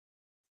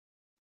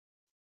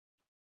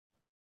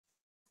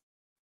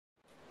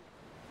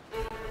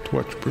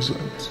Twitch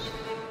presents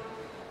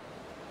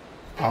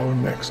our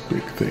next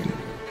big thing.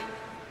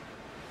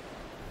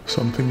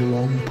 Something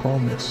long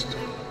promised,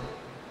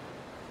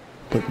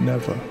 but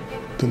never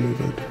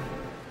delivered.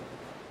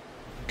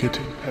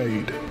 Getting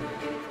paid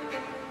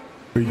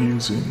for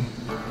using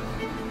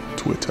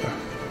Twitter.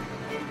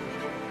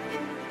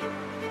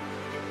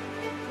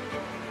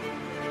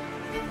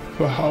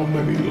 For how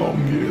many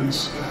long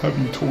years have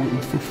you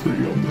toiled for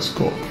free on this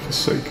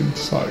God-forsaken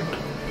site?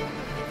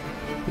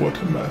 What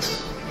a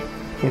mess.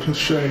 What a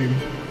shame.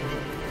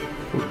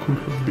 What could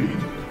have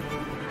been.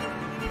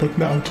 But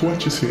now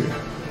Twitch is here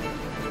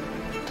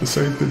to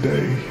save the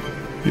day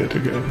yet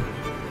again.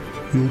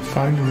 You'll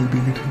finally be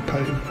getting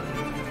paid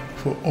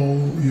for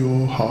all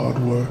your hard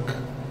work.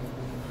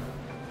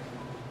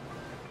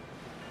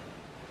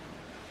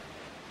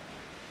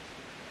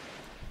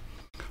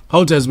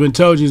 Hotep's been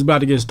told you he's about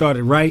to get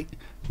started right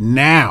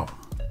now.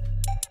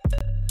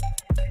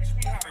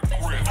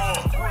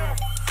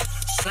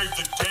 Save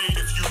the date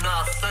if you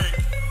not fake.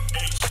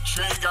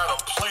 HJ got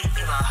a plate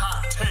and a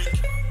hot take.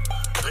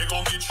 They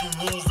gon' get you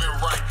moving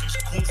right. These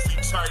goofy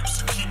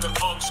types keeping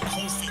unks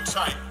goofy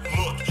tight.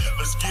 Look,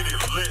 let's get it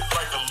lit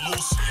like a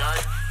Lucy,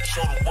 aight?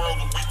 Show the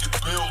world what we can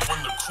build when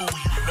the crew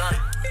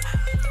unite.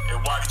 And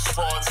while these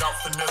frauds out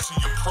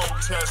finessing your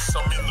protests,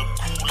 I'm in the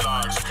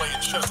gulags playing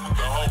chess with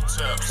the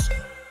Hoteps.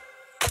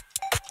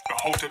 The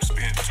Hoteps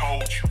been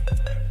told you,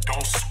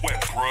 don't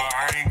sweat, bruh,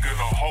 I ain't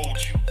gonna hold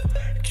you.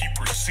 Keep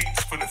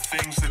receipts for the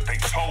things that they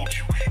told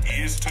you.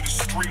 Ears to the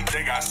street,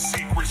 they got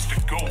secrets to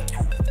go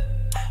through.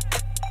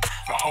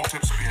 The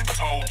Hoteps been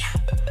told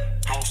you,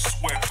 don't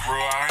sweat,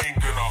 bruh, I ain't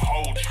gonna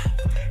hold you.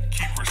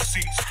 Keep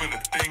receipts for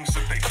the things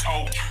that they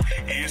told you.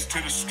 Ears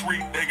to the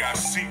street, they got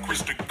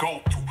secrets to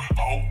go through.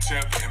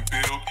 Hotep and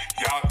build,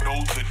 y'all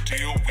know the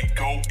deal. We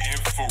go in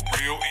for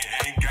real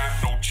and ain't got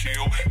no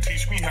chill.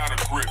 Teach me how to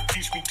grip,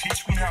 teach me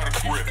how to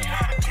grip.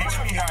 Teach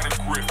me how to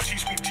grip,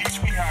 teach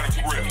me how to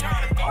grip.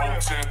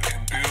 Hotep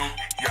and build,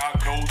 y'all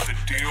know the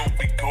deal.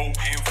 We go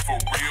in for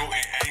real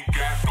and ain't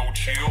got no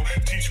chill.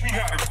 Teach me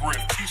how to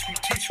grip, teach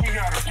me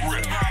how to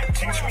grip.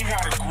 Teach me how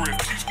to grip,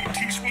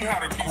 teach me how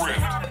to grip.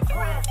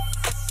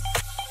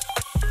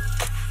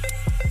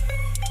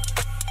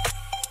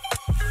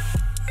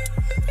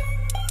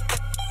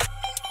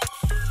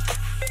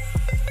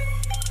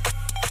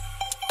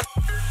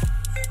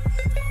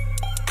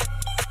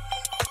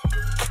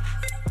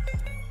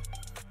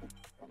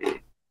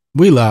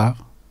 We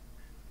live.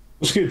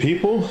 What's good,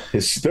 people?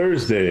 It's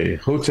Thursday,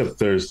 Hotep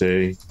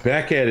Thursday.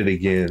 Back at it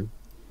again.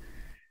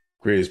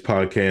 Greatest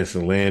podcast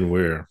in the land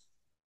where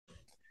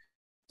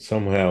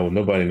somehow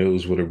nobody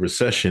knows what a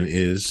recession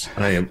is.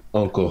 I am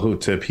Uncle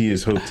Hotep. He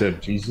is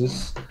Hotep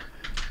Jesus.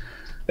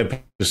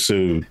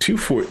 Episode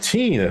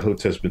 214 at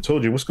Hotep's Been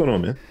Told You. What's going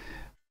on, man?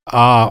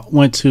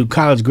 Went to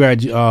college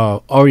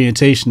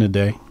orientation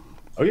today.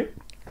 Oh, yeah?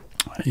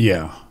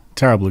 Yeah.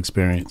 Terrible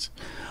experience.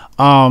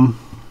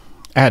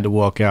 I had to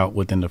walk out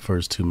within the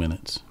first 2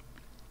 minutes.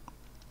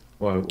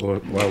 Why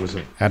was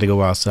it? I had to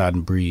go outside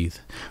and breathe.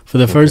 For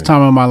the first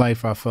time in my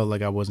life, I felt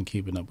like I wasn't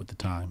keeping up with the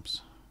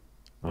times.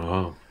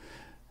 Oh.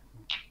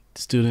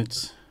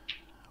 Students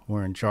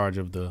were in charge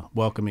of the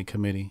welcoming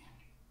committee.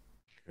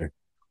 Okay.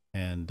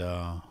 And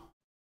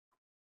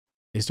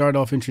they started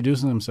off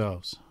introducing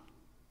themselves.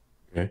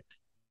 Okay.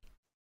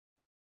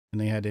 And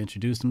they had to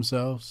introduce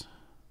themselves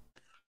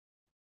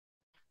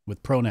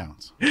with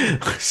pronouns.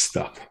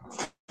 Stop.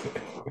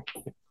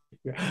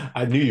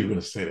 I knew you were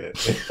going to say that.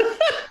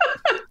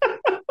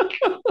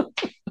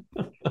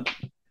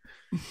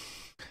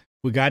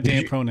 With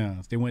goddamn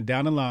pronouns. They went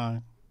down the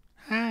line.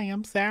 Hi,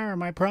 I'm Sarah.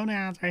 My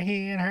pronouns are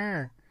he and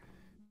her.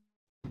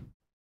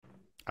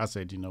 I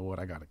said, you know what?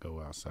 I got to go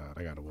outside.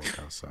 I got to walk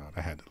outside.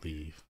 I had to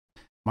leave.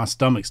 My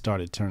stomach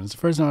started turning. It's the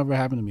first time it ever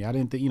happened to me. I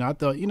didn't think, I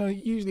thought,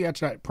 usually I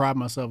try to pride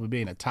myself of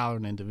being a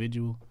tolerant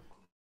individual.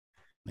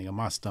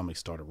 My stomach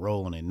started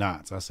rolling in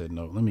knots. I said,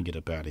 no, let me get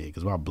up out of here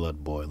because my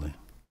blood boiling.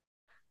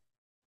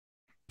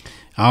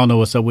 I don't know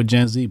what's up with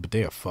Gen Z, but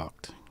they are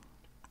fucked.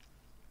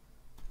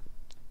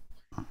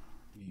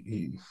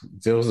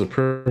 That was a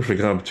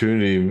perfect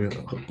opportunity.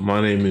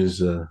 My name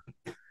is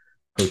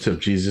Hotep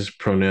Jesus,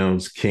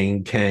 pronouns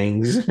King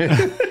Kangs.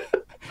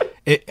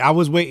 I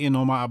was waiting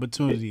on my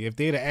opportunity. If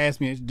they'd have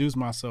asked me to introduce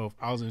myself,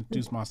 I was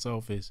introduce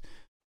myself as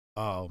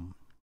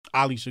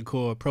Ali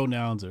Shakur,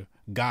 pronouns are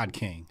God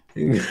King.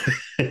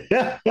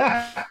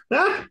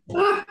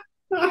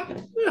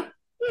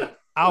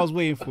 I was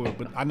waiting for it,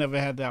 but I never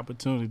had the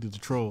opportunity to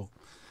troll.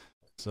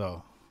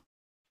 So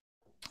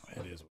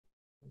it is.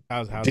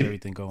 How's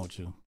everything going with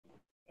you?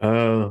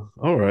 All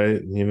right.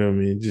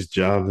 Just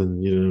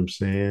jobbing, you know what I'm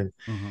saying?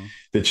 Mm-hmm.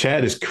 The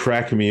chat is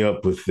cracking me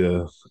up with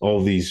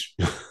all these.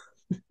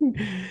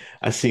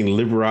 I seen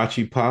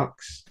Liberace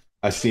Pox.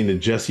 I seen the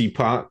Jesse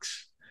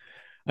Pox.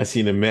 I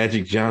seen the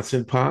Magic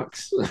Johnson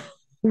Pox.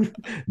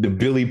 The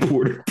Billy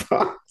Porter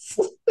Pox.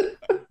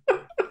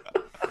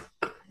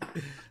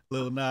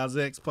 Lil Nas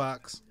X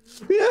Pox.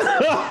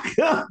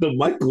 The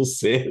Michael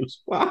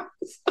Sam's Pox.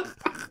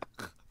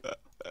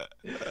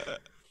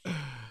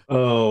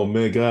 Oh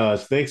my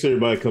gosh! Thanks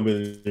everybody coming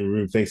in the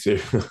room. Thanks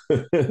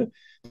everybody.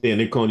 Damn,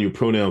 they're calling you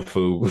pronoun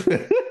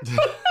phobe.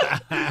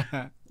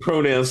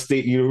 Pronoun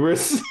State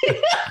University.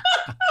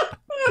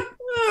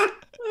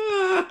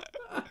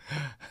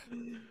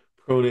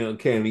 Pronoun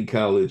County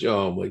College.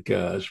 Oh my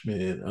gosh,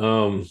 man.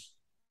 Don't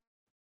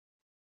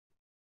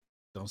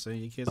send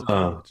your kids to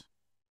Uh, college.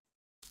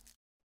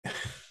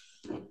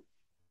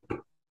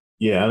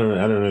 yeah, I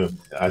don't know.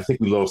 I think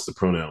we lost the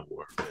pronoun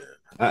war, man.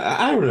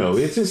 I don't know.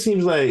 It just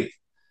seems like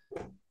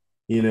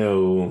you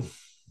know,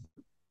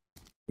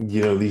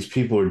 these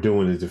people are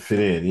doing it to fit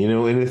in,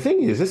 and the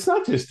thing is, it's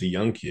not just the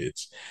young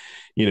kids,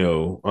 you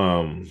know. My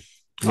Oh no,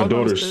 it's the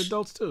daughter's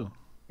adults too.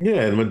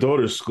 Yeah, and my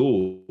daughter's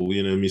school, I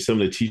mean,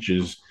 some of the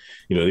teachers,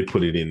 they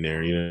put it in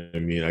there, I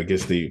mean, I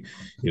guess they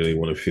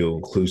want to feel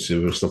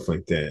inclusive or stuff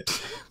like that.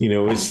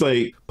 It's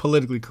like,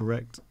 Politically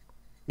correct.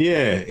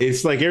 yeah,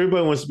 it's like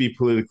everybody wants to be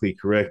politically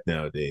correct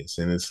nowadays.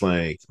 And it's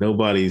like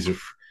everybody's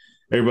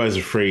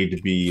afraid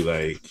to be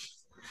like,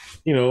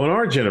 in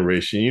our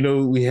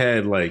generation, we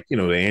had like,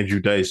 the Andrew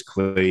Dice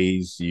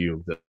Clays,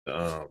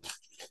 the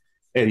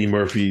Eddie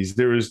Murphys.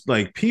 There was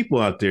like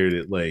people out there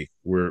that like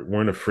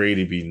weren't afraid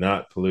to be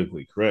not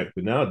politically correct.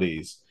 But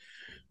nowadays,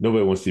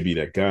 nobody wants to be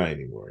that guy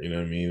anymore. You know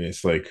what I mean?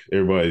 It's like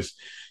everybody's.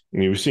 I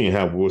mean, we're seeing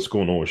what's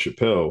going on with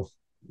Chappelle.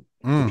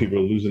 Mm. People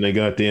are losing their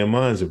goddamn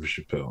minds over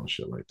Chappelle and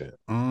shit like that.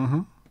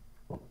 Mm-hmm.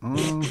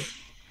 Mm.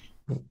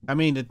 I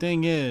mean, the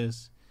thing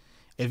is,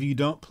 if you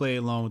don't play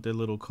along with their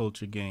little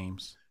culture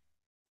games,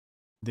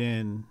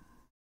 then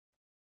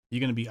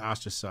you're gonna be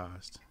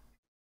ostracized.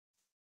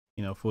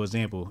 For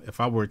example, if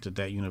I worked at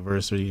that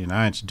university and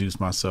I introduced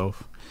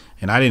myself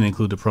and I didn't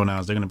include the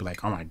pronouns, they're gonna be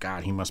like, "Oh my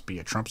God, he must be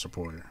a Trump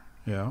supporter."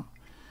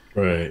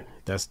 Right.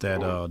 That's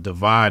that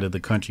divide of the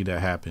country that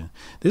happened.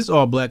 This is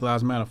all Black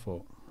Lives Matter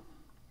fault.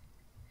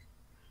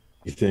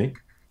 You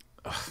think?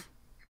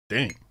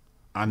 Dang,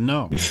 I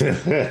know.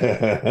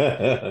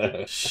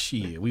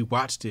 Shit, we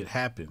watched it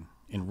happen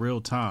in real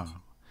time.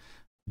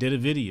 Did a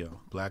video.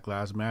 Black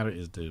Lives Matter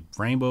is the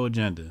rainbow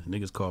agenda.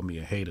 Niggas called me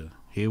a hater.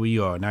 Here we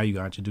are. Now you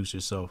gotta introduce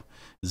yourself.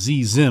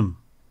 Z Zim.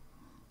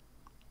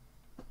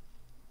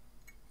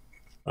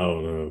 I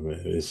don't know,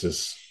 man. It's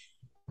just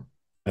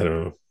I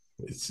don't know.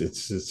 It's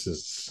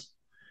just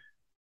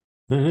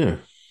I don't know.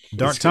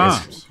 Dark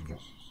times.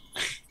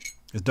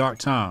 It's dark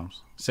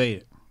times. Say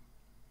it.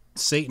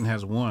 Satan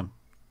has won.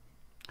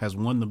 Has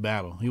won the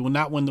battle. He will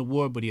not win the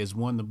war, but he has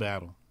won the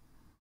battle.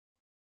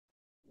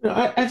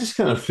 I just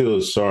kind of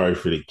feel sorry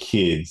for the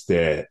kids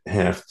that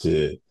have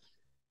to,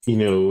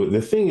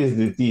 the thing is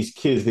that these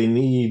kids, they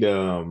need,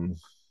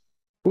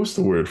 what's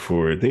the word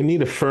for it? They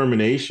need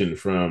affirmation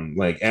from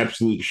like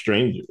absolute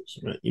strangers,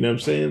 right? You know what I'm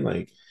saying?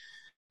 Like,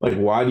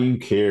 why do you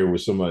care what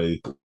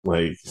somebody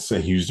like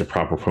say use the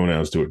proper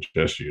pronouns to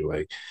address you?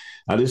 Like,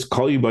 I just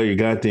call you by your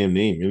goddamn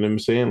name. You know what I'm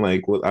saying?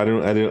 Like, well, I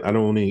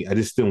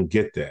just don't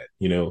get that.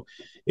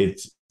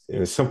 It's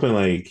something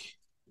like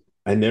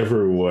I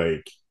never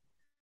like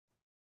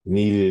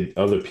needed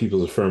other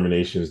people's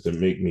affirmations to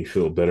make me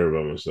feel better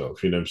about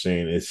myself. You know what I'm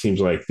saying? It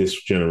seems like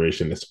this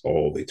generation, that's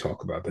all they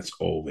talk about. That's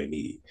all they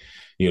need.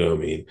 You know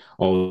what I mean?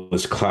 All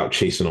this clout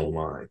chasing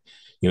online,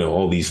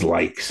 all these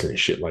likes and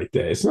shit like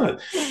that. It's not,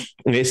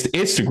 it's the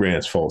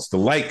Instagram's fault. It's the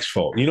likes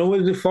fault. You know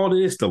what the fault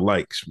is? The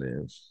likes,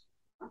 man.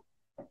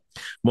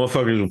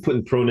 Motherfuckers were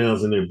putting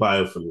pronouns in their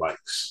bio for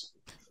likes.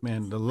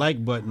 Man, the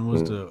like button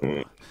was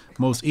the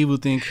most evil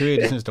thing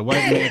created since the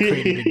white man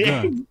created the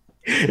gun.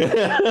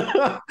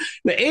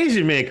 The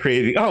Asian man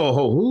created.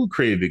 Who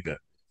created the gun?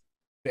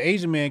 The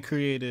Asian man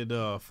created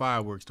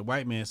fireworks. The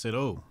white man said,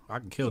 "Oh, I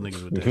can kill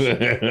niggas with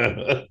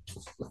that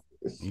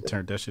shit." He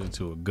turned that shit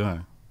into a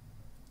gun.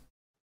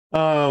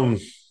 Let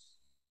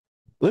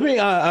me.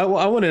 I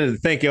wanted to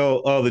thank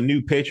all the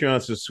new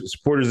Patreon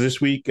supporters this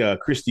week: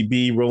 Christy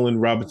B,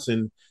 Roland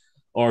Robinson,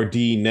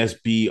 RD,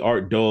 Nesby,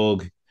 Art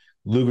Dog,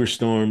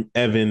 Lugerstorm,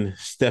 Evan,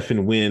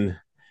 Stephen Wynn,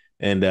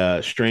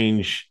 and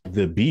Strange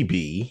the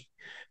BB.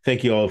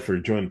 Thank you all for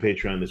joining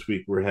Patreon this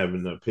week. We're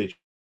having a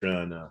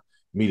Patreon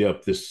meet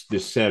up this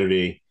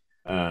Saturday.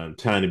 Time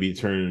to be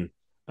determined.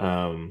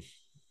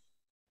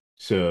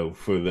 So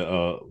for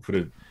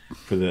the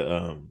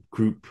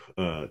group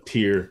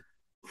tier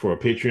for a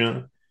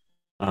Patreon.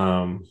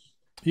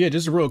 Yeah,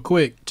 just real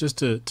quick, just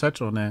to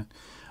touch on that.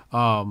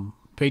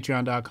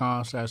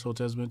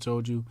 Patreon.com/Hotels Been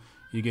Told You.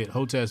 You get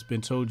Hotels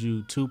Been Told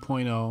You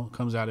 2.0.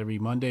 Comes out every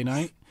Monday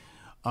night.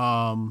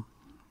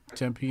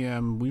 10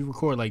 p.m. We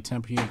record like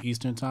 10 p.m.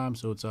 Eastern time,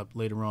 so it's up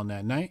later on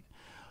that night.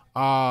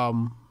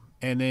 And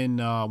then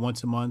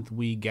once a month,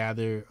 we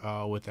gather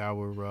with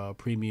our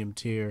premium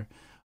tier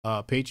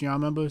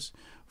Patreon members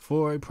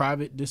for a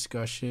private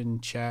discussion,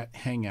 chat,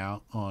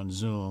 hangout on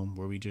Zoom,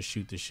 where we just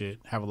shoot the shit,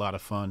 have a lot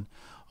of fun,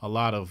 a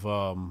lot of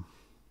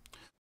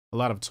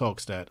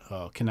talks that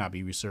cannot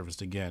be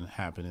resurfaced again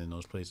happen in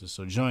those places.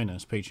 So join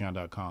us,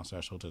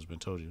 patreon.com/Hotels Been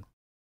Told You.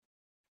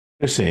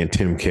 They're saying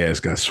Tim Cass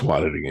got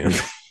swatted again.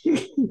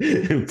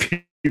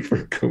 People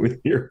are coming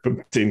here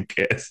from Tim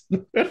Cass.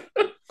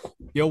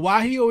 Yo,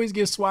 why he always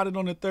gets swatted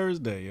on a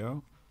Thursday,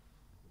 yo?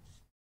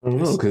 I don't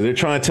know, because they're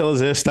trying to tell us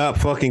to stop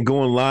fucking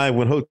going live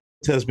when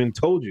Hotel's been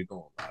told you're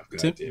going live.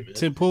 God damn it.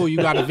 Tim Pool, you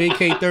got to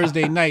vacate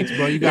Thursday nights,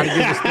 bro. You got to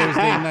give us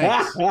Thursday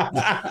nights.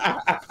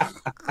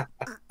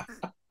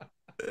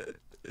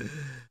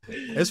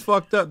 It's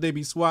fucked up. They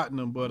be swatting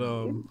them, but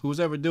who's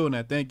ever doing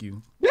that? Thank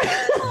you.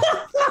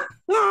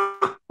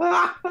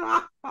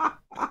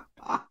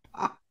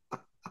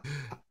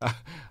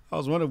 I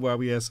was wondering why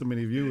we had so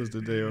many viewers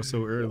today or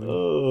so early.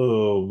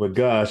 Oh my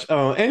gosh.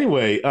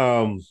 Anyway,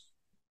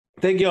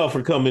 thank y'all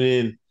for coming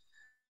in.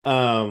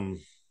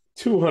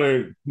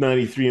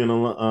 293 on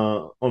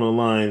the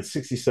line,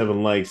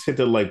 67 likes. Hit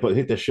the like button,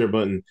 hit that share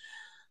button.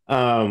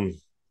 Hold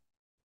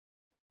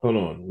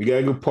on. We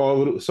gotta go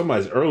poll.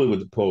 Somebody's early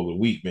with the poll of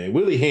the week, man.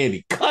 Willie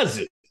Handy,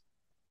 cousin.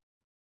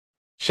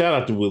 Shout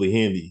out to Willie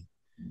Handy.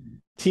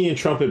 Tea and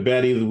Trumpet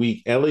Baddie of the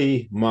Week,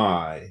 Ellie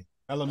Mai.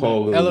 Ella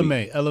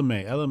May.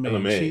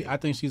 I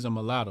think she's a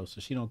mulatto, so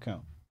she don't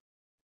count.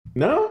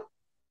 No?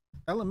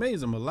 Ella May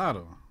is a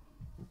mulatto.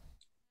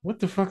 What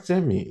the fuck does that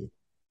mean?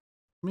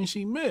 I mean,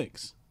 she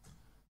mixed.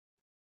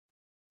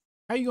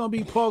 How you gonna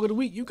be Pog of the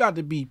Week? You got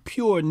to be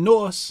pure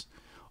Norse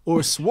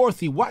or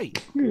swarthy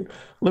white.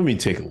 Let me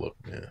take a look,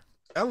 man.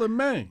 Ella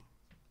May.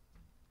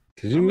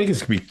 Cause you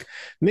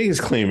niggas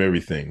claim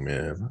everything,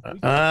 man.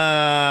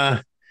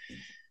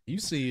 You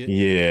see it.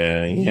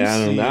 Yeah. I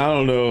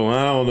don't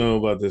know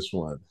about this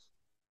one.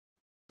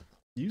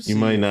 You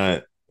might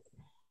not.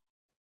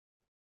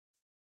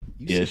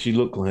 Yeah, she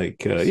looked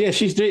like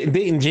she's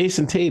dating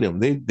Jason Tatum.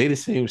 They the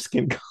same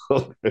skin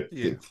color.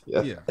 Yeah.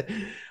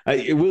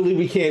 Willie,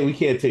 we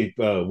can't take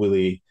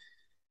Willie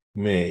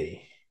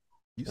May.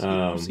 You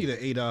see the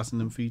ADOS in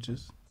them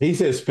features. He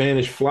said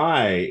Spanish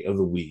Fly of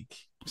the Week.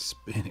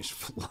 Spanish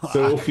Fly.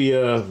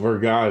 Sofia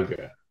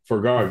Vergara.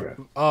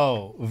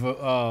 Oh,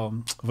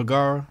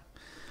 Vergara.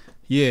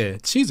 Yeah,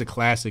 she's a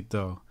classic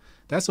though.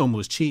 That's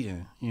almost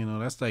cheating. You know,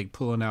 that's like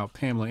pulling out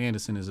Pamela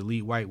Anderson as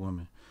elite white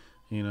woman.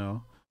 You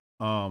know.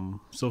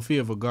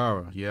 Sofia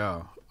Vergara,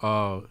 yeah.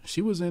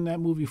 She was in that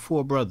movie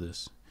Four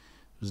Brothers.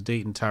 Was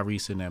dating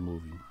Tyrese in that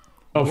movie.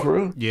 Oh, for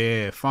real?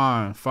 Yeah,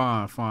 fine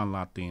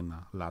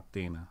Latina.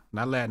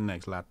 Not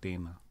Latinx,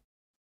 Latina.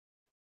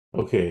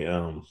 Okay,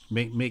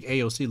 make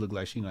AOC look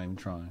like she's not even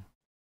trying.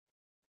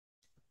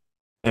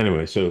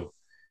 Anyway, so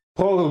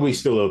Paul of the Week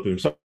still open.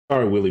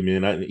 Sorry, Willie,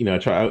 man. I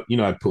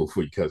pulled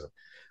for you, cousin.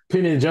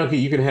 Pin and Junkie,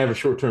 you can have a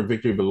short-term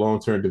victory, but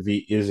long-term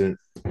defeat isn't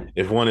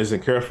if one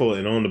isn't careful,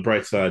 and on the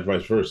bright side,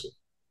 vice versa.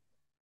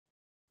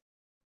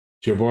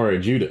 Jabari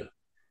Judah.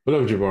 What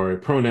up,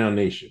 Jabari? Pronoun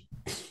Nation.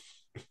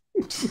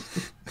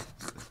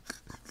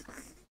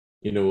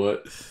 You know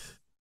what?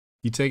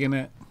 You taking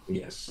that?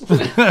 Yes.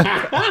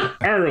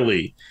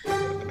 Early.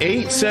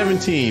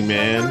 8:17,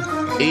 man.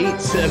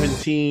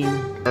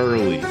 8:17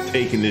 early.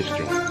 Taking this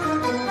joint.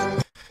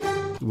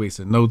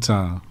 Wasting no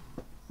time.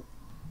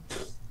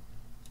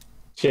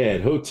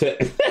 Chad, Hotel.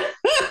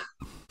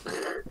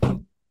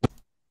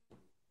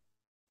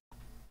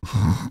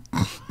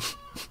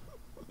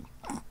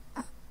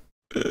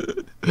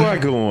 Where I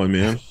go on,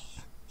 man?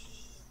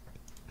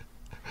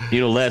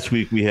 You know, last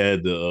week we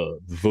had the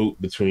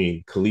vote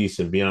between Khalees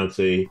and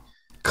Beyonce.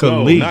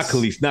 No, not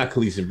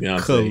Khalees and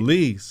Beyonce.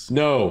 Khalees.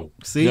 No.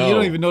 See, you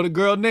don't even know the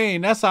girl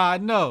name. That's how I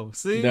know.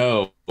 See?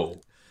 No.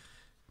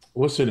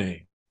 What's her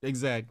name?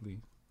 Exactly.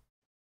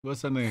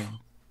 What's her name?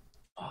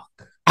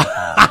 Fuck.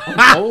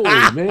 I'm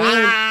old,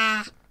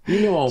 man.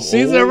 You know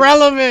she's old.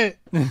 Irrelevant.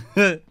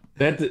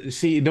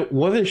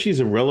 Whether she's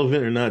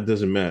irrelevant or not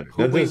doesn't matter.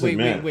 That doesn't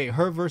matter. Wait.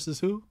 Her versus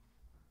who?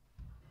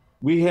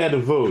 We had a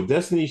vote.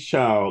 Destiny's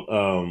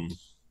Child.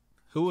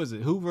 Who is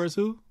it? Who versus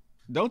who?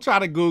 Don't try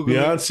to Google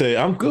Beyonce. it.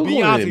 I'm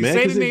Googling Beyonce. it, man.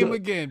 Say the name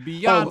again.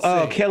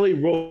 Beyonce. Kelly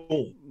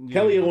Rowland. Yeah.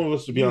 Kelly Rowland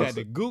was Beyonce. You had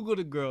to Google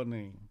the girl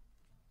name.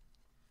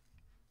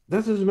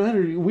 That doesn't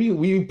matter.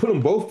 We put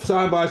them both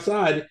side by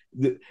side.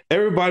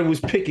 Everybody was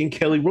picking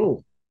Kelly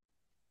Rowland.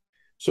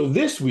 So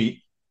this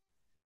week,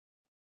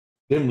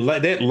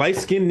 that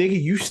light-skinned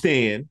nigga you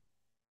stand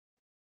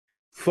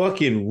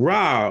fucking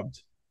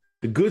robbed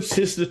the good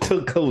sister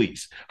to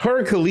Khalees. Her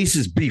and Khalees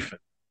is beefing.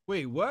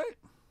 Wait, what?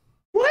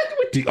 What?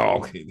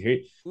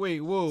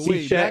 Wait, whoa,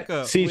 wait, back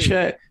up. See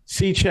chat.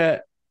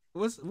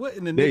 What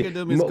in the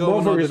nigga is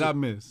going on that I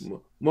miss?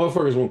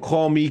 Motherfuckers won't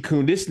call me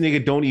coon. This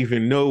nigga don't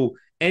even know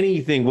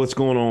anything what's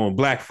going on with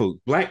black folk.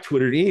 Black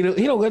Twitter, he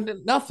don't got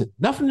nothing.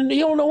 Nothing. He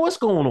don't know what's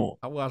going on.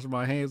 I wash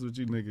my hands with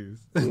you niggas.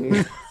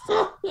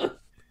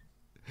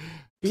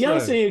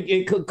 Beyonce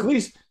and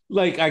Khalees,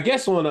 like, I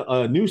guess on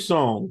a new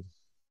song,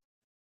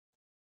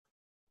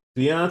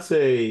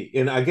 Beyonce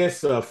and I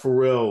guess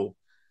Pharrell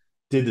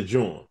did the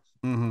joint,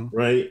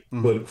 right?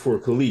 Mm-hmm. But for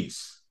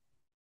Khalees,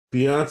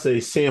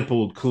 Beyonce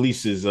sampled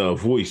Khalees's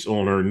voice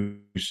on her new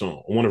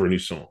song, one of her new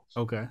songs.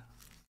 Okay.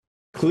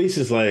 Khalees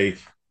is like,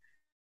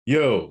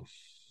 yo,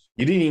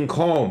 you didn't even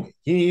call me.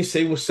 You didn't even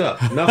say what's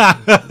up.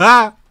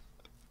 Nothing.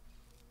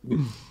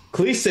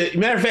 Khalees said,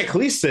 matter of fact,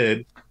 Khalees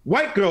said,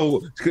 white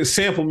girl could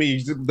sample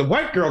me. The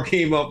white girl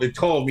came up and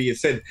told me and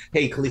said,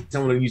 hey, Khalees, I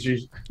want to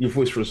use your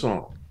voice for a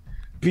song.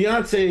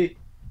 Beyonce,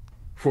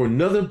 for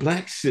another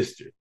black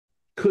sister,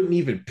 couldn't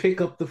even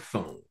pick up the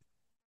phone.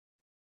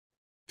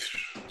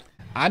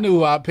 I knew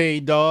who I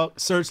paid, dog.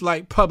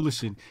 Searchlight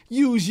Publishing.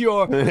 Use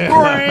your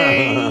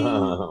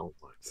brain.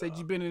 Said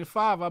you been in the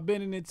 5, I've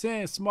been in the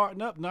 10.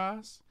 Smarten up,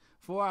 Nas.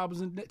 4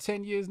 albums in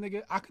 10 years,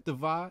 nigga. I could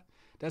divide.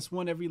 That's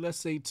one every, let's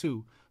say,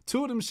 2.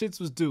 2 of them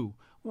shits was due.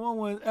 One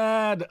was,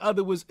 the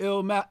other was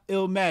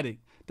Illmatic.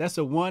 That's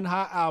a 1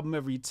 hot album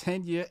every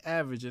 10-year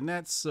average, and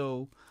that's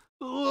so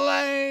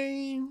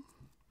lame.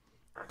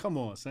 Come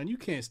on, son. You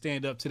can't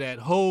stand up to that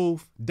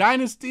whole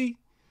dynasty.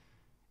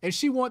 If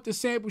she want the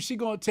sample, she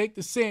gonna take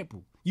the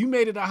sample. You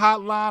made it a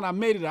hot line, I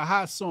made it a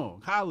hot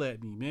song. Holla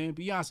at me, man.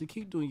 Beyonce,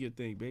 keep doing your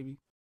thing, baby.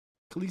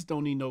 Khalees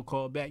don't need no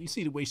call back. You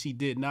see the way she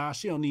did Nas.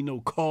 She don't need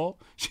no call.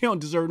 She don't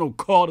deserve no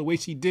call the way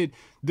she did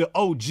the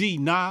OG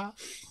Nas.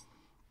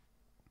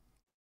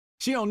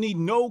 She don't need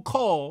no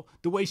call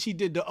the way she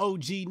did the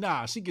OG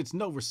Nas. She gets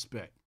no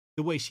respect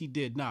the way she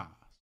did Nas.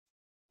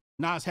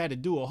 Nas had to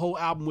do a whole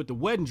album with the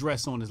wedding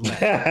dress on his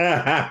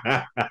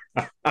lap.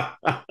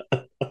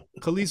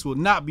 Khalees will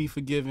not be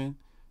forgiven.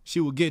 She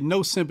will get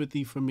no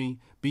sympathy from me.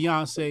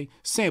 Beyonce,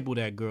 sample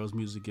that girl's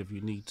music if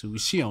you need to.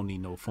 She don't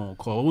need no phone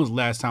call. When was the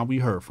last time we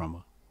heard from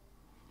her?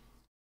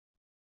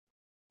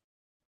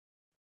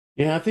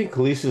 Yeah, I think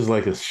Khalees is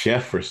like a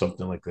chef or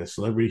something like that,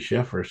 celebrity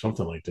chef or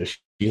something like that.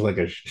 She's like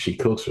she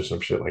cooks or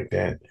some shit like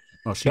that.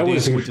 Oh, she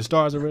dancing with the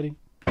stars already?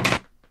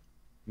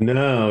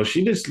 No,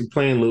 she just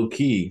playing low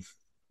key.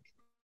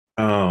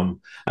 I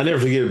never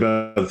forget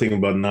about the thing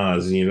about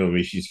Nas. You know, I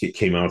mean, she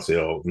came out and said,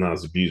 "Oh,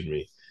 Nas abused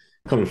me."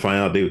 Come to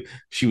find out,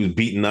 she was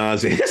beating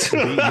Nas ass.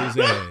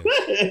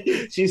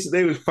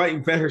 They was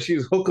fighting back her. She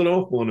was hooking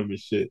off on him and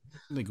shit.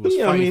 Nigga was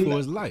fighting for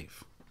his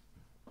life.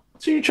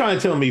 So you're trying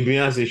to tell me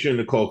Beyonce shouldn't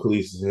have called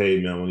Khalees and said,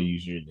 "Hey man, I want to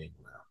use your name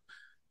now.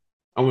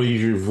 I want to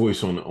use your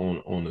voice on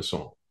the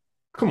song."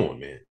 Come on,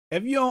 man.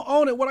 If you don't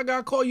own it, what I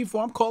gotta call you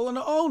for? I'm calling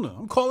the owner.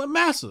 I'm calling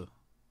Massa.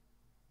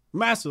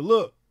 Massa,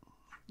 look,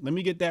 let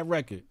me get that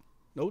record.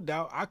 No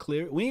doubt, I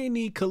clear it. We ain't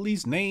need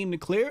Khalees' name to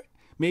clear it.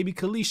 Maybe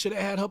Khalees should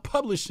have had her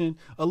publishing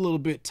a little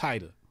bit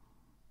tighter.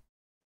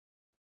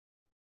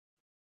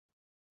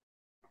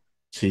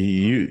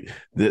 See,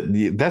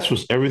 that's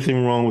what's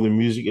everything wrong with the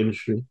music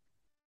industry.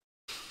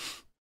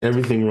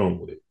 Everything wrong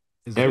with it.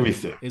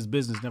 Everything. It's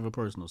business, never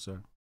personal,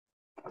 sir.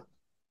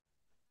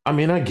 I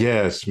mean, I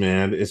guess,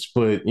 man.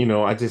 But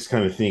I just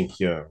kind of think,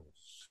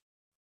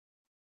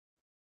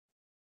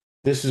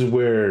 this is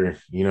where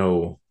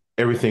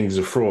everything's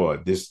a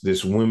fraud.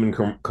 This women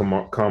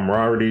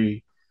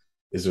camaraderie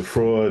is a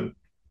fraud.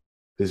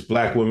 This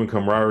black women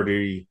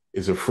camaraderie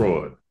is a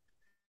fraud.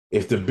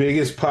 If the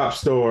biggest pop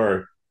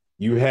star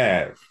you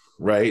have,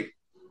 right,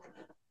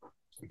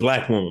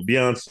 black woman,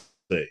 Beyonce,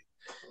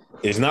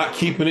 is not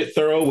keeping it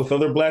thorough with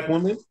other black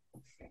women,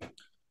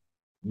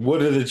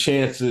 what are the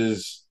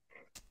chances,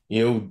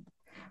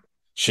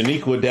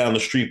 Shaniqua down the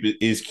street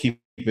is keeping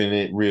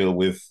it real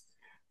with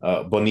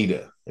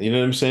Bonita? You know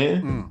what I'm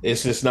saying?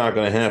 It's just not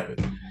going to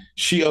happen.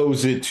 She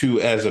owes it to,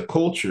 as a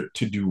culture,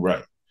 to do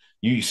right.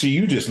 You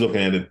just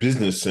looking at a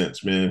business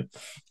sense, man.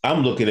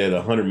 I'm looking at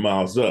 100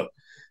 miles up.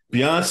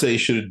 Beyonce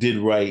should have did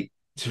right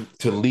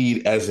to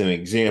lead as an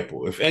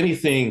example. If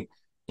anything,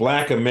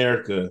 Black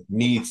America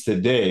needs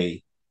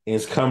today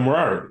is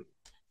camaraderie,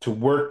 to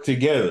work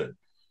together.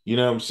 You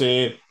know what I'm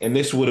saying? And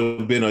this would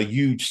have been a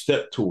huge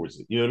step towards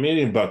it. You know what I mean?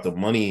 It ain't about the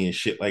money and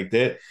shit like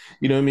that.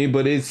 You know what I mean?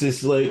 But it's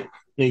just like,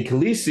 and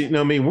Khalees, you know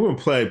what I mean? We're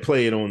gonna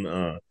play it on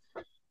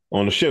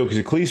the show because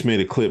Khalees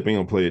made a clip. Ain't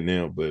gonna play it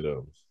now, but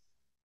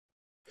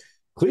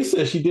Khalees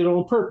said she did it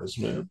on purpose,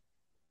 man.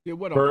 Yeah,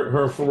 what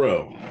her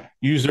Pharrell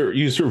use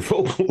her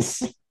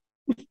vocals.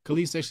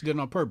 Khalees said she did it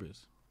on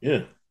purpose.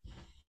 Yeah.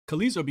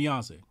 Khalees or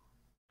Beyonce?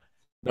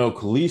 No,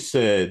 Khalees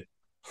said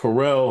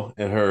Pharrell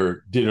and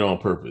her did it on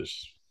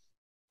purpose.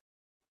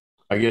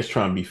 I guess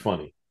trying to be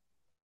funny.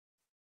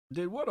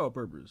 Did what on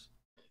purpose?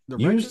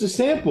 Use the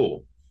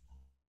sample.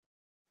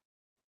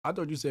 I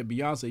thought you said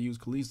Beyonce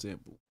used Khalees'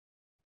 sample.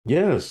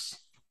 Yes.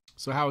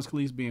 So how is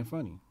Khalees being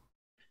funny?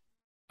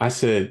 I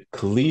said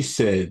Khalees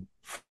said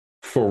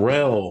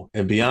Pharrell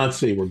and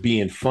Beyonce were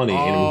being funny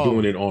and were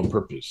doing it on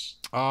purpose.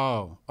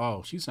 Oh,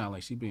 she sounds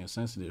like she's being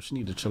sensitive. She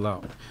need to chill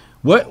out.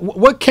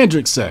 What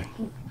Kendrick say?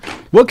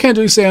 What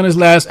Kendrick say on his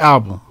last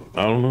album?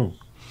 I don't know.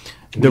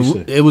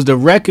 It was the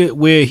record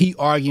where he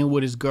arguing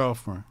with his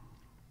girlfriend.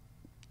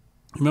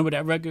 Remember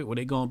that record where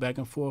they going back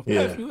and forth?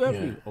 Yeah, F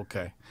you.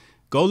 Okay.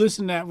 Go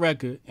listen to that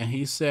record and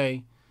he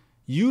say,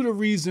 "You the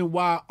reason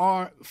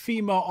why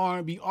female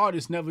R&B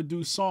artists never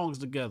do songs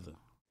together."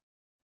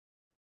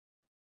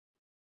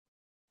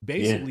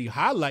 Basically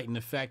highlighting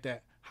the fact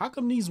that how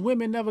come these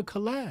women never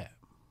collab?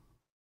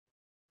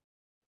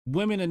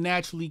 Women are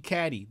naturally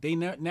catty. They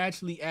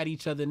naturally at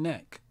each other's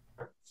neck.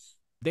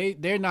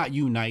 They're not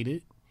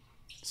united.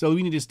 So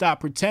we need to stop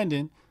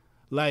pretending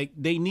like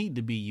they need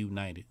to be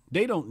united.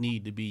 They don't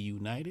need to be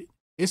united.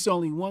 It's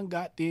only one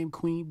goddamn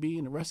queen bee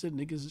and the rest of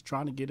the niggas is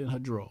trying to get in her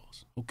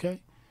drawers,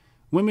 okay?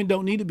 Women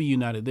don't need to be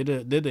united.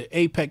 They're the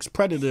apex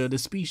predator of the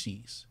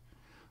species.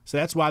 So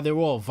that's why they're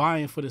all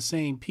vying for the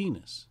same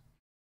penis.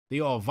 They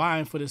all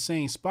vying for the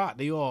same spot.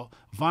 They all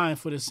vying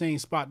for the same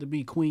spot to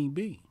be Queen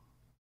Bee.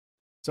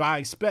 So I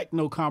expect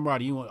no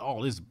camaraderie. You want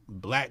all this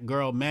black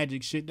girl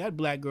magic shit. That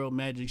black girl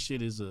magic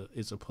shit is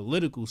a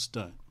political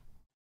stunt.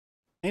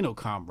 Ain't no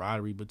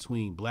camaraderie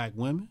between black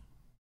women.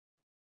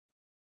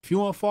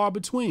 Few and far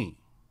between.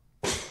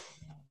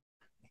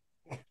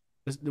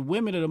 The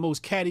women are the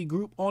most catty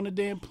group on the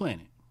damn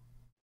planet.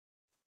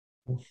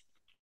 And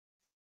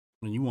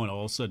you want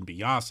all of a sudden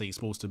Beyonce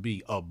supposed to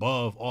be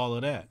above all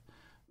of that.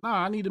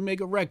 Nah, I need to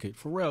make a record.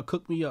 Pharrell,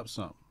 cook me up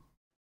something.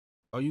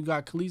 Oh, you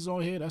got Khalees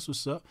on here? That's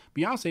what's up.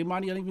 Beyonce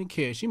might not even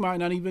care. She might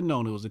not even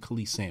know it was a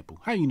Khalees sample.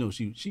 How you know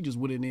she just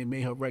went in there and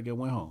made her record and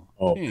went home?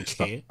 Oh, She didn't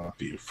care. stop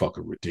being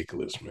fucking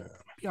ridiculous, man.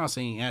 Beyonce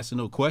ain't asking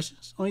no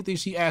questions. Only thing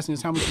she asking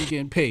is how much you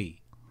getting paid.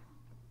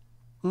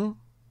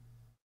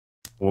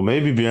 Well,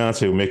 maybe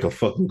Beyonce will make a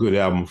fucking good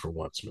album for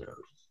once, man.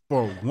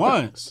 For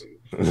once.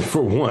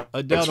 For once.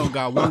 Adele don't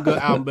got one good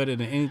album better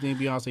than anything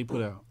Beyonce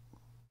put out.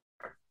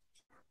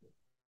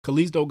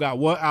 Khalees don't got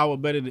one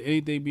album better than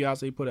anything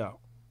Beyonce put out.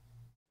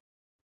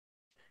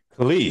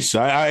 Khalees,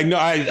 I know.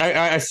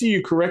 I see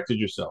you corrected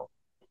yourself.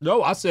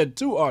 No, I said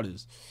two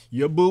artists.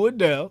 Your boo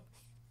Adele,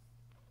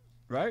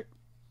 right?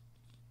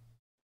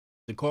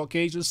 The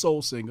Caucasian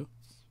soul singer,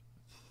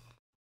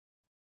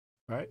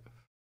 right?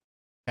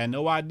 Had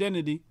no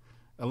identity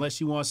unless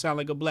she want to sound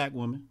like a black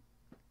woman.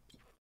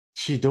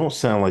 She don't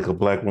sound like a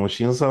black woman.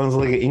 She sounds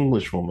like an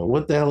English woman.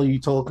 What the hell are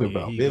you talking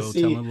about? He go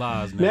telling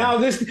lies now.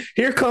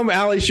 Here come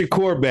Ali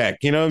Shakur back.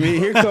 You know what I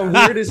mean? Here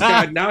this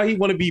guy. Now he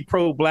want to be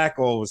pro-black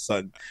all of a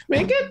sudden.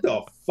 Man, get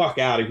the fuck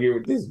out of here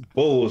with this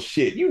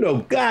bullshit. You know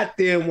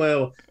goddamn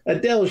well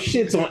Adele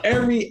shits on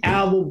every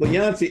album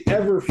Beyonce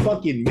ever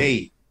fucking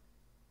made.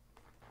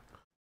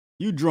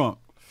 You drunk.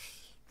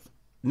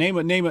 Name a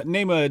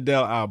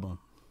Adele album.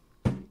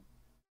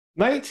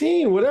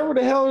 19, whatever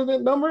the hell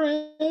that number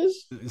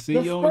is. See,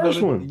 you don't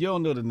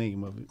know the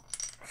name of it.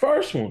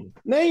 First one.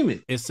 Name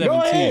it. It's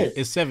 17.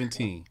 It's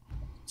 17.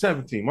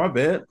 17, my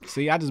bad.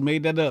 See, I just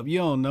made that up. You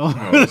don't know.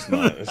 No, it's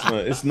not.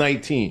 It's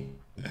 19.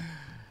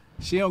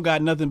 She don't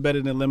got nothing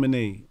better than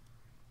Lemonade.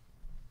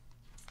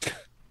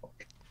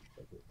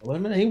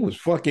 Lemonade was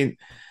fucking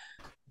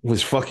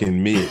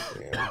mid,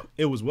 man.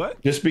 It was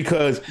what? Just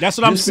because. That's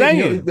what I'm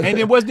saying. And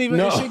it wasn't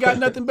even, she got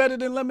nothing better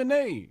than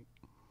Lemonade.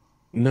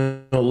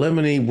 No,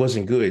 Lemonade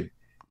wasn't good.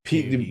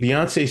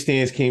 Beyonce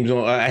stands came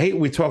on. I hate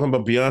we're talking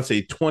about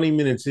Beyonce 20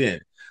 minutes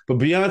in. But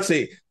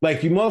Beyonce,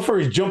 like, you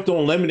motherfuckers jumped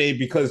on Lemonade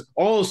because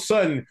all of a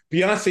sudden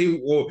Beyonce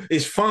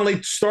is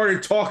finally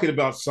started talking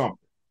about something.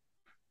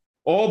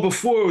 All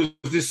before it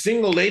was the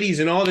Single Ladies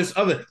and all this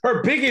other.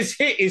 Her biggest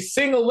hit is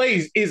Single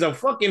Ladies is a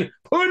fucking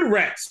hood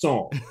rat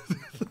song.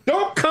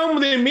 Don't come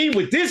to me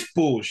with this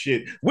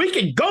bullshit. We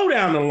can go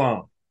down the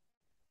line.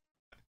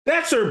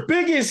 That's her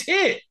biggest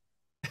hit.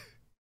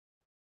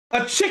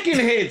 A chicken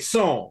head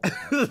song.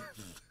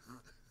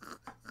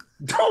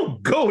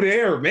 Don't go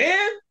there,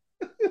 man.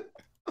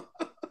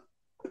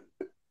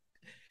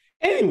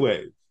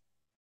 Anyway,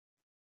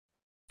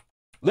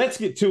 let's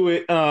get to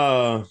it.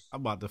 I'm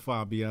about to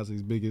find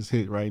Beyonce's biggest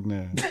hit right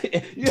now.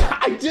 Yeah,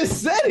 I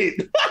just said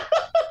it.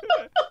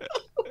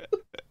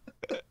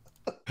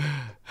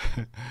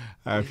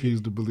 I refuse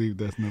to believe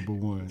that's number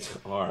one.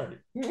 All right.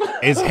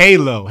 It's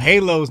Halo.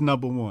 Halo's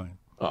number one.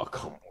 Oh,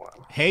 come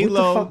on.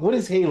 Halo. What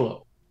is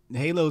Halo?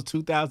 Halo's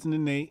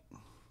 2008.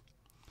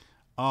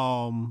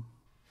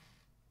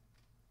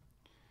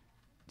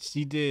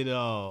 She did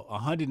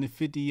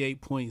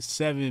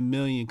 158.7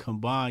 million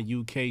combined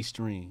UK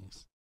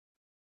streams.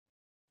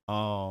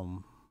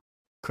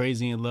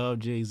 Crazy in Love,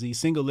 Jay-Z.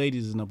 Single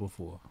Ladies is number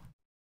 4.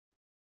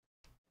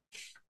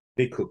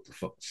 They cooked the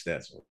fucking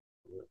stats on.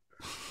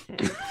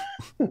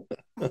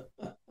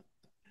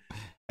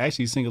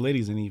 Actually, Single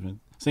Ladies ain't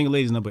even. Single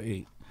Ladies number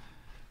 8.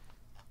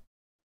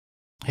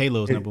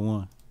 Halo's number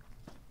 1.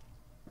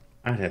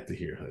 I'd have to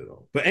hear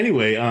Halo. But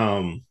anyway,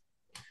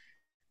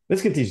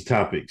 let's get these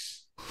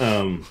topics.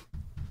 You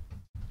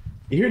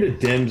hear the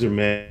Dems are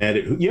mad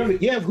at you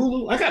have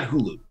Hulu? I got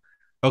Hulu.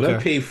 Okay. I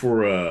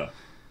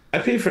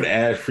pay for the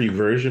ad-free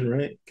version,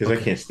 right? Because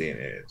I can't stand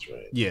ads,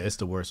 right? Yeah, it's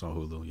the worst on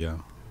Hulu, yeah.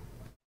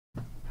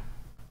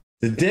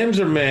 The Dems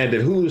are mad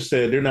that Hulu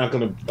said they're not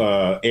going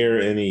to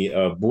air any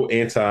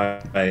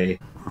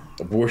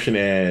anti-abortion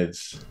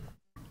ads,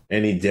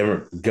 any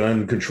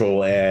gun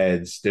control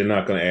ads. They're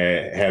not going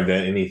to have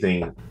any of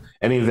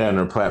that on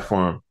their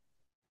platform.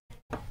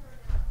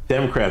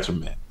 Democrats are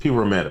mad. People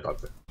are mad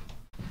about that.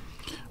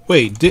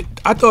 Wait,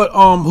 I thought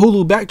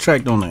Hulu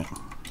backtracked on that.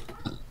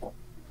 I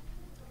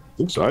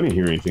think so. I didn't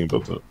hear anything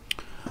about that.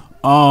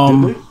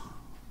 Did they?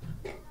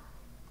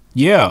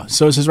 Yeah,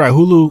 so it says right,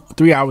 Hulu,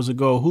 3 hours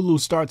ago, Hulu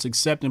starts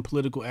accepting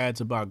political ads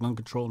about gun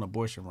control and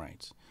abortion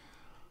rights.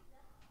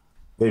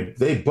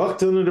 They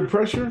bucked under the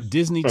pressure?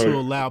 Disney to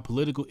allow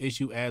political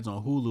issue ads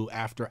on Hulu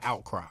after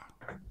outcry.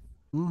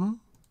 I'm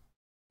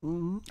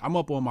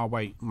up on my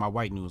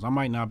white news. I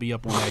might not be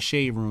up on that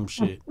shade room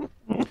shit,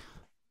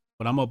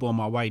 but I'm up on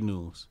my white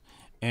news.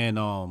 And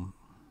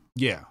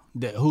yeah,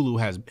 that Hulu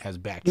has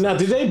backtracked. Now,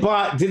 did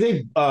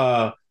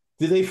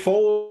did they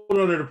fold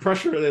under the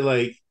pressure? Or are they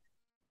like,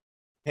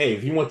 hey,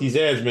 if you want these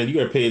ads, man, you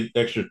got to pay an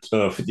extra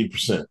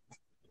 50%.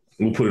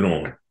 We'll put it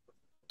on.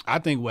 I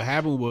think what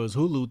happened was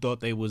Hulu thought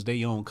they was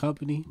their own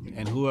company,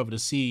 and whoever the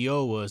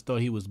CEO was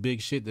thought he was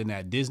big shit. Then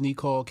that Disney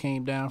call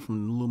came down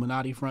from the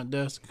Illuminati front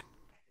desk.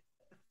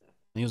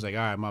 And he was like,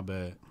 all right, my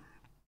bad.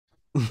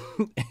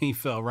 And he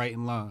fell right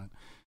in line.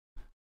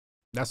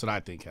 That's what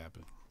I think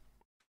happened.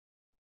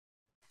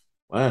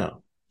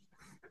 Wow.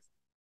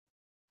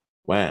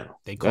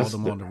 They called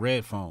him on the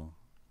red phone.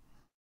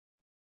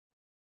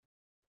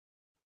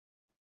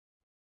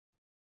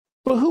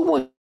 But who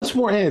wants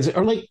more ads?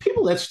 Are like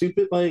people that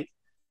stupid? Like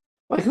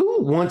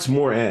who wants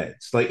more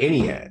ads? Like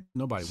any ad?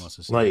 Nobody wants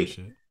to see that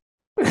shit.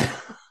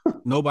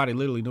 Nobody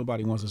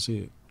wants to see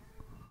it.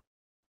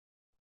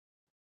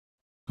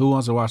 Who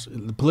wants to watch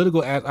the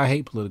political ads? I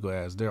hate political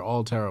ads. They're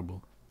all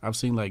terrible. I've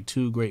seen like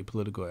 2 great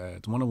political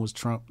ads. One of them was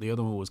Trump. The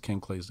other one was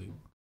Ken Clay.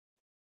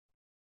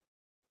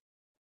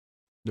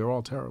 They're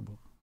all terrible.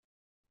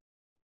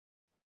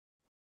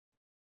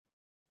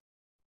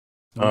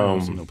 I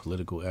don't see no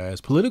political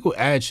ads. Political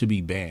ads should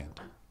be banned.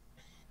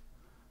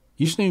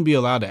 You shouldn't even be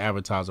allowed to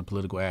advertise a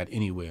political ad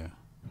anywhere.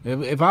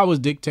 If I was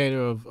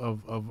dictator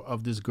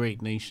of this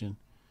great nation,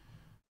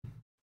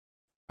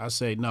 I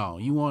say no.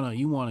 You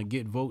wanna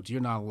get votes.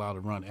 You're not allowed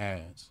to run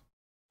ads.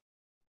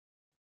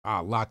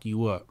 I'll lock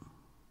you up.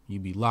 You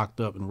be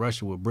locked up in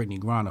Russia with Brittany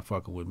Griner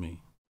fucking with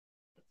me.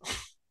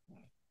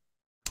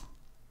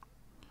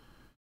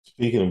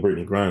 Speaking of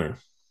Brittany Griner,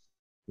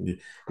 you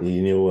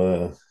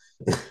know,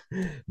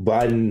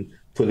 Biden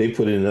put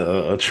in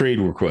a trade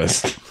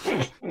request.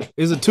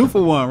 It's a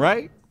 2-for-1,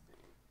 right?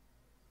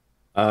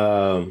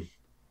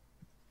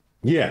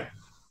 Yeah.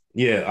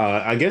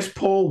 I guess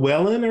Paul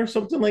Whelan or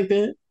something like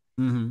that.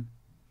 Mm-hmm.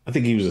 I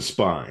think he was a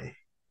spy.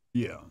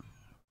 Yeah.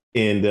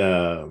 And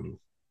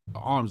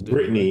arms dealer,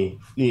 Brittany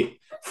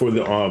for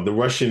the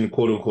Russian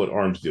quote unquote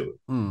arms dealer.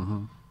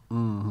 Mm-hmm.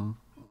 Mm-hmm.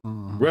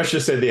 Mm-hmm. Russia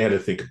said they had to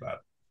think about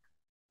it.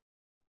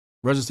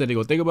 Russia said they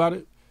gonna think about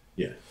it?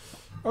 Yeah.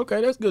 Okay,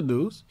 that's good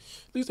news.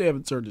 At least they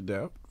haven't turned it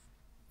down.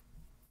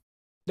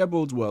 That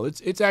bodes well.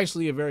 It's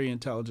actually a very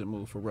intelligent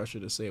move for Russia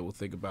to say we'll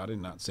think about it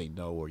and not say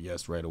no or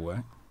yes right away.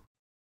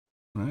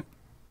 Right?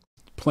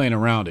 Playing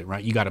around it,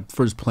 right? You got to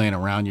first plan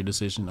around your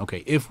decision.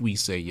 Okay, if we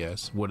say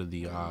yes, what are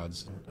the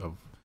odds of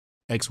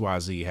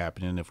XYZ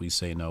happening? If we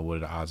say no, what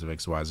are the odds of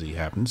XYZ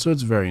happening? So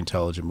it's a very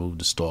intelligent move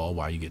to stall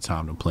while you get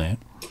time to plan.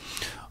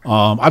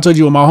 I told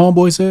you what my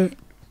homeboy said?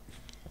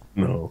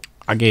 No.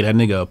 I gave that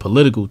nigga a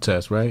political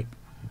test, right?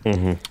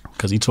 Mm-hmm.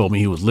 Because he told me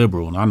he was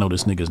liberal, and I know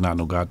this nigga's not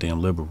no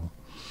goddamn liberal.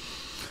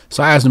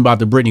 So I asked him about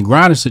the Brittany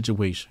Griner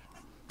situation.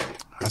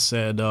 I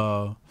said,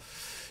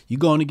 you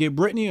going to get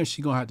Brittany or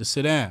she going to have to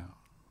sit down?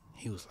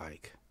 He was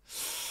like,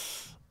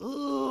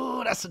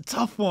 ooh, that's a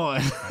tough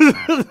one.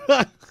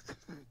 I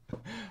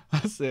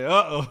said,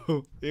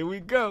 uh-oh, here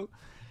we go.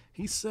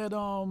 He said,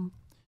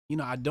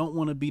 I don't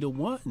want to be the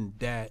one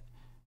that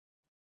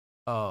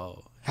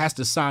has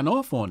to sign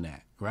off on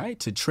that, right?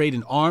 To trade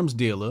an arms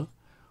dealer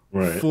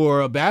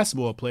for a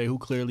basketball player who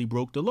clearly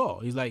broke the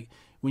law. He's like,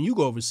 when you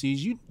go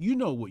overseas, you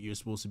know what you're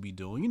supposed to be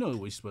doing. You know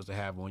what you're supposed to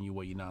have on you,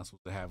 what you're not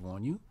supposed to have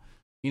on you.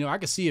 I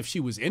could see if she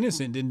was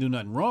innocent, didn't do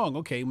nothing wrong.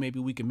 Okay, maybe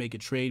we can make a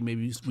trade.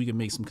 Maybe we can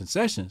make some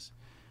concessions.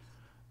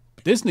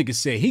 But this nigga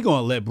said he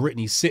gonna let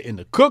Brittany sit in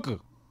the cooker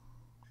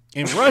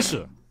in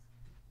Russia.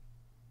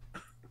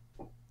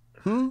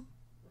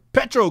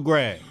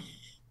 Petrograd.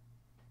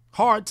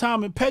 Hard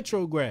time in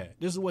Petrograd.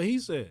 This is what he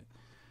said.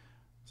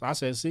 So I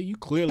said, see, you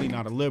clearly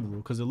not a liberal,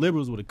 because the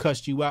liberals would have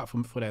cussed you out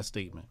for that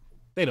statement.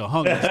 They'd have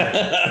hung this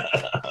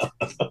nigga.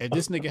 If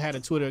this nigga had a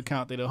Twitter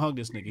account, they'd have hung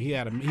this nigga. He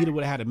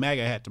would have had a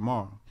MAGA hat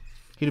tomorrow.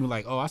 He'd have been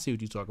like, oh, I see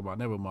what you're talking about.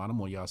 Never mind. I'm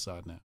on y'all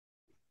side now.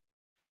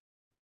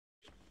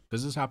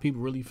 Because this is how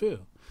people really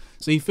feel.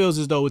 So he feels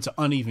as though it's an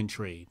uneven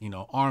trade,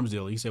 arms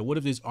dealer. He said, what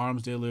if this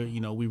arms dealer,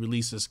 we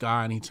release this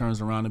guy and he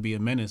turns around to be a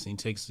menace and he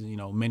takes,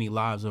 many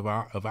lives of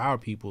our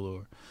people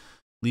or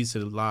leads to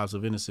the lives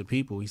of innocent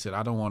people. He said,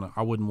 I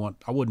wouldn't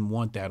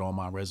want that on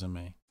my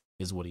resume,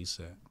 is what he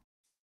said.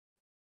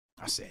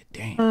 I said,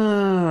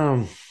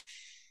 damn.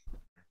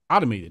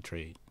 I'd have made a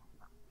trade.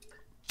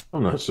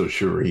 I'm not so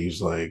sure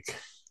he's like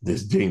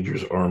this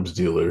dangerous arms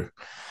dealer.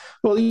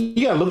 Well,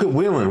 you gotta look at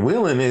Whelan.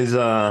 Whelan is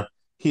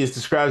he is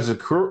described as a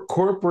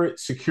corporate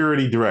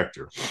security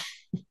director.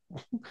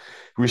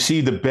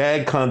 Received a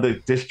bad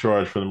conduct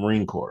discharge from the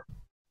Marine Corps.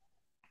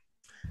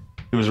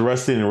 He was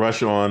arrested in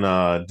Russia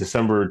on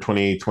December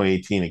 28,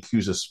 2018,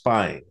 accused of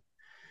spying.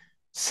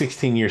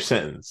 16-year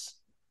sentence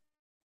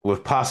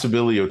with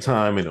possibility of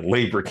time in a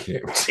labor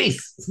camp.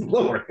 Jesus,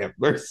 Lord have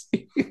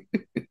mercy.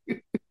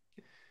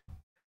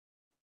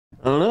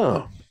 I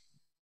don't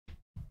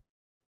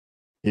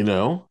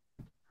know.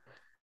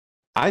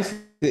 I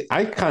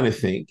kind of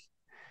think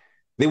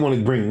they want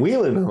to bring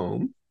Whelan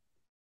home,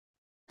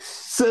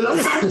 set up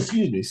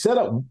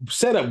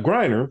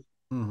Griner.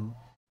 Mm-hmm.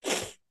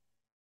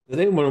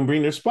 They want to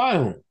bring their spy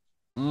home.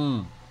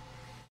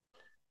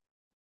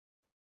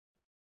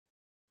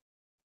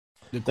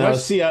 The Now,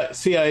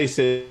 CIA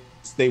said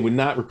they would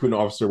not recruit an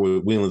officer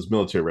with Whelan's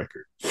military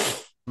record,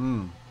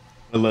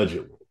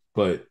 allegedly.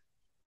 But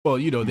well,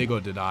 you know, they're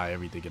gonna deny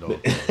everything at all.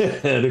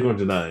 they're gonna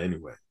deny it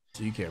anyway.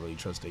 So you can't really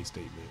trust their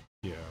statement.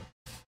 Yeah.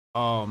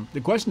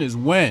 The question is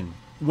when?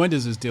 When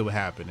does this deal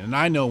happen? And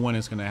I know when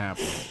it's gonna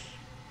happen.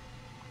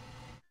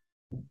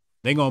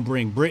 They're gonna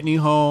bring Brittany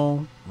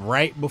home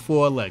right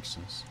before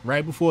elections,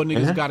 right before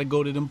niggas got to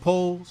go to them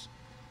polls.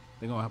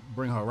 They're gonna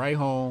bring her right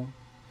home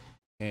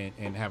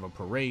and have a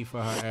parade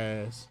for her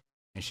ass,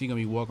 and she gonna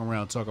be walking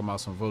around talking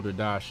about some voter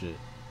die shit.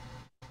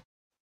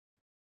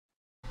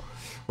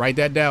 Write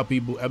that down,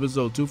 people.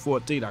 Episode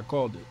 214. I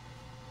called it.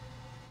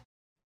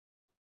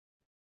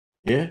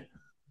 Yeah,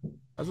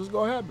 that's what's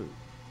gonna happen.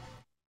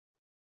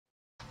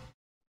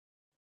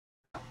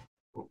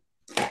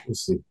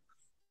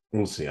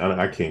 We'll see.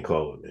 I can't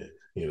call it, man.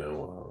 You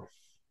know,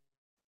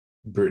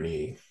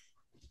 Brittany.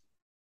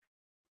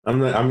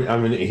 I'm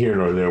in here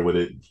nor there with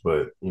it,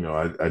 but you know,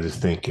 I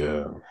just think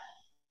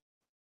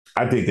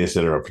I think they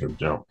set her up for the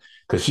jump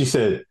because she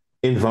said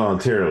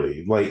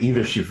involuntarily, like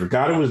either she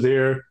forgot it was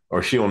there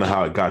or she don't know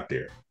how it got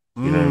there.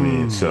 You know what I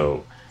mean?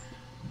 So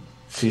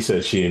she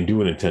said she didn't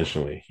do it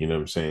intentionally. You know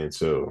what I'm saying?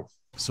 So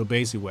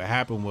basically, what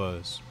happened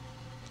was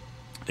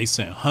they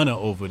sent Hunter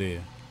over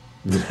there.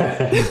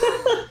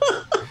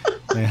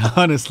 And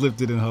Hunter slipped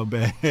it in her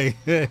bag.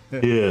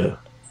 Yeah,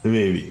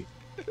 maybe.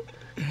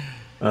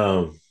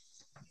 Back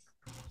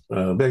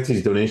to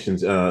these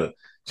donations.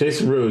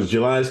 Jason Rose,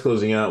 July is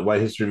closing out.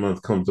 White History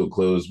Month comes to a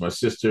close. My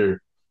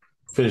sister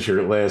finished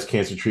her last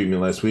cancer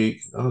treatment last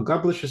week. Oh,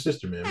 God bless your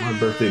sister, man. My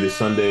birthday this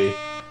Sunday.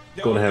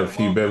 Going to have a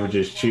few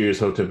beverages. Cheers.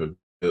 Hotep and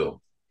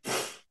Bill.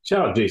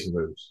 Shout out Jason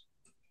Rose.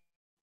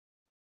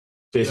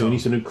 Jason, we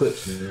need some new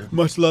clips, man.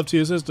 Much love to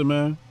your sister,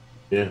 man.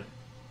 Yeah.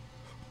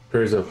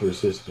 Prayers up for your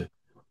sister.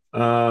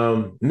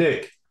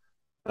 Nick,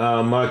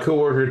 my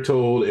coworker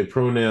told a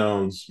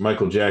pronouns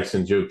Michael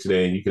Jackson joke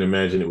today, and you can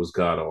imagine it was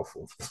god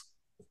awful.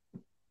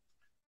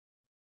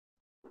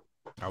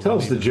 Tell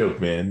us the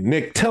joke, man.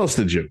 Nick, tell us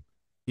the joke.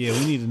 Yeah,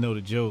 we need to know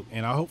the joke,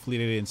 and hopefully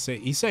they didn't say.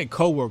 He said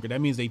coworker. That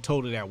means they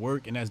told it at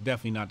work, and that's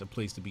definitely not the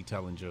place to be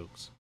telling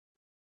jokes.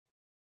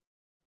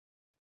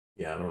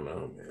 Yeah, I don't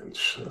know, man.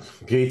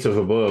 Gates of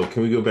above.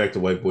 Can we go back to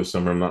White Boy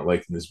Summer? I'm not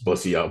liking this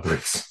bussy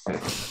outbreaks.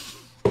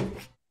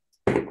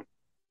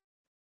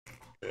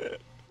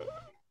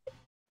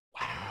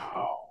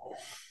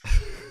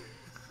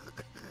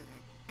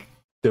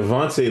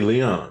 Devontae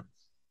Leon,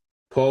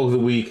 Paul of the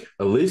Week,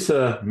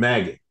 Elisa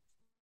Maggett.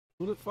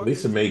 Who the fuck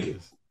Elisa Maggett.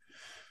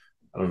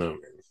 I don't know, man.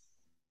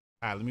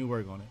 All right, let me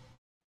work on it.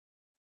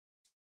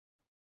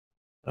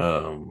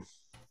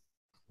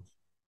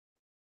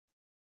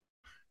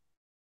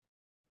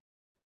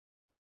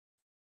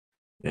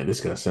 Yeah,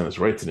 this guy sent us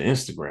right to the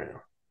Instagram.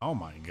 Oh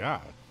my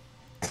God.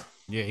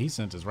 Yeah, he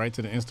sent us right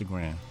to the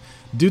Instagram.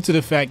 Due to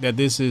the fact that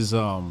this is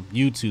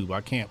YouTube,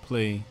 I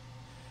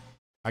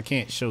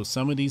can't show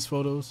some of these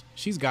photos.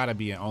 She's got to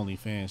be an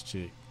OnlyFans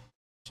chick.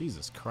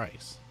 Jesus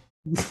Christ.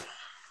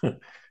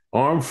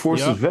 Armed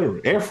Forces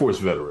veteran, Air Force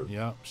veteran.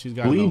 Yep, she's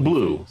got Bleed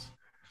Blue. Fans.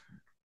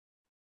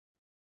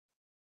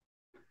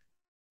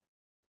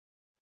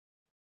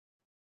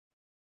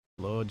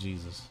 Lord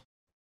Jesus.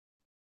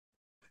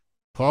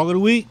 Pog of the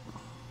Week.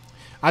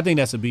 I think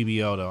that's a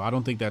BBL though. I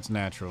don't think that's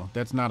natural.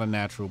 That's not a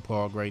natural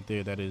pog right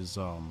there. That is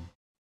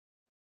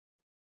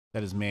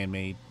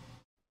man-made.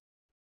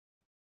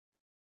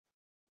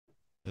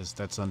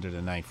 That's under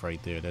the knife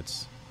right there.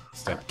 It's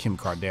that Kim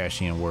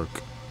Kardashian work.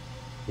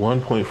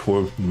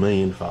 1.4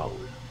 million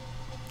followers.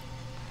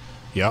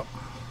 Yep.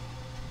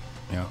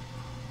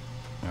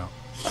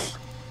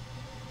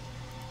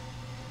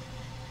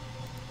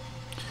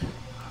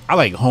 I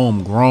like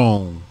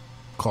homegrown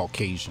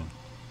Caucasian.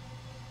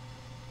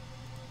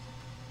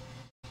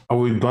 Are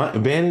we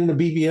banning the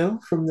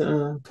BBL from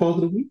the Pog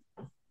of the Week?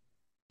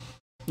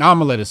 No, I'm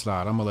gonna let it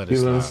slide. I'm gonna let it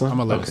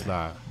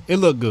slide. It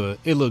looked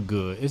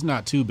good. It's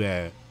not too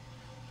bad.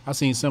 I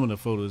seen some of the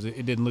photos.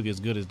 It didn't look as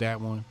good as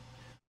that one.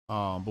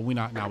 But we're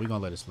gonna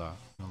let it slide.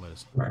 All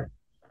right.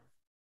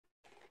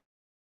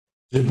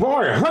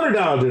 Jabari,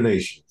 $100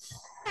 donation.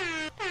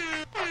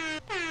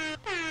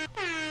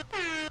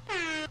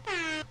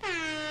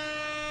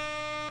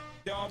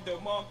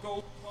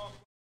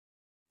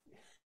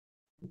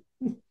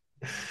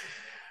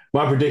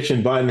 My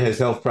prediction: Biden has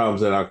health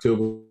problems at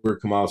October.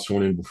 Kamala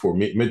sworn in before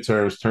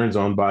midterms, turns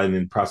on Biden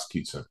and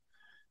prosecutes him.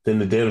 Then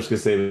the Dems can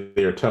say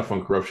they are tough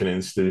on corruption and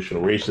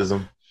institutional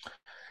racism.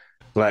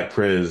 Black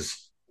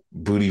Prez,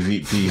 Booty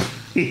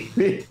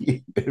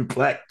VP,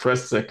 Black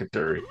Press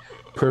Secretary.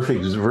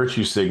 Perfect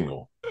virtue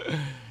signal.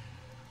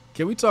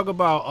 Can we talk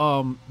about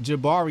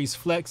Jabari's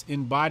flex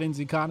in Biden's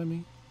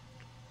economy?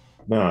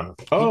 Nah.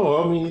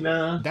 Oh, I mean,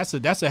 that's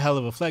a hell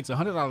of a flex.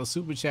 $100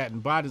 super chat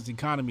in Biden's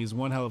economy is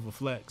one hell of a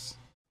flex.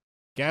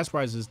 Gas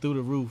prices through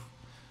the roof.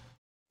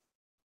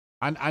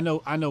 I know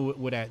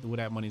where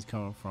that money's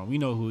coming from. We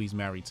know who he's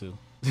married to.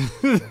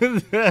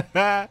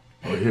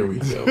 Oh, here we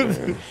go,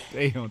 man.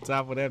 They on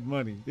top of that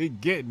money. They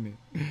getting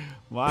it.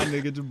 My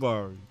nigga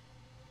Jabari.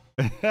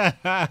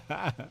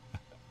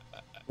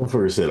 I've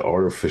heard said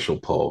artificial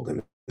Paul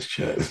in this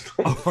chat.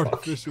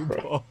 Artificial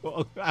ball.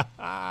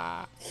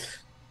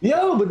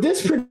 Yo, but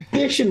this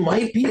prediction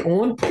might be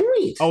on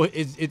point. Oh,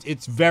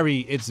 it's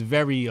very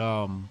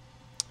a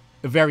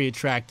very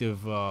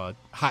attractive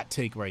hot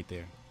take right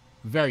there.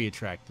 Very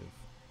attractive.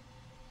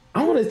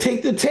 I want to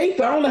take the tape,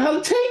 but I don't know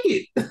how to take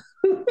it.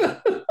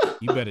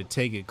 You better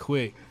take it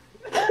quick,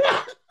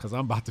 cause I'm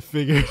about to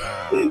figure it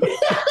out.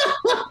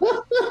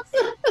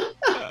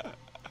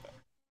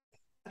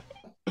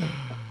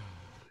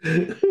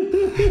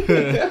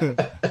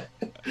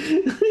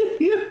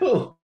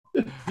 Yo.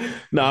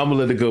 No, I'm gonna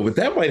let it go, but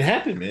that might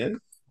happen,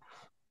 man.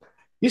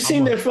 You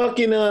seen that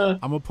fucking I'm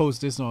gonna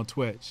post this on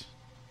Twitch.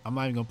 I'm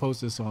not even gonna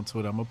post this on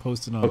Twitter. I'm gonna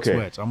post it on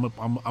Twitch.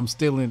 I'm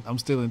still in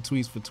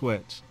tweets for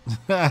Twitch.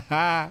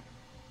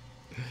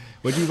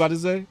 What you about to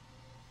say?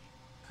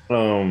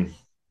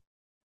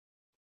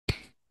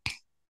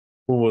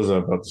 what was I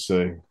about to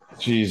say?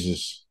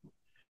 Jesus.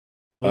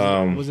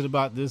 Was it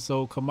about this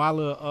old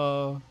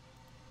Kamala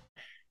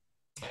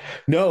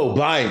No,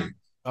 Biden.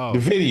 Oh, the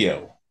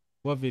video.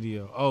 What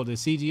video? Oh, the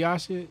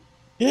CGI shit?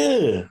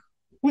 Yeah.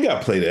 We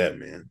gotta play that,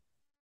 man.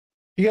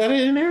 You got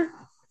it in there?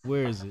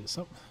 Where is it?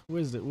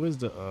 Where's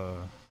the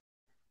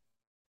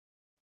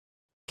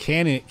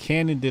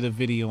Cannon did a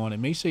video on it.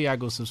 Make sure y'all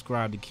go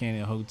subscribe to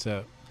Cannon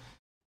Hotep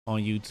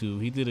on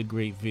YouTube. He did a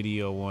great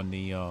video on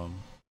the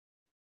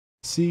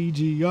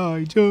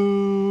CGI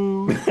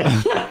Joe.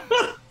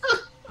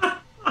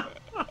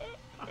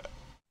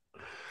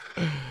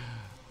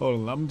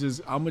 Hold on, I'm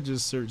gonna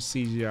just search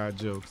CGI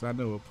Joe because I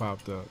know it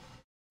popped up.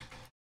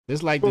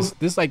 This like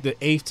the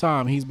 8th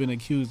time he's been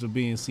accused of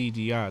being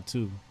CGI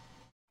too.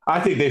 I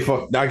think they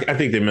fucked. I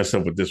think they messed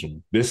up with this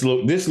one.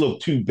 This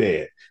looked too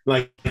bad.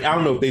 Like I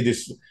don't know if they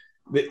just.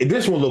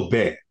 This one looked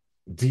bad.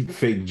 Deep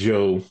fake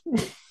Joe.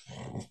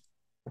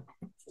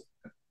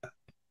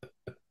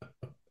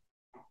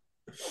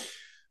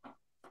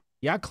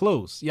 Y'all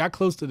close. Y'all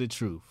close to the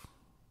truth.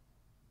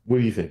 What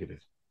do you think it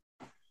is?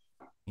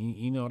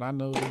 You know what I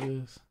know it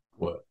is?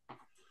 What?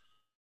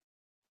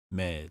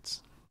 Meds.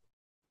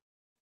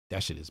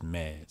 That shit is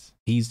meds.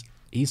 He's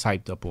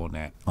hyped up on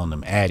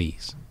them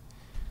Addies.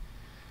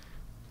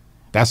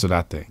 That's what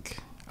I think.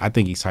 I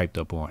think he's hyped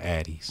up on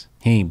Addies.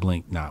 He ain't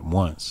blinked not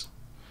once.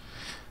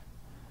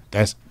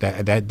 That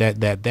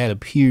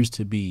appears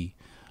to be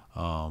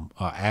a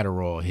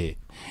Adderall hit,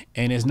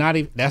 and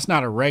that's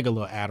not a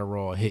regular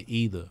Adderall hit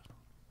either.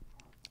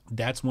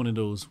 That's one of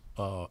those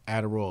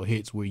Adderall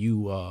hits where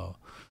you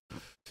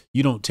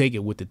don't take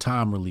it with the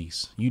time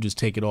release. You just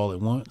take it all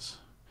at once.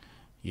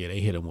 Yeah, they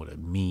hit him with a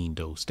mean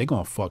dose. They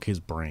gonna fuck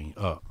his brain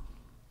up.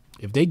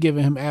 If they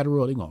giving him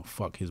Adderall, they gonna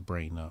fuck his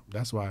brain up.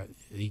 That's why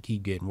he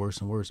keep getting worse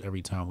and worse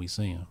every time we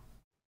see him.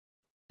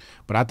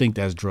 But I think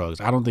that's drugs.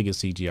 I don't think it's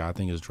CGI. I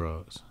think it's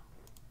drugs.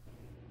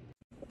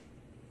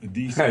 I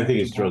think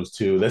it's drugs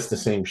too. That's the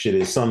same shit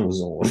his son was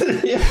on.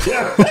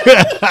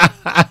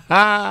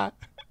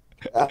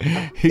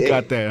 He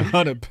got that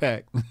Hunter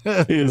pack.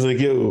 He was like,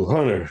 "Yo,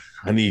 Hunter,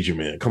 I need you,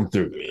 man. Come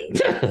through,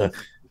 man.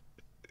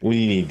 When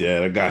you need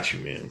that, I got you,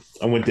 man."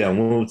 I went down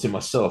Wilmington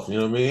myself. You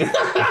know what I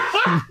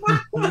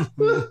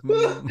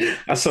mean?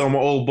 I saw my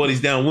old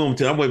buddies down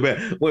Wilmington. I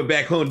went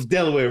back home to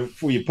Delaware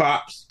for you,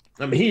 pops.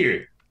 I'm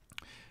here.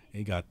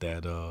 He got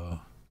that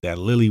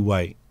Lily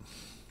White,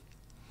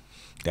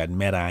 that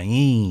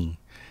Medellin,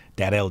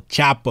 that El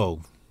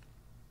Chapo.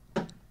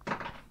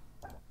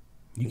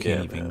 You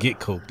can't even get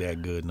coke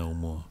that good no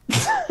more.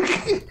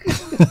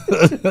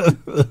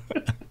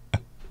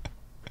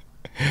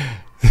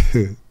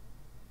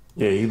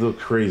 Yeah, he looked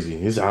crazy.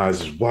 His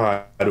eyes is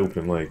wide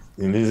open, like,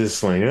 and he's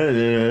just like,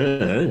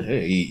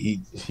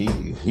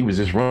 he was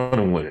just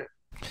running with it.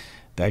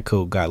 That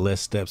coke got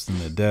less steps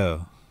than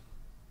Adele.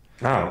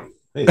 Oh,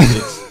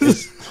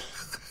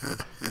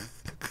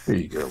 here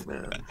you go,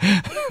 man.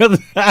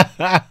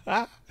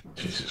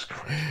 Jesus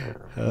Christ,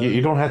 man.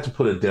 You don't have to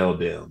put Adele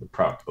down to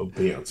prop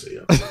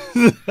Beyonce up.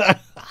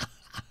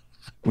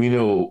 We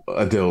know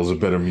Adele's a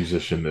better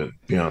musician than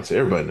Beyonce.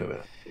 Everybody know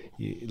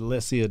that.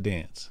 Let's see her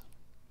dance.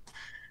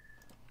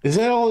 Is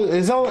all a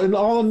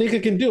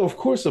nigga can do? Of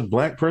course, a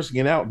black person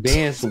can out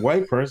dance a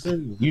white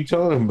person. You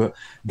told him, but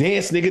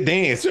dance, nigga,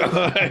 dance.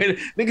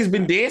 Niggas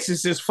been dancing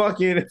since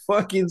fucking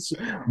buck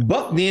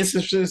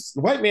dancing since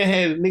white man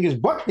had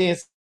niggas buck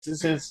dancing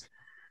since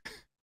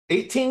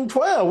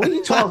 1812. What are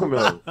you talking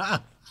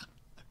about?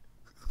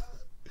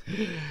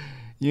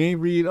 You ain't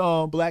read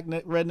Black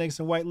Rednecks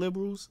and White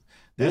Liberals?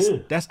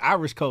 That's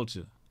Irish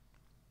culture.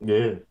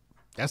 Yeah.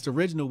 That's the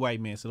original white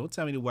man. So don't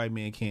tell me the white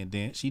man can't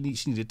dance. She need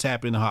to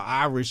tap into her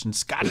Irish and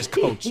Scottish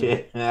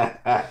culture.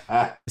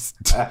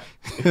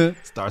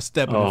 Start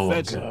stepping and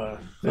fetching.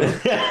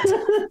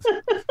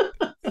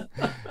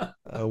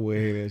 I will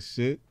hear that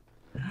shit.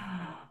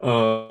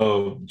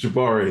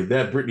 Jabari,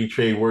 that Britney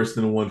trade worse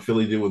than the one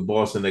Philly did with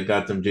Boston that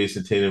got them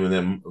Jason Tatum and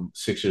that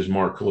Sixers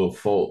Markelle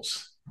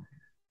Fultz.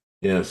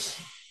 Yes.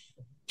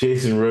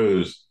 Jason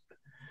Rose.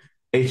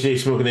 HJ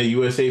smoking that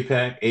USA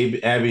pack.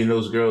 Abby and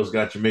those girls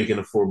got Jamaica in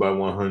a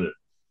 4x100.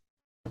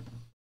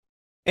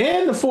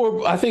 And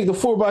I think the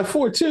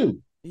 4x4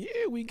 too.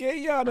 Yeah, we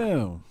gave y'all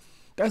them.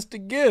 That's the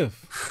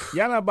gift.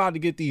 Y'all not about to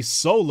get these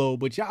solo,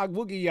 but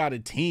we'll give y'all the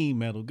team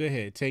medal. Go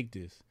ahead, take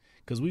this.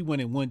 Because we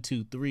went in 1,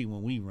 2, 3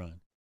 when we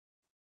run.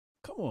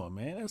 Come on,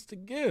 man. That's the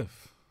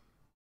gift.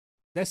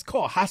 That's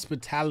called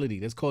hospitality.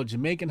 That's called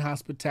Jamaican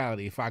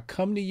hospitality. If I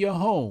come to your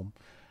home,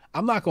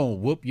 I'm not going to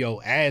whoop your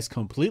ass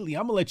completely.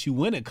 I'm going to let you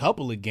win a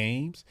couple of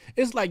games.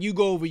 It's like you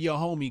go over your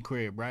homie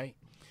crib, right?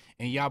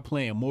 And y'all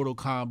playing Mortal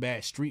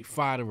Kombat, Street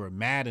Fighter, or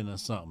Madden or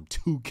something,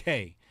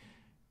 2K,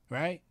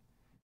 right?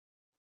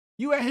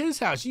 You at his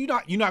house. You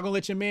not gonna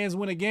let your mans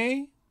win a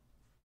game?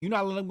 You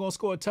not letting him go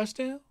score a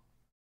touchdown?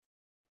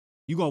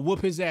 You gonna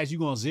whoop his ass? You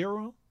gonna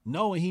zero him?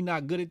 Knowing he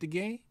not good at the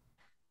game?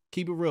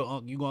 Keep it real,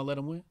 Unc. You gonna let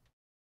him win?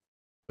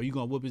 Or you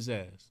gonna whoop his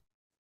ass?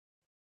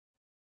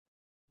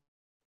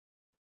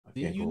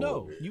 You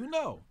know.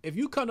 If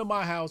you come to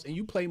my house and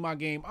you play my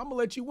game, I'm gonna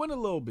let you win a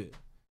little bit.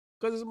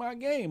 Because it's my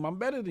game. I'm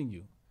better than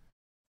you.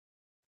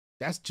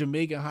 That's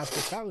Jamaican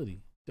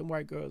hospitality. Them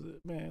white girls,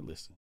 man,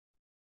 listen.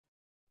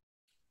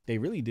 They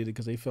really did it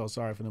because they felt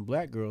sorry for them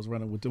black girls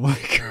running with the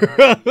white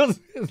girls.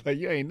 It's like,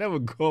 you ain't never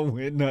going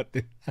with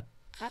nothing.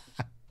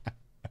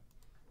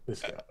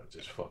 This guy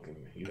just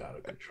fucking, he's out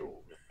of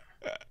control,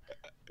 man.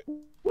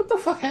 What the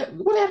fuck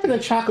what happened to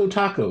Choco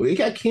Taco? It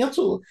got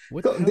canceled.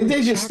 Did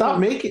they just stop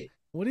making?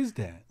 What is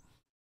that?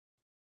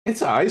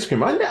 It's an ice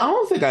cream. I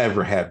don't think I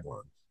ever had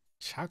one.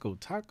 Choco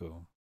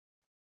Taco?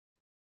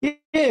 Yeah,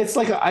 it's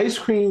like an ice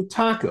cream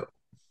taco.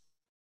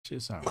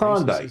 Shit sounds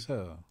Klondike. racist as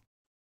hell.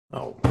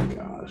 Oh my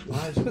gosh,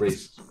 why is it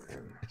racist,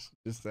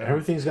 man?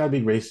 Everything's got to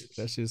be racist.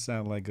 That shit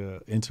sound like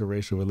a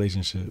interracial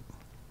relationship.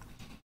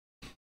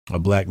 A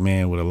black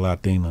man with a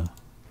Latina.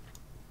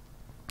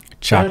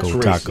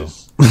 Choco Taco.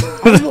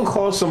 I'm gonna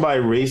call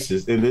somebody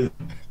racist and then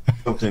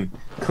something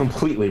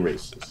completely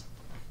racist.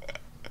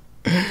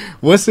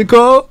 What's it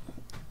called?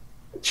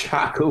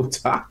 Choco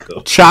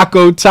Taco.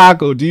 Choco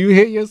Taco. Do you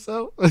hear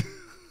yourself?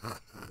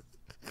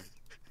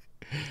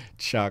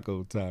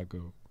 Choco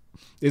Taco.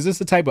 Is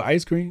this a type of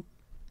ice cream?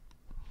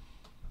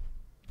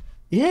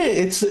 Yeah,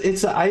 it's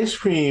an ice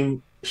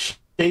cream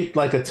shaped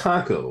like a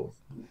taco.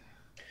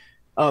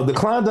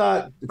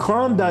 The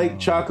Klondike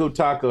Choco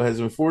Taco has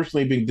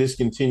unfortunately been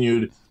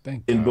discontinued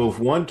in both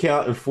 1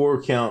 count and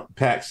 4 count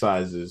pack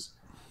sizes.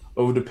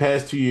 Over the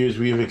past 2 years,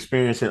 we have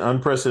experienced an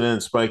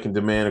unprecedented spike in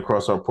demand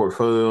across our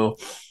portfolio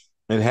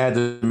and had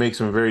to make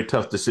some very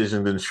tough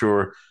decisions to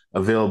ensure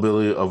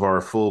availability of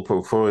our full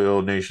portfolio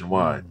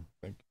nationwide.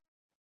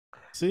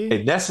 See?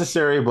 A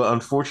necessary but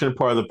unfortunate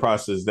part of the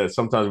process that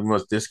sometimes we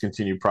must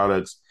discontinue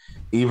products,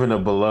 even a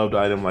beloved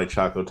item like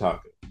Choco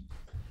Taco.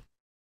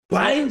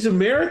 Biden's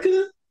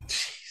America?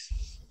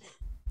 Jesus.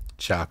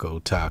 Choco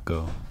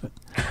Taco.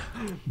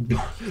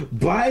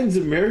 Biden's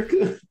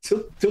America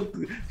took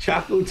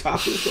Choco Taco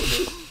from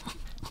us.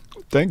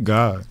 Thank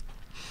God.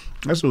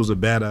 That was a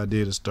bad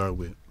idea to start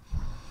with.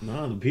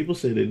 No, the people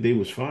said that they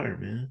was fire,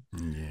 man.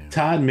 Yeah.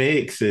 Todd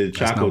Meg said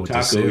Choco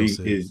Taco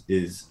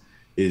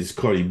is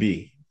Cardi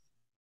B.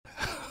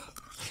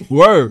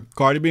 Word.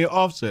 Cardi B and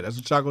Offset. That's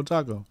a Choco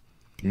Taco.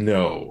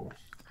 No.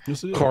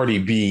 Yes, it is. Cardi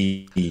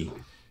B,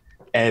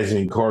 as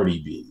in Cardi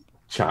B,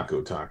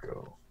 Choco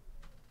Taco.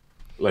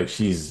 Like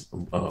she's.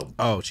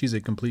 She's a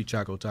complete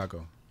Choco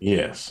Taco.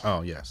 Yes.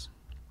 Oh, yes.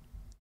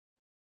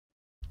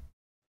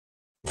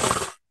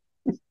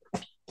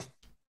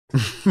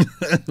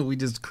 We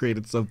just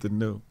created something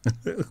new.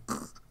 I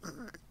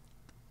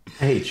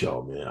hate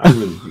y'all, man. I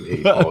really do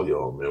hate all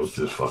y'all, man, with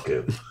this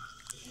fucking.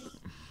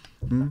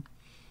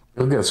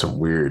 Y'all got some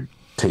weird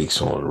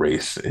takes on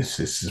race. It's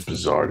just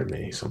bizarre to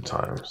me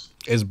sometimes.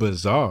 It's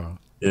bizarre.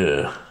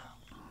 Yeah.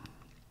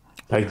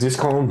 Like, just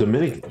call them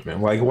Dominicans,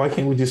 man. Like, why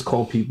can't we just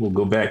call people,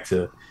 go back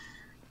to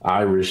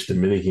Irish,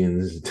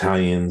 Dominicans,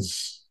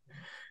 Italians,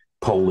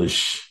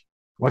 Polish?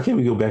 Why can't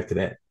we go back to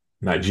that?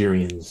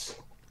 Nigerians,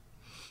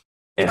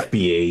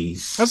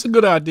 FBAs. That's a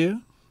good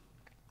idea.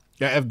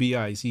 Yeah,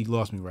 FBI. See, he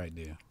lost me right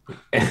there.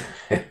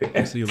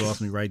 See, he lost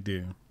me right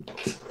there.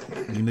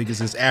 You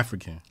niggas is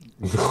African.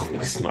 No,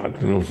 it's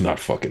not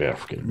fucking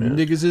African, man.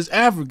 You niggas is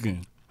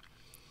African.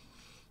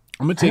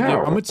 I'm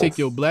gonna take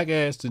your black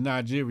ass to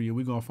Nigeria.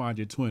 We're gonna find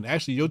your twin.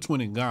 Actually, your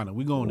twin in Ghana.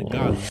 We going to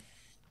Ghana.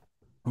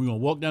 We're gonna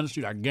walk down the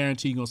street. I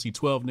guarantee you're gonna see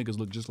 12 niggas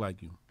look just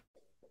like you.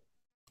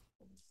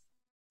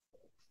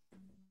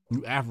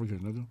 You African,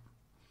 nigga.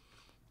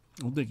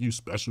 I don't think you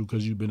special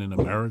because you've been in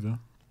America.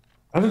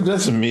 I think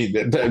doesn't mean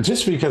that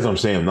just because I'm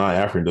saying I'm not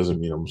African doesn't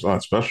mean I'm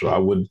not special. I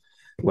would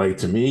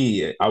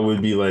I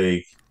would be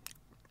like,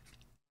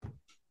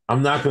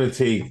 I'm not going to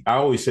take, I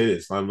always say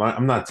this,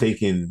 I'm not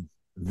taking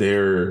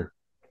there's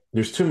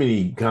too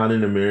many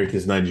Ghanaian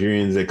Americans,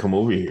 Nigerians that come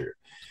over here.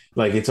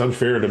 Like, it's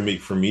unfair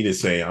for me to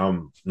say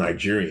I'm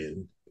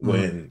Nigerian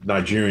when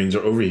Nigerians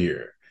are over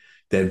here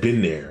that have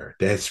been there,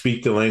 that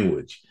speak the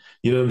language.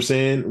 You know what I'm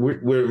saying?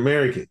 We're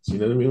Americans. You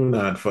know what I mean? We're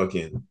not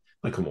fucking,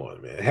 like, come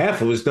on, man.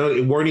 Half of us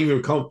weren't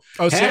even come.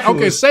 Oh,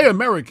 say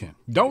American.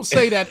 Don't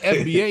say that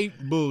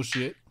FBA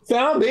bullshit.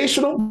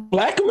 Foundational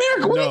Black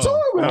America. What are you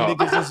talking about?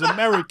 Niggas is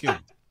American.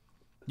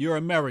 You're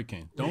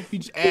American. Don't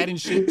be adding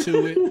shit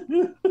to it.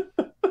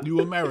 You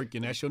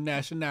American. That's your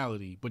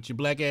nationality. But your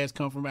black ass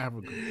come from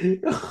Africa.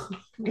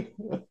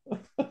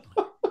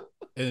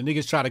 And the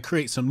niggas try to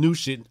create some new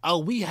shit. Oh,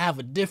 we have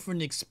a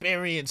different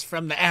experience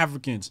from the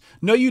Africans.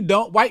 No, you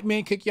don't. White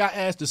men kick y'all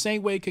ass the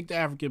same way you kick the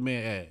African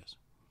man ass.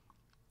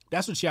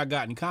 That's what y'all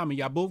got in common.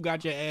 Y'all both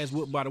got your ass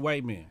whooped by the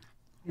white man.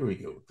 Here we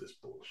go with this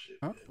bullshit.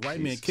 Huh? White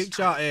man kicked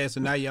y'all ass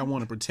and now y'all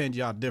want to pretend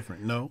y'all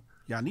different. No,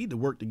 y'all need to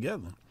work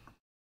together.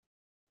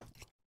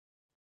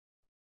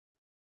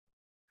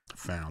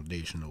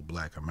 Foundational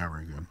black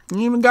American. You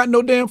ain't even got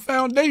no damn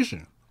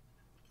foundation.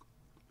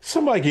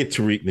 Somebody get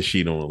Tariq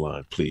Nasheed on the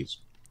line, please.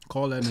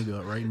 Call that nigga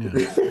up right now.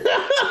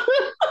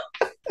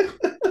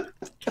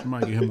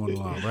 Somebody get him on the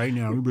line right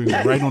now. We bring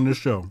him right on this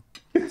show.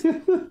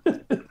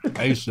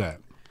 ASAP.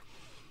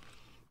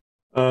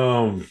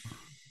 I'll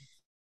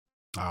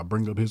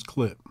bring up his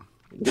clip.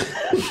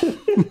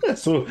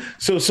 so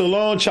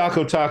long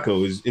Choco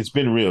Taco. It's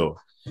been real,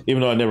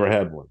 even though I never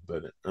had one.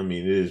 But I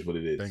mean, it is what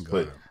it is. Thank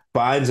but God.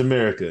 Biden's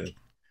America.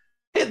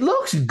 It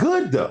looks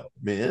good though,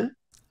 man.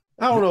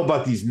 I don't know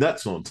about these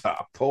nuts on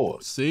top.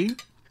 Pause. See?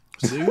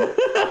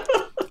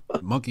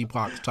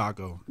 Monkeypox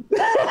taco.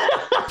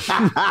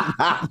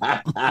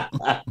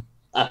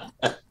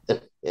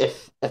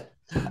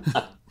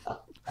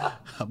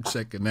 I'm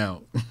checking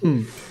out.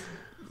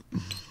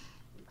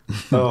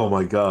 Oh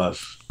my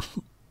gosh.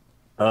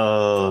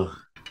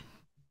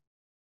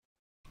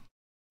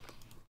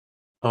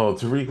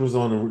 Tariq was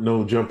on the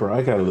No Jumper.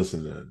 I gotta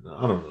listen to that.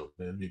 I don't know,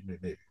 man.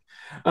 Maybe.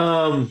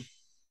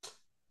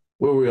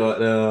 Where we at?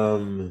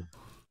 The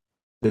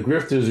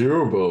Grifters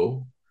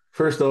Eurobo.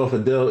 First off,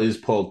 Adele is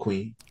Paul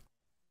Queen.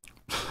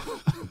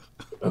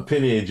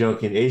 Opinion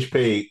junkin.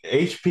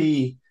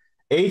 HJ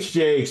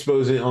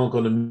exposing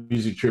Uncle to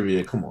music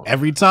trivia. Come on.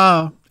 Every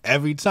time.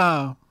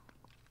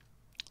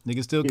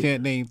 Niggas still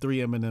can't name 3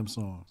 Eminem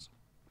songs.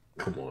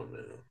 Come on,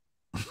 man.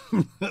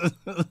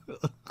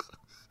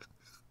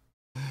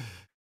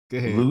 Go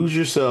ahead. Lose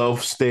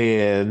yourself,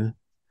 stand,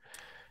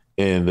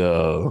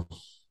 and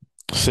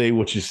say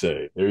what you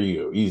say. There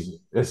you go. Easy.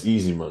 That's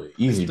easy money.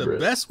 Easy the bread.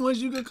 best ones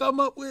you could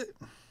come up with?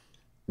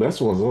 That's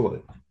the ones I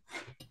like.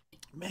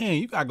 Man,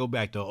 you gotta go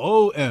back to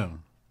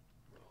OM.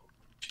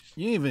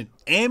 You ain't even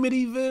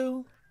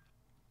Amityville?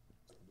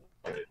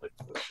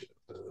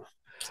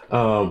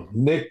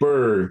 Nick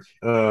Berg.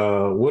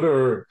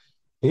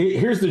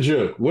 Here's the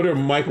joke. What are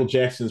Michael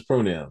Jackson's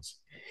pronouns?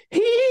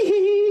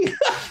 He.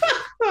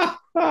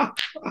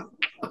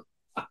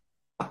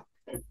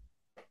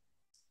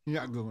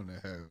 Y'all going to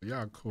hell.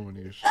 Y'all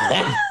corny as shit.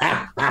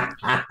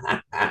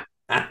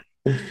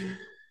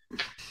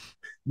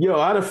 Yo,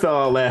 I'd have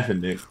fell out laughing,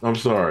 Nick. I'm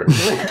sorry.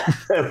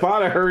 If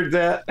I'd have heard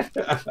that.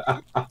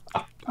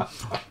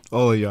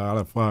 All of y'all, I'd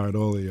have fired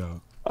all of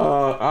y'all.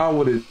 I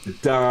would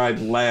have died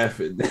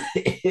laughing.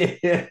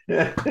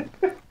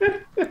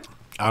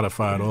 I'd have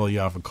fired all of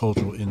y'all for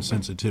cultural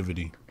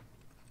insensitivity.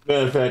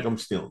 Matter of fact, I'm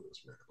stealing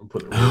this, man. I'm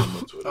putting it right on my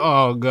Twitter.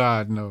 Oh,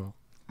 God, no.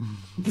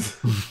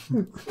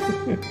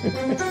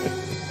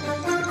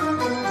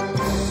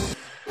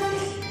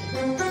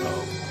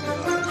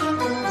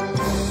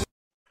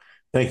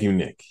 Thank you,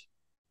 Nick.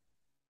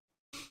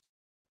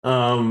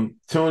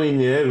 Tony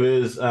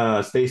Nieves,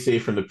 stay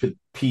safe from the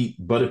Pete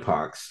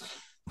Butterpox.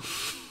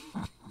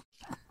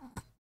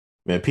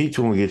 Man, Pete's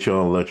gonna get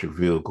y'all an electric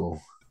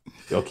vehicle.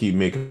 Y'all keep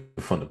making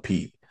fun of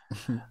Pete.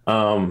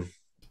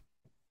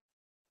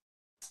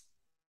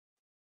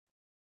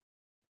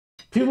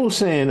 People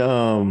saying,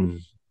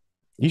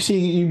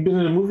 you've been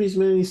in the movies,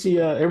 man. You see,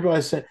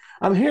 everybody saying,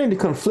 I'm hearing the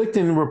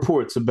conflicting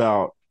reports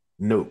about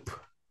Nope.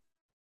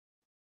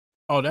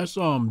 Oh, that's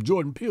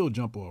Jordan Peele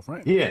jump off,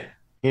 right? Yeah.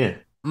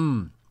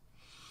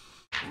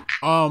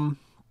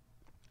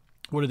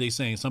 What are they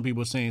saying? Some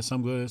people are saying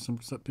some good, some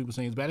people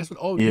saying it's bad. That's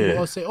what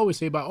Yeah. people always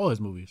say about all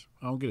his movies.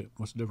 I don't get it.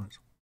 What's the difference?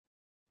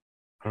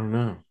 I don't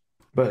know.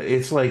 But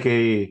it's like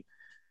I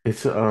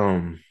went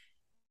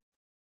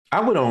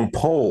on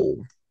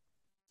poll,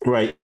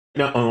 right?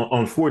 Now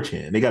on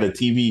 4chan. They got a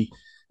TV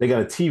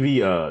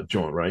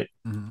joint, right?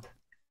 Mm-hmm.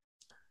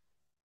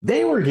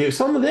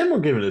 Some of them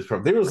were giving this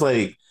problem. There was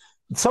like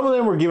some of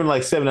them were giving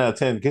like 7 out of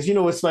 10 because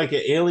it's like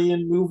an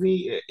alien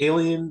movie,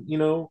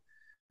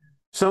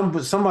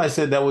 somebody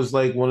said that was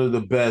like one of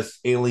the best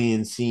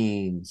alien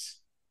scenes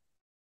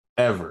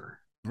ever.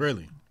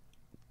 Really?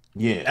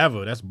 Yeah.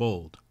 Ever. That's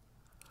bold.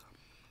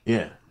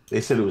 Yeah.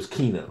 They said it was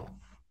Kino.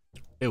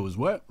 It was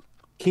what?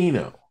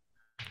 Kino.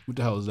 What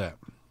the hell is that?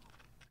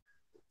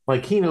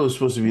 Like Kino is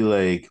supposed to be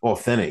like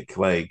authentic,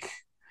 like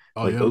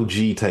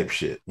OG type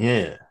shit.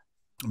 Yeah.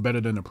 Better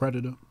than the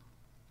Predator?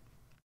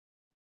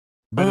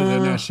 Better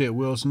than that shit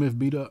Will Smith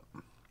beat up?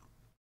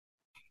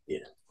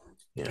 Yeah.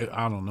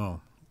 I don't know.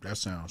 That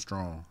sounds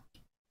strong.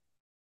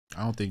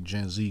 I don't think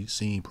Gen Z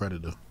seen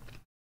Predator.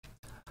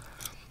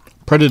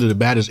 Predator, the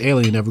baddest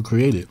alien ever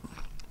created.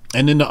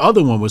 And then the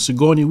other one was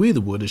Sigourney Weaver.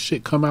 Would the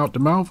shit come out the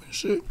mouth and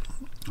shit?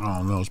 I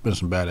don't know. It's been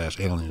some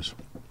badass aliens.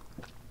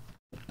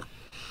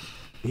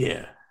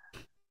 Yeah.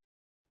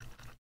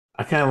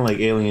 I kind of like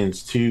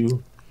Aliens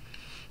too.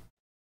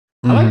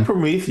 I like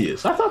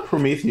Prometheus. I thought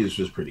Prometheus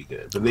was pretty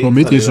good, but they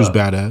Prometheus cut was it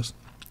up. badass.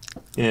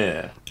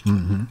 Yeah.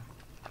 But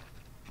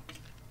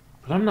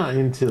I'm not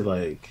into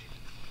like,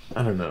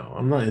 I don't know.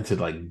 I'm not into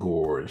like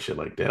gore and shit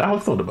like that. I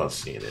thought about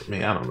seeing it.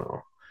 Man, I don't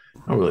know.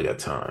 I really got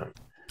time.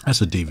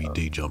 That's a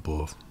DVD jump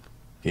off.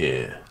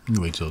 Yeah.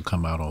 You wait till it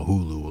come out on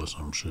Hulu or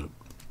some shit.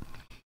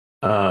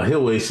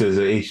 Hillway says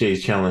that HJ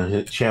is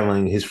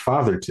channeling his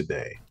father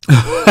today.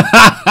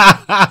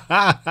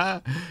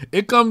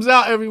 It comes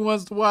out every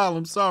once in a while.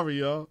 I'm sorry,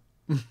 y'all.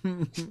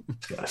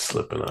 It's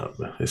slipping up.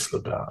 It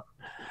slipped out.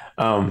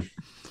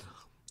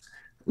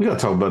 We gotta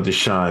talk about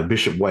Deshaun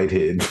Bishop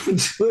Whitehead.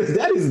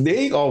 That is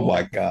name. Oh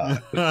my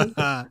god.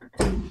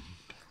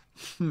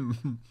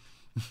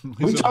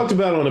 We talked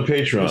about it on the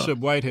Patreon. Bishop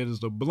Whitehead is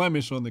the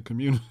blemish on the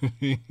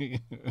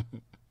community.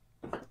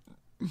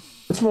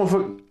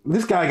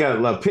 This guy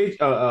got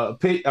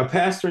a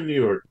pastor in New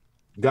York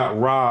got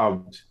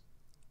robbed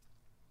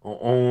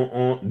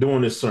on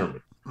during this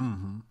sermon.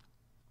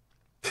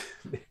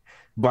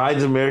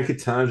 Biden's American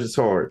times is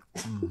hard.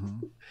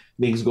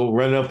 Niggas go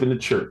run up in the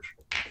church.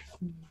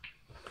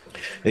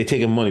 They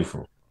taking money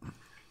from him.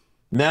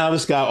 Now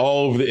this guy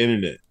all over the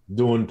internet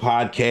doing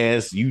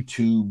podcasts,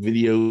 YouTube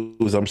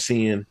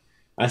videos.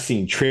 I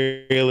seen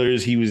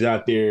trailers. He was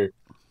out there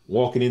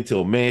walking into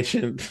a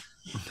mansion.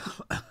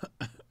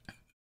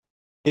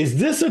 Is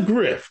this a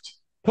grift?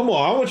 Come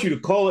on, I want you to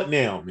call it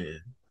now, man.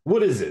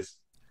 What is this?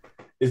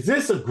 Is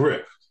this a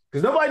grift?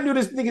 Because nobody knew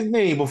this nigga's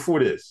name before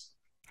this.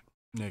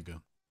 Nigga,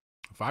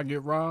 if I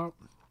get robbed,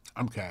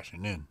 I'm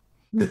cashing in.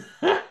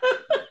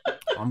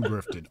 I'm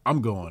grifted.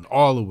 I'm going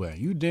all the way.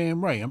 You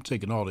damn right. I'm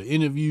taking all the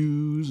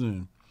interviews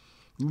and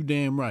you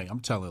damn right. I'm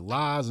telling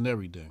lies and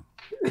everything.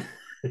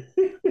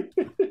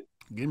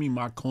 Give me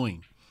my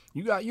coin.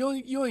 You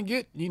ain't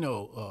get,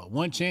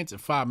 one chance at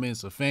 5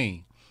 minutes of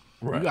fame.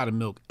 Right. You got to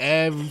milk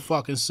every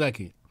fucking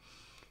second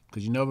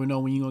because you never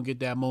know when you're going to get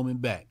that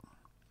moment back.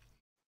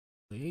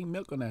 They ain't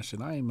milking that shit.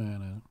 I ain't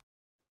mad at it.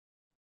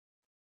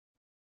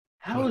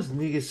 How is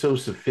niggas so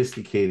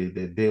sophisticated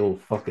that they'll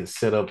fucking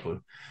set up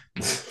a...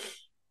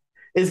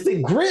 Is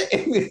it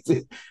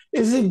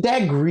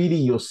that greedy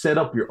you'll set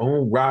up your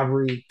own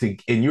robbery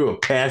and you're a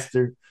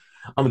pastor?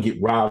 I'm going to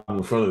get robbed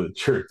in front of the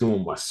church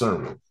doing my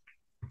sermon.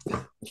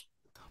 You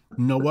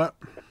know what?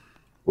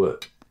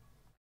 What?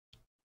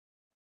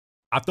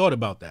 I thought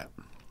about that.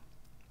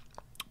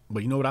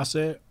 But you know what I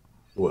said?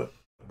 What?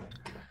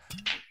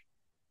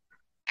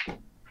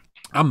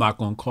 I'm not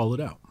going to call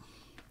it out.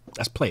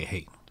 That's player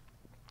hate.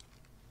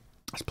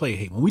 That's player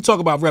hate. When we talk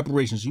about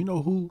reparations, you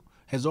know who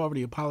has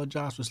already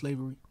apologized for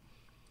slavery?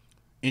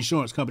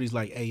 Insurance companies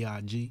like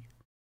AIG,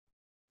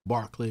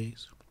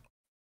 Barclays,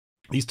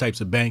 these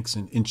types of banks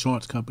and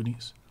insurance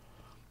companies.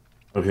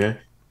 Okay.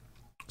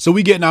 So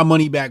we getting our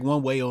money back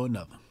one way or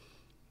another.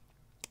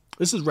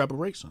 This is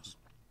reparations.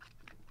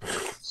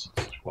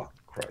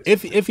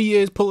 If he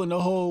is pulling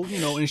the whole,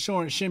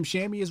 insurance shim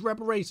shammy, it's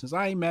reparations.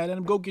 I ain't mad at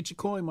him. Go get your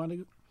coin, my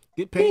nigga.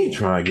 Get paid. He ain't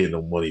trying to get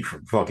no money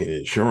from fucking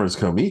insurance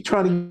company. He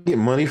trying to get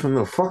money from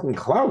the fucking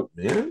clout,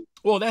 man.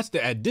 Well, that's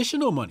the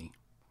additional money.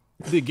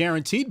 The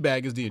guaranteed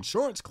bag is the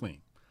insurance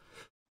claim.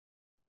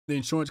 The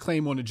insurance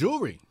claim on the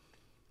jewelry.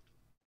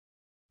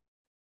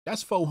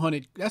 That's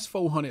 400. That's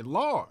 400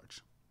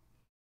 large.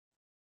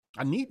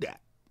 I need that.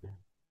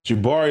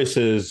 Jabari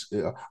says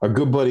our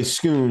good buddy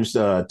Scoons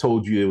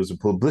told you it was a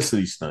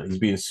publicity stunt. He's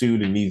being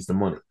sued and needs the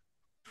money.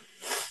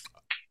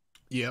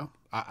 Yeah,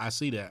 I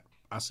see that.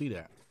 I see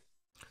that.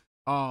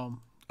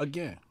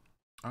 Again,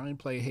 I ain't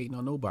play hating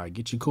on nobody.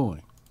 Get your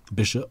coin,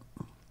 Bishop.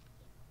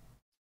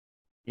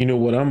 You know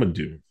what I'm gonna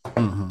do?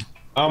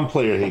 I'm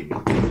player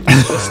hating.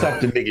 Let's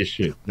stop the nigga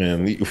shit,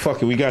 man. We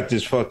got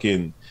this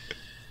fucking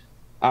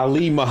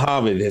Ali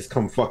Muhammad has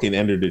come fucking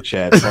enter the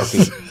chat,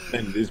 fucking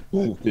and this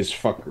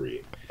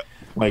fuckery.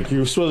 Like,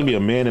 you're supposed to be a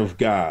man of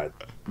God.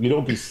 You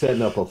don't be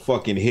setting up a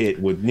fucking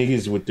hit with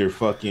niggas with their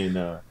fucking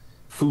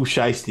foo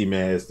shiesty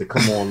masks to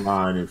come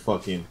online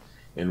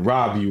and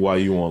rob you while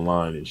you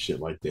online and shit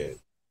like that.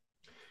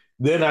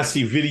 Then I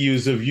see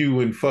videos of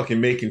you and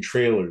fucking making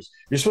trailers.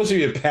 You're supposed to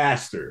be a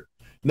pastor,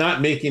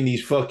 not making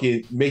these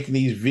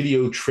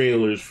video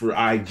trailers for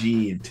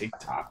IG and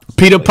TikTok.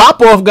 Peter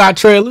Popoff got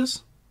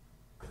trailers.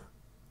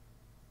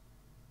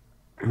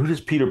 Who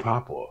is Peter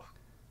Popoff?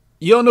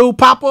 You don't know who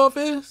Popoff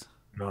is?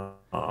 No,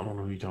 I don't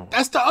know who you're talking about.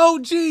 That's the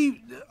OG.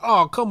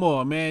 Oh, come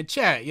on, man.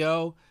 Chat,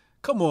 yo.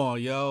 Come on,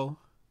 yo.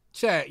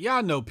 Chat,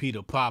 y'all know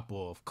Peter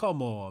Popoff.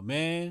 Come on,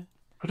 man.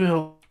 Who the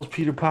hell is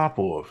Peter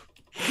Popoff?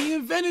 He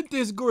invented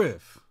this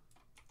griff.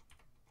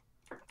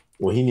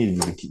 Well, he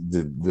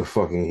needed the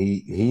fucking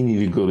he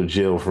needed to go to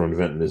jail for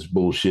inventing this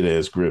bullshit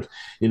ass grift.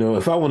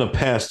 If I want a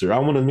pastor, I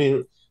want to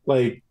mean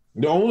like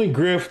the only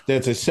grift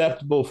that's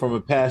acceptable from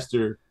a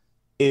pastor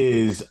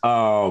is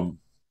remember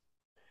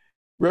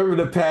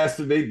the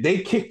pastor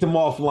they kicked him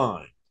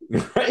offline,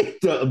 right?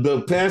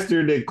 The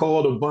pastor that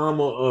called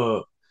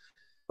Obama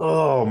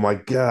oh my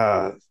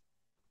god,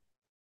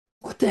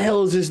 what the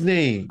hell is his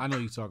name? I know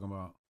you're talking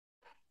about.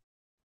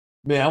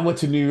 Man, I went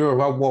to New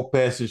York. I walked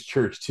past his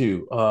church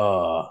too.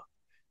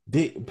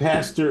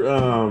 Pastor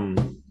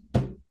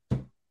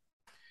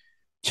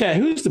Chad,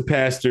 who's the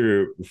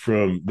pastor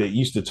from that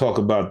used to talk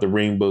about the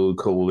Rainbow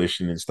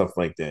Coalition and stuff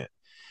like that?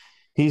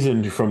 He's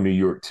from New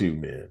York too,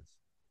 man.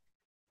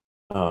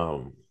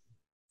 Um,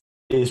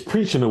 is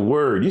preaching a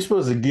word. You're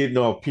supposed to get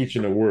off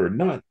preaching a word.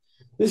 Not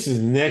this is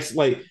next.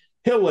 Like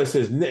Hillel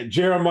says,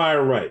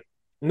 Jeremiah Wright.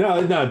 No,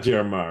 it's not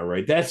Jeremiah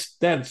Wright. That's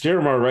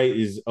Jeremiah Wright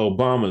is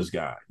Obama's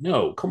guy.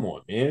 No, come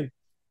on, man.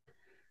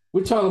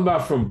 We're talking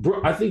about from.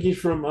 I think he's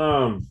from.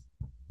 I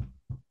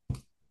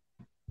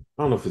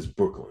don't know if it's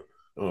Brooklyn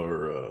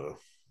or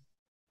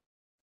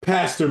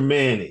Pastor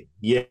Manning.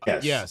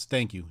 Yes. Yes,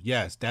 thank you.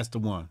 Yes, that's the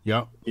one.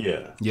 Yep.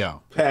 Yeah. Yeah.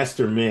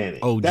 Pastor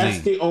Manning. OG.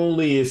 That's the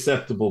only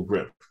acceptable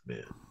grip,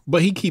 man.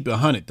 But he keep it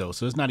 100 though,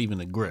 so it's not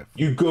even a grip.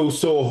 You go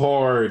so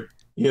hard,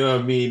 you know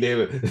what I mean? They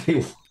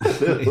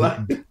like...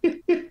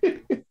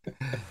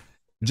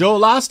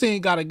 Joel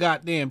Osteen got a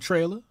goddamn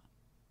trailer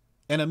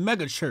and a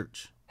mega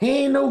church. He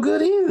ain't no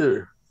good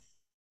either.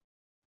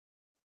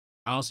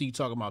 I don't see you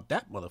talking about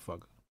that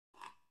motherfucker.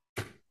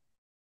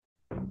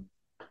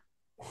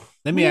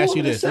 Let me ask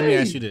you this.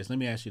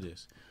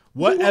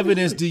 What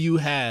evidence do you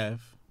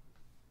have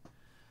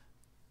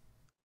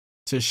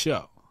to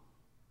show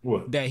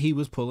that he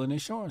was pulling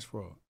insurance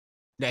fraud?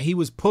 That he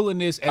was pulling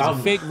this as a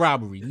fake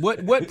robbery?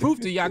 What proof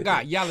do y'all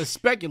got? Y'all are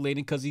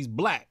speculating because he's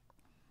black.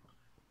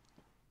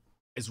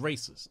 It's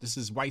racist. This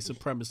is white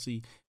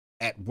supremacy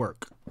at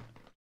work.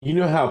 You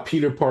know how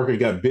Peter Parker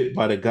got bit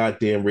by the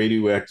goddamn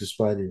radioactive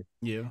spider?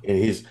 Yeah. And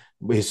his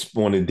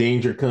when the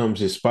danger comes,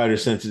 his spider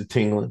sense is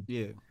tingling.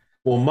 Yeah.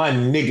 Well, my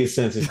nigga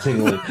sense is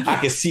tingling. I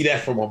can see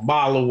that from a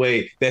mile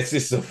away. That's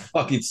just a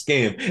fucking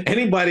scam.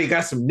 Anybody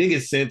got some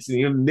nigga sense and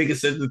your nigga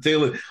sense is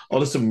tingling, oh,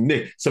 there's some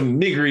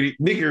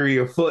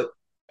niggery afoot.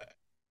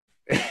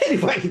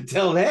 Anybody can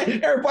tell that.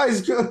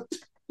 Everybody's good.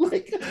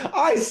 Like,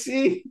 I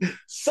see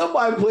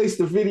somebody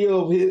placed a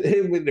video of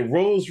him with the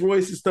Rolls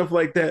Royce and stuff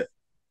like that.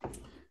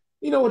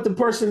 You know what the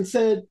person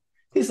said?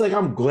 He's like,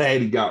 I'm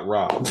glad he got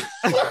robbed.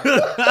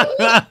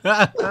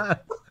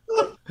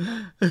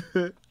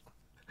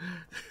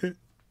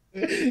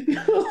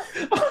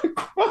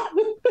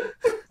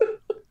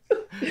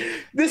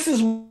 This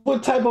is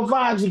what type of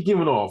vibes you're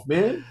giving off,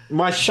 man.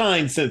 My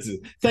shine senses.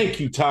 Thank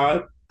you,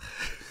 Todd.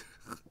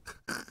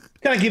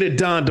 Can I get a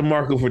Don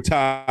DeMarco for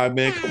Todd,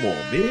 man? Come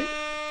on, man.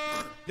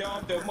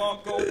 Don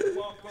DeMarco.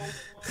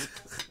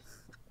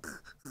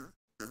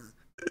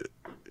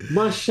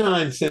 My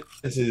shine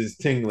senses is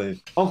tingling.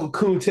 Uncle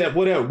Kuntep,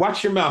 whatever.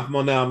 Watch your mouth,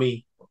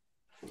 Monami.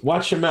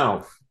 Watch your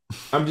mouth.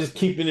 I'm just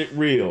keeping it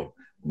real.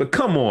 But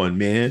come on,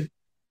 man.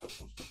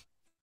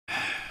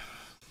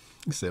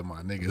 You said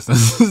my niggas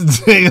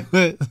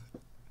tingling.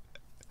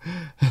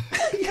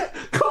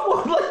 Come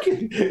on, like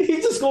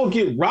he's just gonna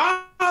get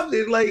robbed.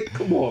 And like,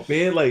 come on,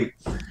 man. Like,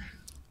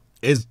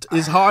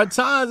 it's hard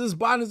times. It's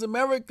Biden's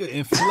America.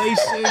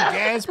 Inflation,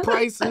 gas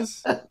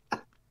prices.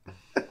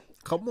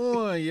 Come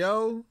on,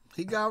 yo.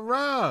 He got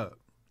robbed.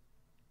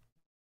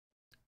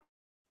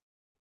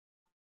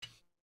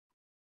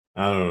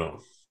 I don't know.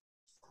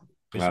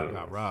 Bishop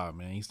got robbed,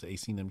 man. They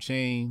seen them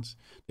chains.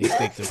 They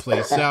staked the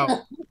place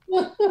out.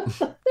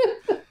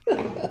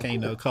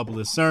 Came to a couple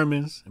of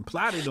sermons and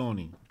plotted on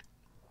him.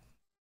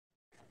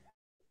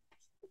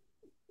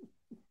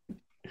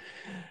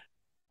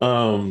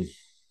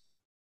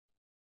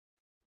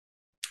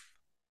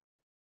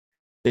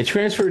 They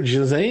transferred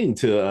Jazane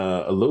to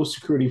a low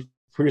security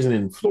prison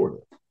in Florida.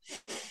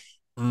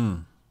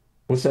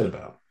 What's that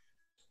about?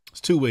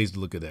 There's two ways to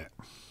look at that.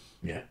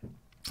 Yeah.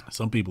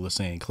 Some people are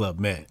saying Club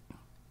Med.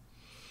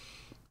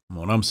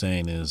 What I'm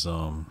saying is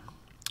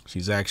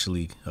she's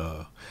actually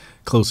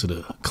closer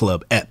to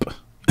Club Ep.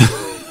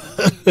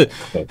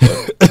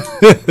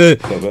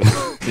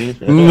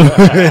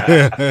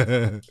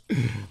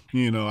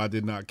 You know, I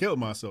did not kill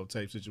myself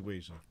type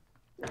situation.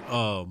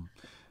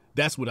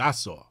 That's what I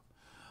saw.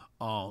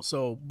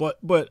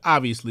 But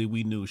obviously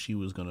we knew she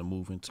was going to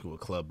move into a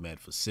Club Med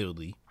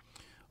facility.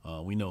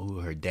 We know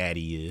who her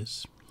daddy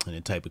is and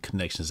the type of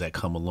connections that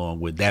come along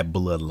with that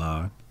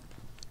bloodline.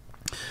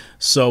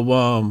 So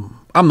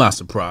I'm not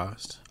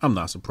surprised.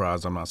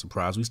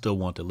 We still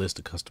want the list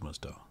of customers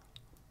though.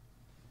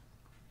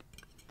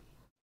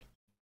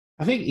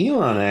 I think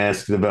Elon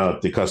asked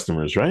about the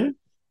customers, right?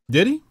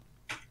 Did he?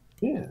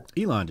 Yeah.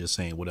 Elon just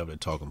saying whatever the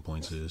talking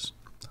points is.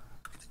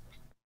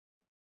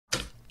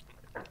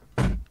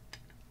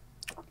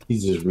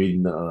 He's just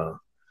reading the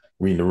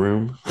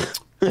room.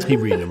 He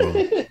reading the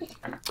room.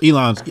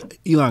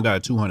 Elon got a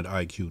 200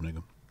 IQ,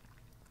 nigga.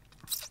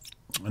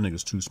 That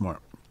nigga's too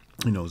smart.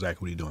 He knows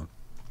exactly what he's doing.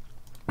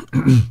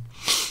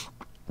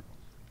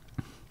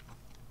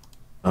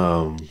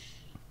 I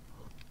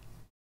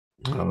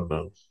don't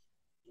know.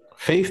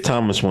 Faith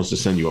Thomas wants to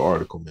send you an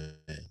article, man.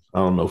 I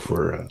don't know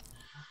for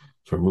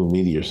Moon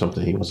Media or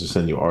something. He wants to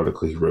send you an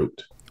article he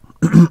wrote.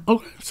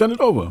 Okay, send it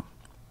over.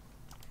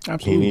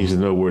 Absolutely. He needs to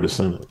know where to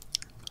send it.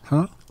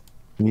 Huh?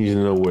 He needs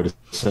to know where to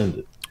send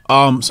it.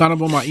 Sign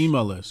up on my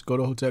email list. Go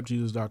to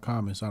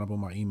hotepjesus.com and sign up on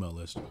my email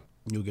list.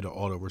 You'll get an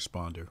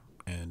autoresponder,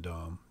 and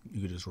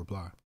you can just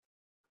reply.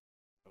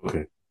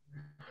 Okay.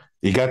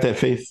 You got that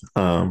faith?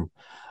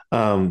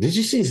 Did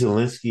you see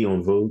Zelensky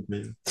on Vogue,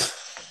 man?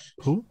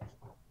 Who?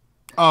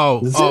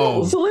 Oh,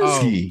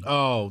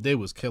 Zelensky. They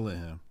was killing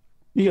him.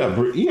 You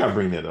gotta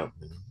bring that up,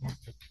 man.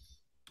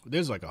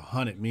 There's like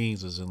 100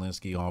 memes of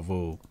Zelensky on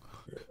Vogue.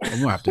 I'm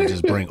gonna have to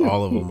just bring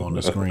all of them on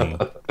the screen.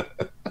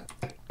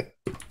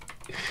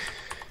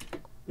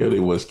 Yeah, they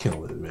was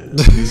killing, man.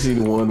 You see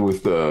the one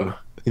with the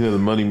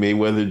Money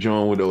Mayweather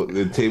joint with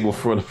the table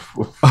front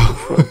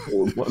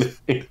of money.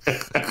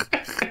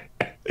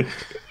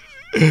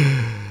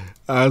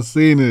 I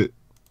seen it.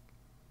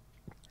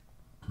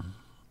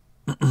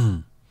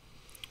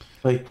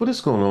 Like, what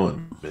is going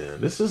on,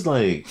 man? This is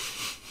like,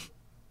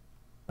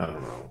 I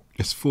don't know.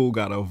 This fool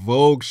got a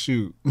Vogue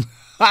shoot.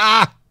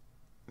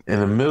 In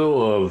the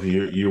middle of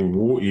your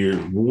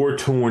war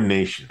torn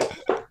nation.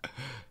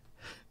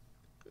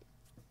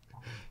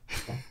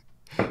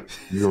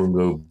 You're gonna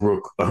go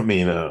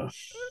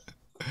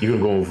you're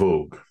gonna go on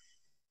Vogue.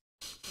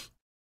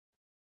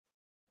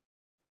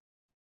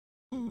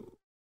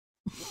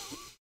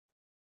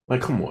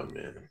 Like, come on,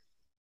 man.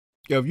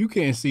 Yo, if you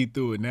can't see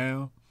through it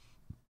now.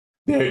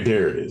 There it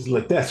is.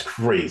 Like, that's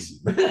crazy.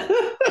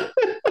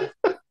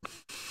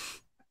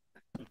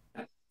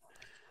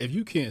 If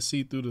you can't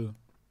see through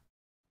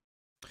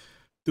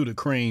the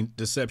crane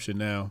deception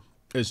now,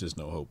 there's just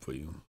no hope for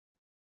you.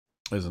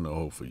 There's no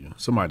hope for you.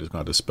 Somebody's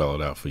going to spell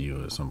it out for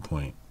you at some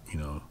point,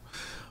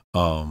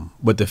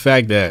 But the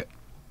fact that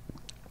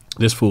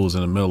this fool's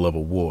in the middle of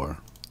a war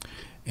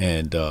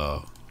and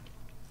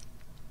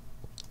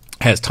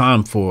has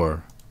time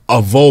for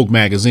a Vogue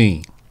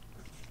magazine.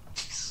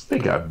 They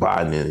got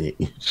Biden in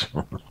it.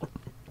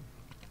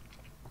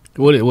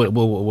 What?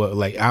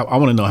 Like, I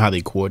want to know how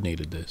they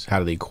coordinated this. How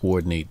do they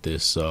coordinate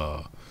this?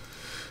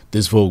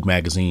 This Vogue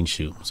magazine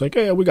shoot. It's like,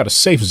 hey, we got a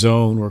safe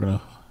zone. We're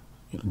gonna.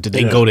 Did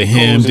they go to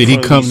him? Did he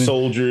come?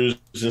 Soldiers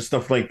and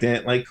stuff like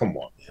that. Like, come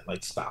on, man.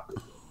 Like, stop it.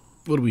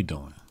 What are we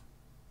doing?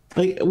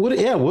 Like, what?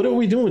 Yeah, what are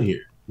we doing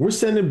here? We're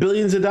sending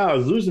billions of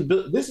dollars, losing.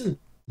 This is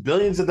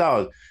billions of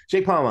dollars.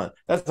 Jay Palmer,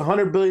 that's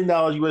 $100 billion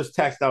U.S.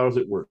 tax dollars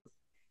at work.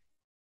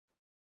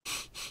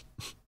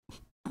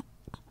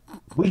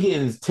 We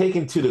getting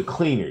taken to the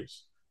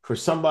cleaners for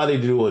somebody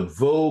to do a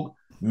Vogue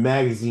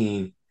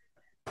magazine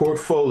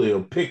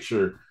portfolio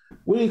picture.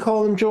 What do you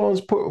call them,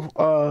 Jones?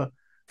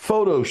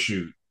 Photo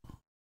shoot.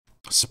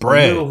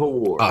 Spread. In the middle of a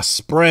war. A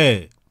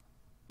spread.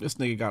 This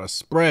nigga got a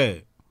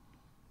spread.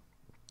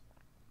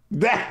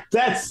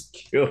 That's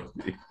killed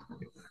me.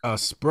 A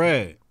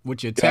spread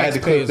with your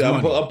taxpayers'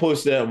 money. I'll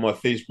post that on my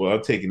Facebook.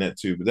 I'm taking that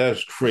too, but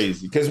that's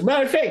crazy. Because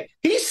matter of fact,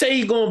 he say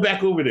he's going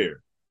back over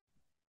there.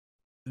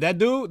 That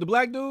dude, the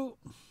black dude?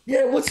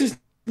 Yeah, what's his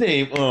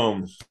name?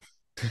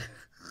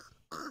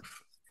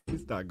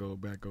 He's not going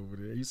back over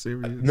there. Are you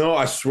serious? No,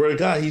 I swear to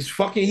God,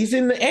 he's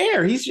in the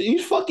air.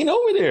 He's fucking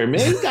over there, man.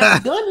 He's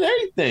got a gun and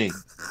everything.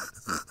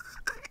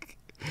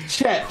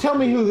 Chat, tell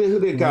me who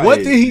that guy is. What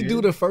did he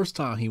do the first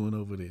time he went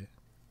over there?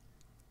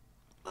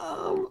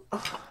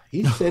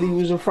 He said he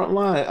was in front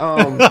line.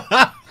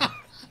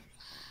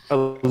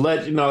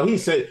 He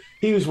said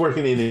he was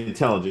working in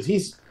intelligence.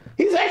 He's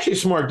actually a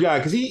smart guy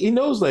because he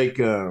knows like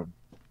a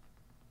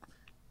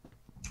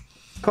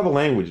couple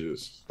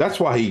languages. That's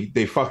why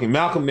they fucking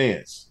Malcolm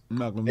Nance.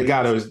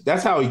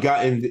 That's how he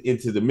got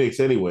into the mix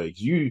anyway.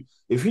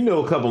 If you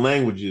know a couple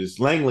languages,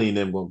 Langley and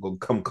them gonna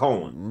come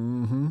calling.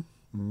 Mm-hmm.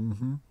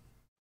 Mm-hmm.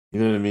 You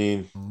know what I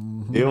mean?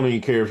 Mm-hmm. They don't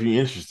even care if you're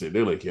interested.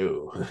 They're like,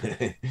 yo,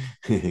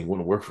 you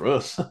want to work for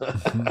us?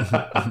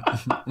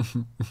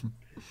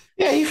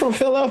 Yeah, he's from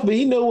Philadelphia.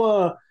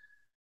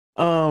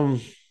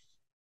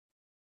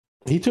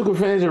 He took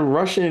advantage of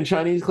Russian and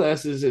Chinese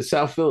classes at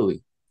South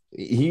Philly.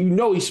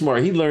 He's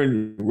smart. He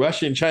learned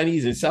Russian and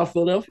Chinese in South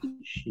Philadelphia.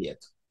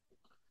 Shit.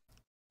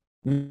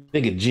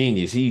 Nigga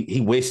genius.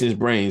 He wasted his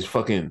brains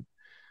fucking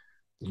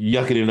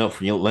yucking it up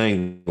for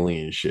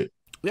Langley and shit.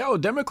 Yo,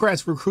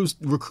 Democrats recruit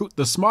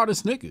the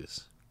smartest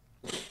niggas.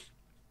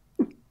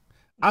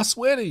 I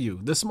swear to you,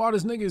 the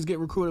smartest niggas get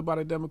recruited by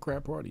the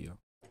Democrat Party, yo.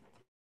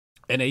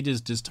 And they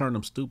just turn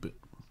them stupid.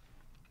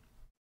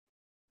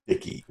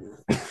 Icky.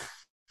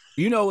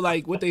 You know,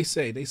 like what they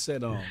say. They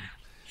said,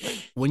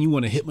 when you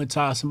want to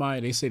hypnotize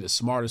somebody, they say the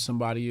smarter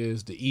somebody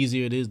is, the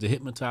easier it is to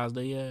hypnotize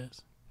their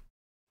ass.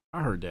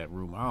 I heard that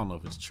rumor. I don't know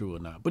if it's true or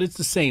not, but it's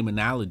the same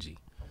analogy.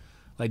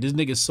 Like, this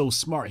nigga's so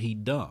smart, he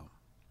dumb.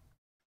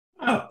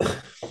 Oh.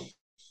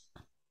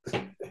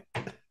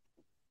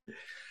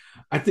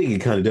 I think it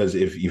kind of does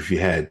if you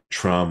had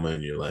trauma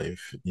in your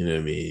life. You know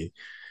what I mean?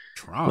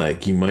 Trauma?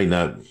 Like, you might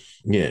not,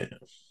 yeah.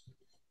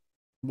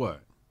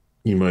 What?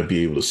 You might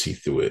be able to see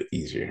through it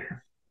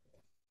easier.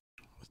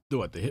 Do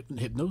what, the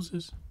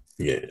hypnosis?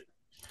 Yeah.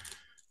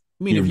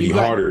 You mean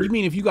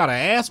if you got an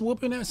ass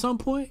whooping at some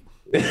point?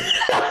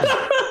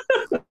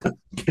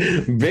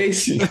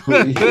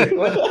 Basically.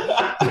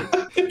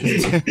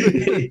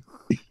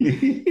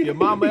 Your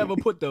mama ever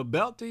put the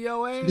belt to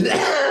your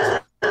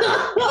ass?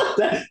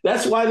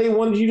 That's why they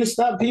wanted you to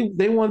stop people.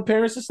 They want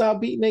parents to stop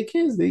beating their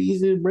kids. They're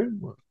easy to bring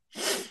one.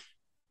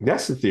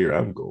 That's the theory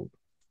I'm going.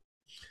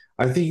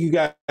 I think you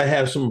got to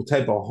have some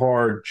type of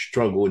hard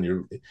struggle in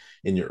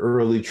your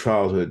early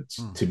childhood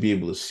to be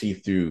able to see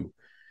through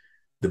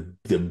the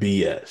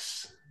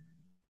BS,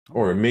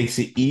 or it makes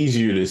it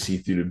easier to see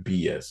through the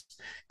BS.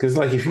 Because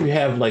like if you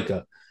have like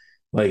a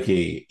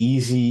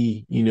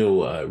easy,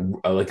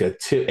 like a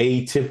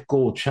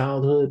atypical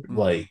childhood,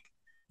 like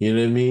you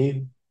know what I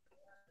mean.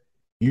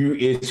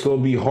 It's going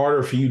to be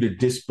harder for you to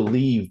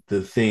disbelieve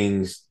the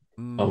things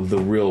of the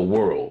real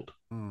world.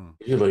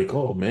 You're like,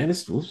 oh man,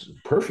 this is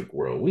a perfect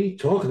world. What are you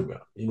talking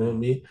about? You know what I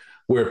mean?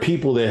 Where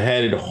people that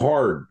had it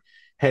hard,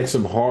 had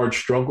some hard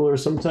struggle or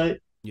some type,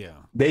 yeah,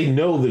 they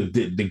know the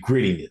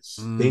grittiness.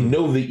 They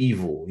know the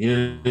evil. You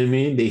know what I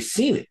mean? They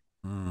seen it.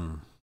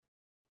 I'm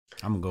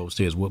gonna go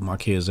upstairs, whoop my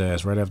kid's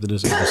ass right after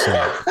this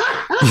episode.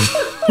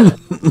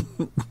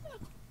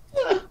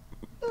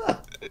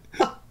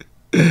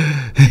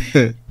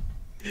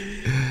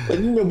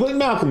 But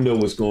Malcolm know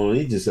what's going on.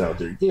 He just out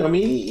there. You know what I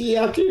mean? He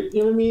out there. You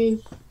know what I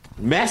mean?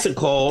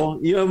 Massacre.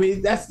 You know what I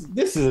mean?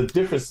 This is a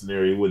different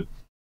scenario with,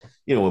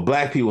 with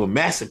black people in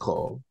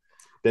Massacre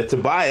that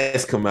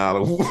Tobias come out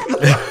of.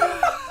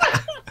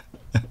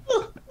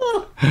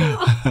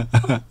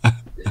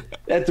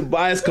 That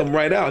Tobias come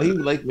right out. He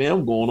was like, man,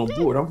 I'm going on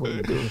board. I'm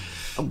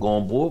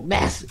going on board.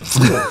 Massacre.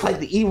 I'm gonna fight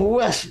the evil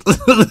Russians.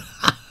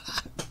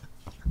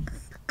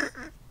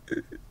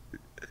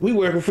 We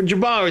working for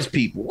Jabari's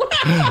people.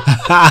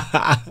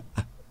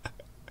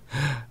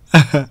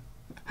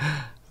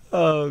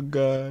 Oh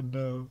God,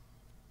 no.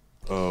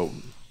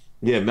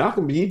 Yeah,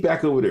 Malcolm, he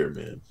back over there,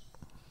 man.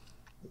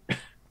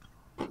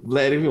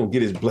 Glad if he don't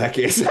get his black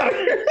ass out of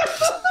here.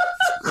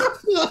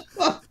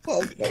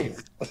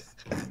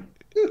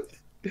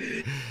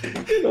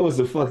 It's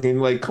a fucking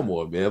like, come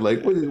on, man.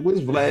 Like, what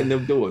is Vlad and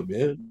them doing,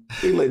 man?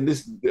 They letting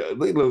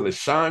the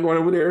shine right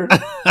over there.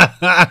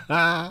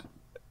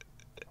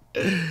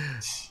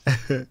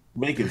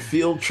 Making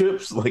field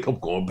trips, like I'm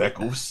going back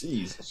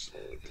overseas.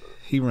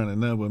 He running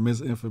nothing but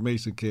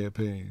misinformation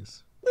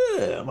campaigns.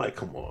 Yeah, I'm like,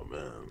 come on,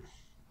 man.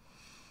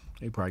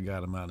 They probably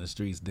got him out in the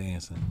streets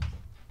dancing.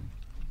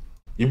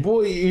 Your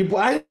boy,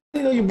 I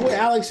didn't know your boy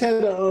Alex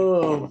had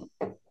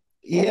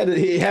he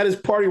had his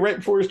party right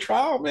before his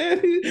trial,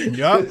 man.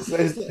 Yup.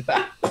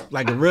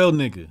 Like a real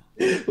nigga.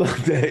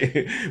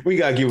 We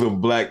gotta give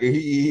him black.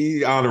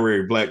 He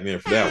honorary black man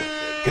for that one.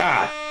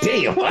 God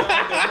damn.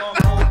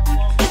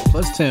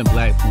 Plus 10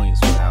 black points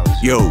for Alex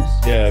Jones. Yo.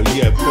 Yeah,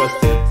 you got plus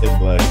 10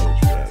 black points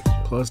for Alex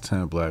Jones. Plus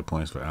 10 black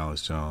points for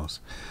Alex Jones.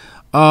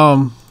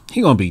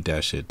 He gonna beat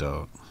that shit,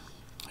 dog.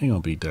 He gonna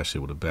beat that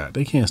shit with a bat.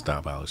 They can't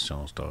stop Alex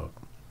Jones, dog.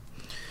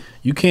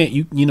 You can't.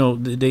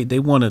 They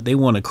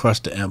wanna crush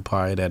the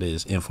empire that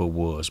is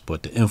InfoWars,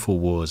 but the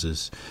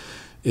InfoWars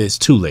is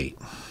too late.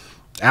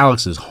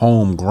 Alex is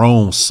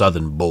homegrown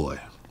Southern boy.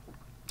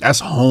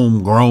 That's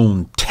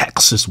homegrown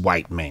Texas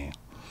white man.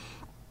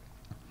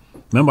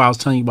 Remember I was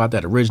telling you about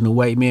that original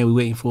white man we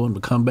waiting for him to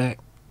come back?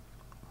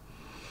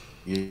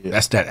 Yeah.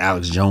 That's that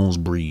Alex Jones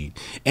breed.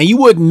 And you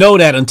wouldn't know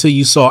that until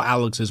you saw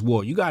Alex's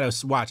War. You got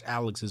to watch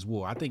Alex's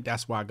War. I think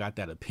that's why I got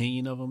that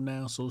opinion of him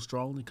now so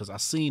strongly, because I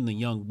seen the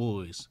young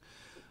boys.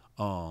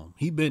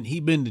 He been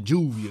to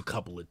juvie a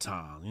couple of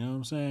times. You know what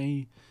I'm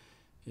saying?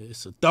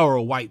 It's a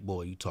thorough white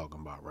boy you talking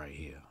about right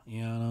here.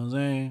 You know what I'm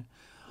saying?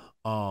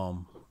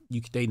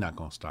 They not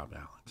going to stop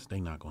Alex. They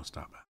not going to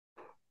stop Alex.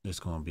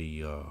 It's going to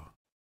be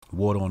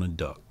water on a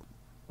duck.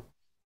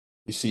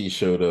 You see, he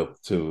showed up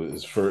to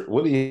his first.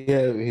 What did he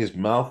have? His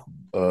mouth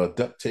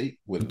duct tape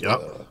with.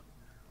 Yep.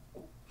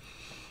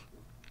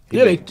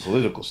 They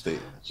political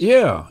statements.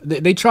 Yeah,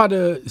 they try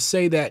to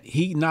say that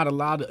he not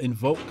allowed to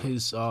invoke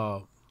his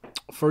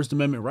First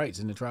Amendment rights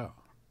in the trial.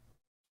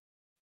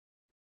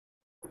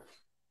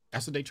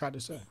 That's what they tried to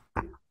say.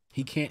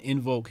 He can't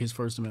invoke his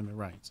First Amendment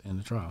rights in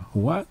the trial.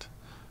 What?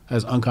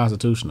 That's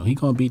unconstitutional. He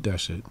gonna beat that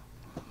shit.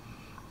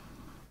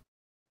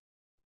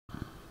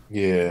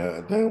 Yeah,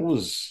 that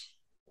was.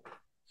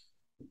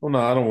 Well, no,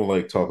 I don't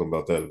like talking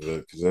about that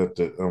event because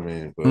that I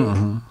mean, but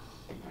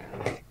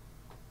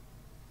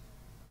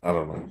I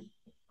don't know.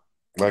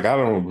 Like, I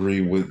don't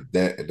agree with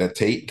that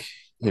take.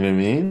 You know what I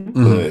mean?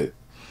 But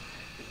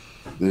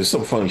there's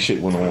some funny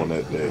shit went on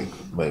that day.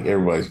 Like,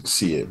 everybody can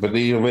see it. But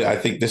I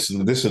think this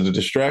is a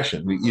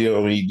distraction. You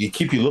know, I mean, you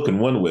keep you looking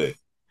one way.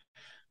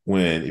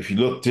 When if you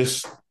look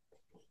just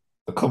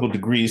a couple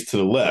degrees to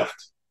the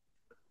left,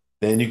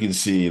 then you can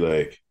see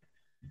like,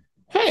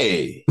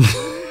 hey,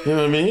 you know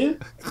what I mean?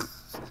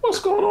 What's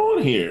going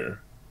on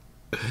here?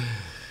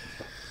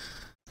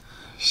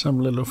 Some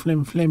little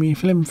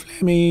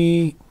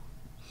flimmy.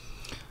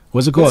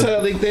 What's it called?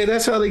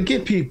 That's how they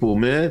get people,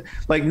 man.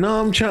 Like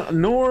Noam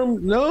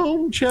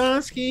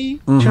Chomsky.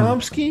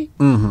 Chomsky.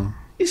 Mm-hmm.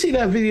 You see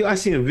that video? I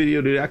seen a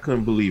video that I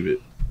couldn't believe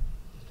it.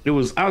 It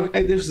was.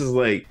 This is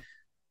like,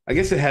 I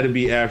guess it had to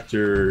be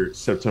after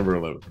September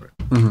 11th, right?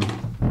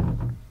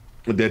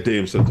 That day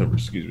in September.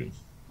 Excuse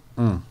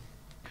me.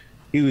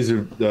 He was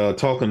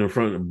talking in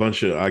front of a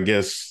bunch of, I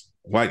guess,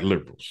 white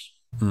liberals.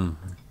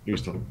 He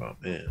was talking about,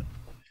 man,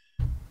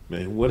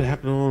 what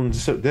happened on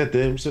that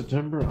day in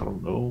September? I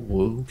don't know.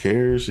 Well, who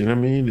cares? You know what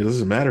I mean? It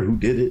doesn't matter who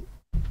did it.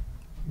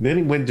 Then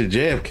he went to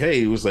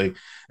JFK. It was like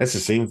that's the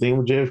same thing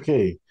with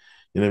JFK.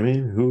 You know what I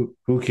mean?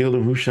 Who killed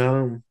him? Who shot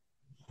him?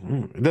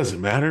 It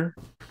doesn't matter.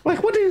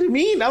 Like, what did it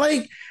mean? I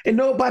like, and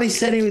nobody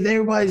said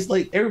anything.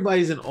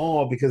 Everybody's in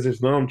awe because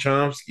there's Noam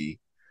Chomsky.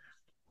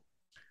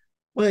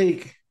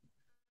 Like,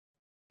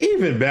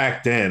 even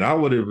back then, I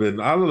would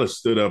have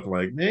stood up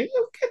like, man,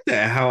 you get the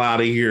hell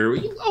out of here.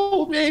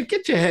 Oh man,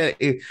 get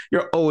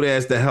your old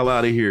ass the hell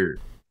out of here.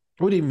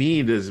 What do you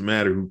mean it doesn't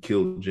matter who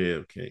killed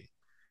JFK?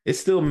 It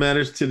still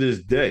matters to this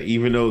day,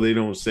 even though they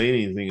don't say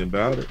anything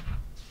about it.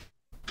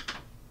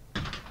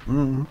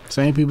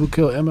 Same people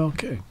killed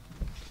MLK.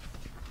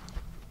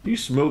 You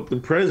smoke the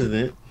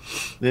president,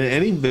 then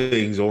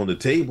anything's on the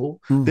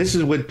table. This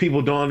is what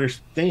people don't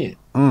understand.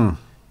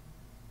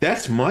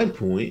 That's my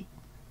point.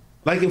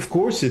 Like, of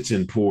course it's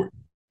important.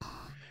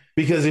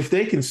 Because if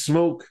they can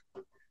smoke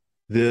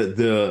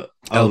the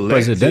El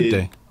elected,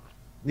 Presidente.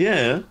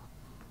 Yeah.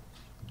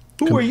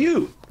 Who are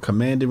you?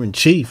 Commander in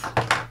Chief.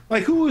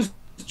 Like, who's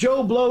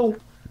Joe Blow?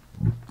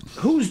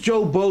 Who's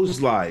Joe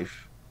Blow's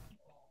life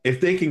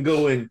if they can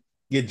go and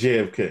get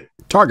JFK?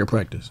 Target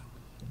practice.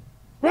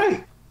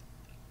 Right.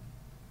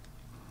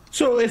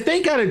 So if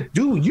they gotta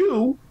do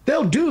you,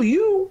 they'll do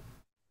you.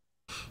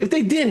 If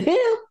they did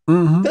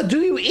him, they'll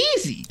do you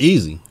easy.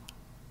 Easy.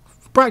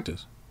 For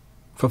practice.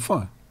 For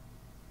fun.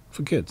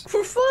 For kids.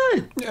 For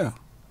fun. Yeah.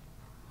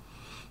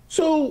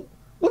 So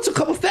what's a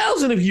couple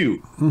thousand of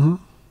you?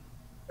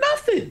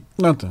 Nothing.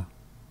 Nothing.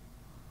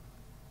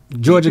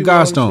 Georgia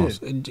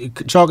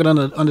Guidestones. Chalk it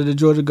under the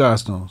Georgia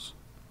Guidestones.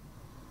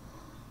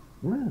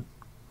 Yeah.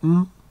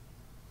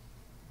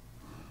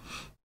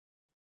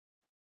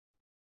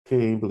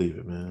 Can't believe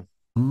it, man.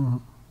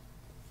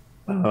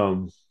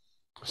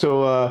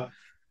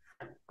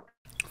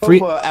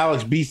 Free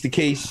Alex beats the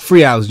case.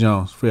 Free Alex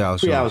Jones. Free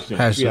Alex Free Jones.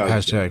 Alex Jones.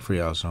 Hashtag Free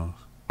Alex Jones.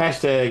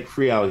 Hashtag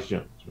Free Alex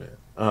Jones,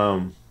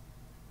 man.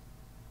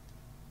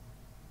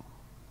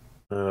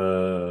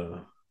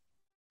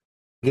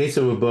 Gates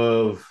of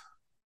Above.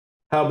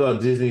 How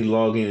about Disney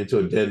logging into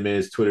a dead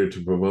man's Twitter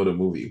to promote a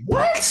movie?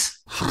 What?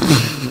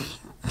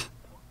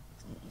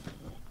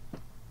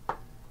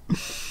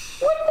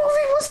 What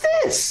movie was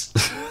this?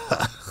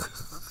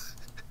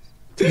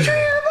 Did you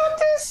hear about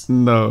this?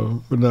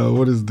 No.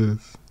 What is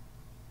this?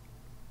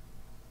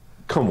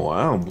 Come on,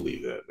 I don't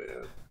believe that,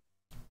 man.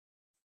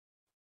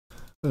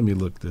 Let me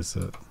look this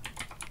up.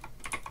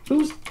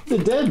 Who's the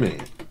dead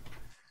man?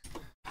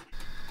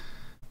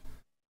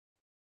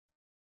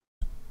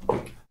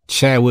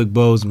 Chadwick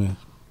Boseman.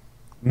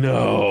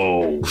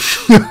 No.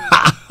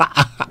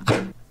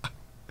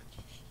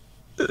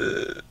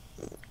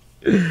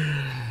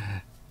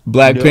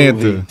 Black No,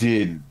 Panther. they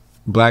didn't.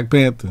 Black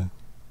Panther.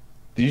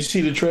 Did you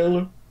see the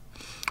trailer?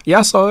 Yeah,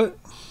 I saw it.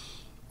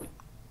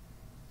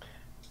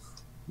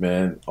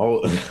 Man,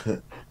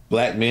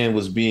 black man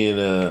was being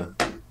I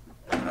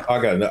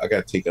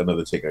gotta take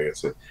another take. I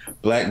guess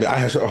black.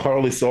 I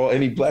hardly saw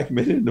any black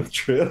men in the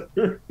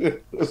trailer.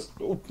 It was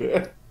so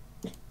bad.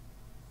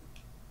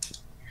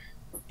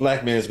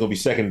 Black man is gonna be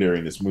secondary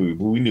in this movie,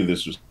 but we knew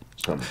this was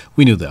coming.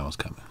 We knew that was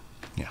coming.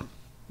 Yeah.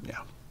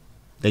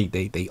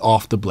 They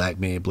off the black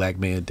man. Black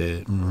man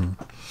dead.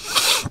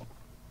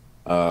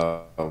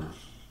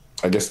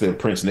 I guess that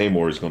Prince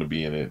Namor is going to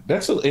be in it.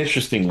 That's an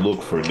interesting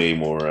look for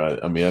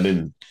Namor. I mean, I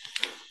didn't.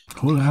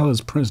 Who the hell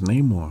is Prince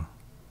Namor?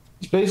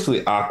 It's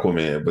basically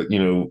Aquaman, but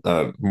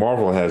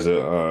Marvel has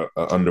a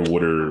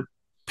underwater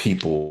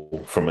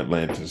people from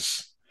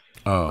Atlantis.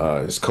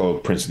 It's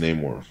called Prince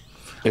Namor.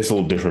 It's a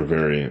little different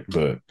variant,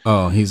 but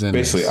he's in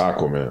basically this.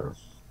 Aquaman.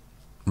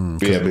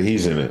 Yeah, but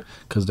he's in it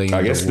because they.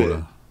 I guess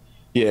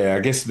I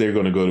guess they're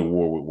going to go to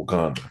war with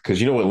Wakanda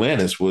because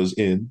Atlantis was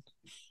in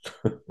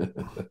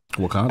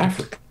Wakanda,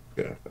 Africa.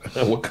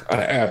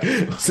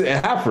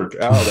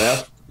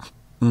 Africa.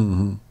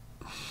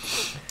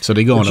 So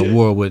they go to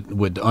war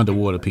with the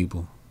underwater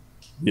people.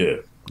 Yeah.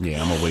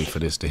 Yeah, I'm gonna wait for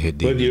this to hit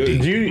But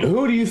DVD.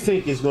 Who do you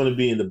think is going to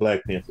be in the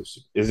Black Panther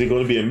suit? Is it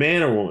going to be a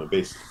man or woman,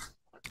 basically?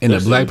 In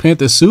the Black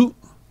Panther suit?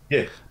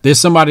 Yeah.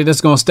 There's somebody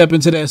that's gonna step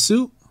into that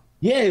suit?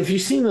 Yeah, if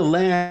you've seen the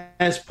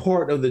last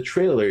part of the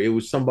trailer, it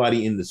was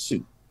somebody in the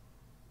suit.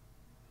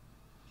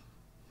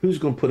 Who's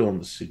going to put on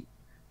the suit?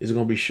 Is it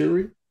going to be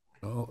Shuri?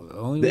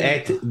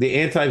 The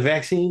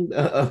anti-vaccine,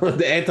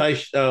 the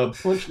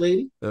anti-punch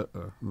lady?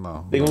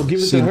 No. They going to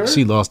give it to her?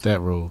 She lost that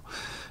role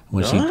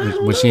when she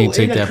didn't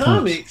take that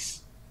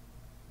comics,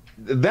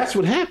 punch. That's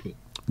what happened.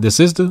 The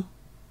sister?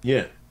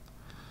 Yeah.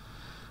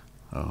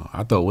 Oh,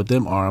 I thought with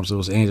them arms it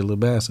was Angela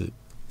Bassett.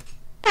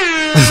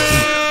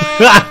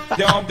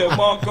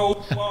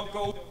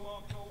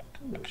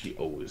 She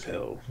old as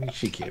hell.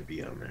 She can't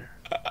be on there.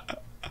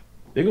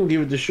 They're gonna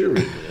give it to Shuri,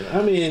 man.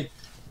 I mean,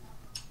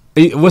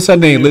 what's her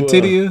name?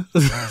 Letitia?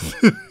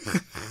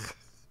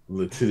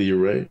 Letitia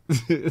Wright.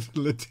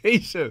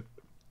 Letitia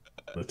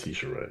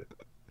Wright.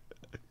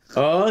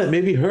 Oh,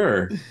 maybe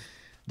her.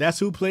 That's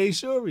who plays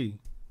Shuri.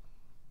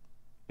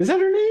 Is that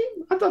her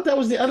name? I thought that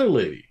was the other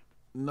lady.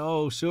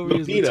 No, Shuri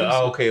is Lupita.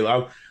 Oh, okay.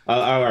 All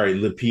right,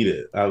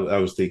 Lupita. I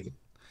was thinking.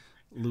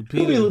 Lupita.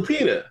 Who be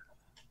Lupita?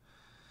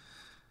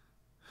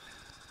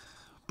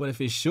 But if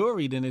it's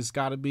Shuri, then it's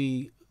got to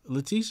be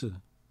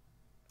Letitia.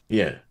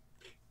 Yeah.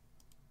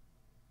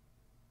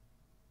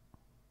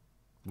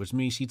 Which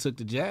means she took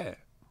the jab.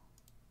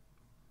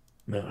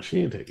 No,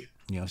 she didn't take it.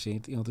 You know, you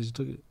don't think she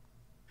took it?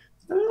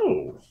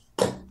 No.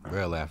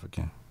 Real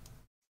African.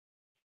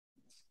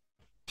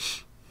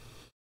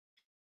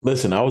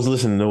 Listen, I was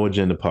listening to No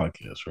Agenda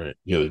podcast, right,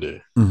 the other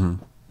day. Mm-hmm.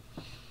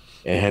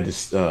 And had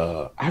this,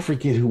 I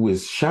forget who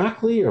was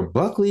Shockley or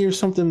Buckley or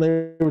something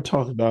they were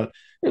talking about.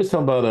 They was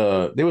talking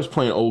about, they was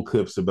playing old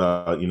clips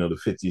about, the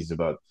 50s,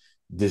 about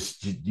this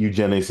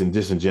eugenics and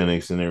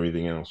diseugenics and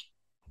everything else.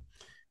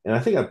 And I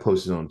think I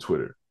posted on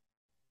Twitter.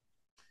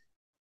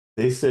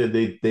 They said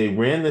they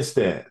ran the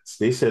stats.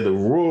 They said a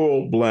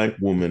rural Black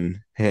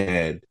woman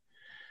had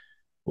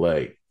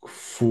like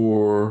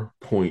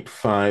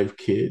 4.5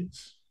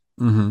 kids.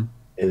 Mm-hmm.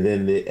 And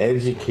then the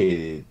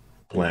educated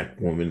Black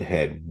woman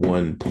had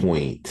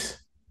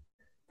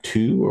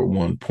 1.2 or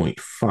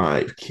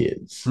 1.5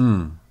 kids.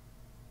 Mm.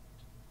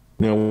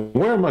 Now,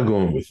 where am I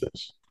going with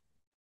this?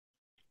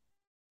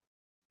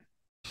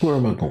 Where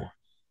am I going?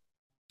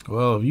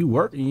 Well, if you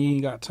work and you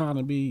ain't got time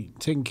to be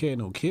taking care of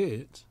no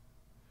kids.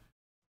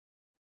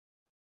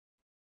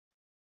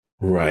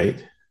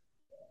 Right.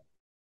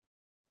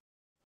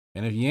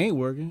 And if you ain't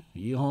working,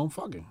 you home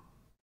fucking.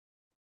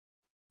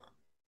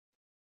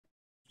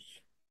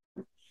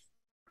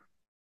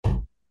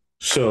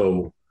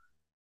 So,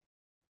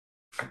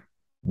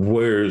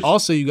 where's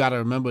also you got to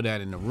remember that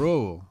in the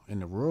rural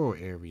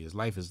areas,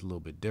 life is a little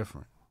bit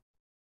different.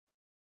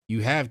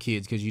 You have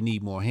kids because you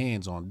need more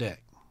hands on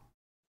deck.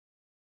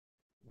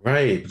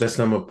 Right, but that's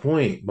not my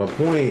point. My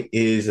point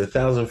is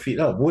 1,000 feet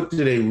up. What do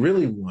they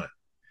really want?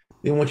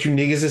 They want you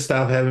niggas to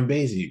stop having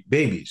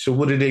babies. So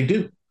what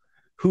do?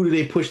 Who do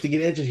they push to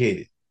get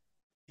educated?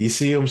 You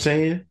see what I'm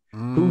saying?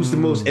 Who's the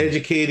most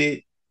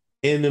educated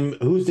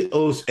who's the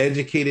most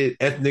educated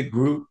ethnic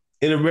group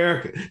in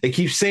America? They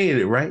keep saying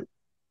it, right?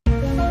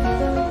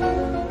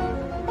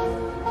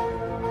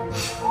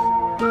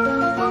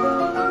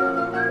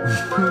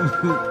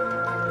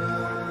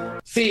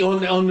 See, on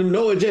the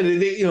No Agenda,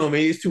 they,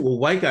 it's two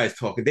white guys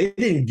talking. They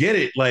didn't get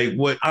it. Like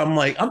what I'm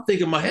like, I'm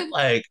thinking in my head,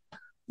 like,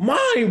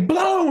 mind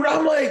blown.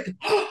 I'm like,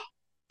 oh,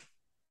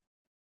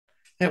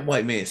 that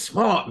white man's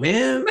smart,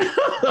 man.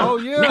 Oh,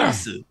 yeah.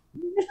 Massive.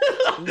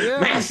 Yeah.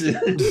 Massive.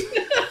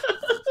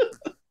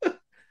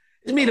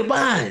 It's me,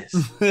 Tobias.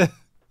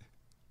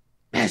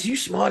 Master, you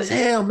smart as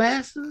hell,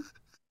 Master.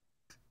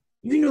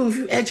 You know, if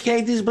you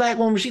educate this Black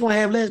woman, she gonna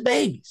have less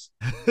babies.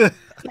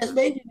 Less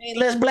babies mean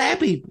less Black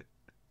people.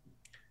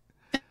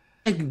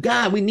 Thank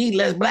God, we need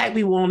less Black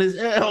people on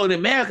in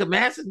America,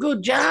 Master.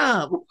 Good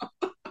job.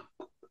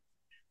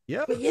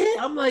 Yeah. But yeah,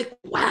 I'm like,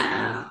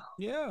 wow.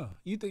 Yeah.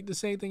 You think the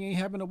same thing ain't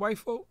happening to white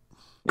folk?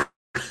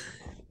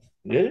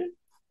 Yeah.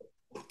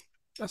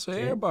 That's for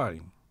everybody.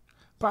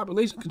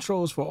 Population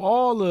controls for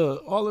all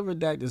the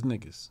redacted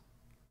niggas.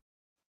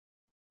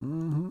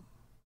 Mm-hmm.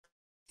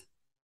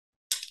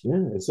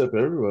 Yeah, except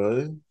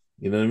everybody.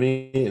 You know what I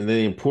mean? And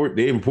they import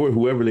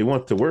whoever they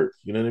want to work.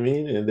 You know what I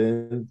mean? And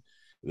then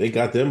they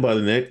got them by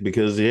the neck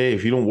because, hey,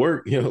 if you don't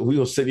work, we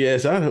gonna send your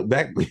ass out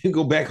back.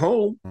 Go back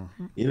home.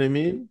 Mm-hmm. You know what I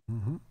mean?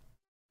 Mm-hmm.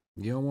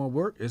 You don't want to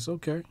work? It's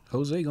okay.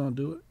 Jose gonna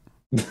do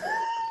it.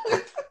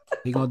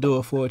 He gonna do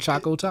it for a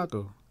Choco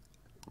Taco.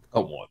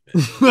 Come on,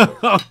 man.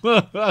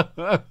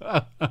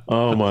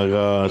 Oh my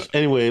gosh.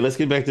 Anyway, let's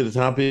get back to the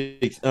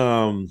topic.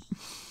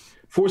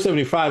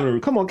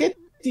 475. Come on, get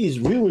these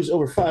viewers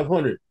over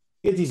 500.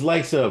 Get these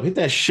likes up. Hit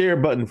that share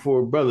button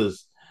for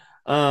brothers.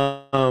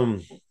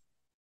 The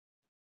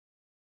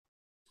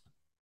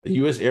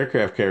U.S.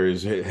 aircraft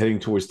carriers heading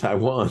towards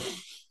Taiwan.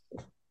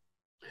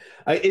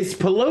 Is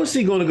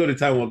Pelosi going to go to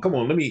Taiwan? Come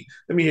on, let me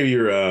hear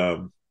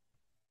your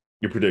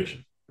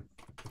prediction.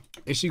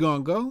 Is she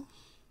gonna go?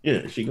 Yeah,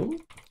 is she going?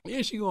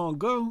 Yeah, she gonna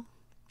go.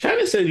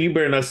 China said you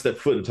better not step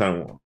foot in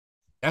Taiwan.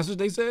 That's what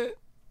they said.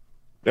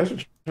 That's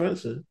what China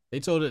said. They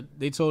told her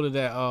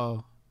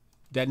that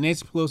that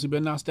Nancy Pelosi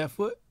better not step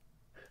foot.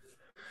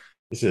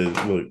 They said,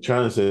 look,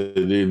 China said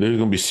there's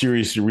gonna be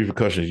serious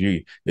repercussions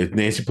if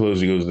Nancy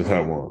Pelosi goes to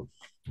Taiwan.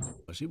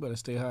 Well, she better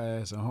stay her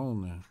ass at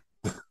home now.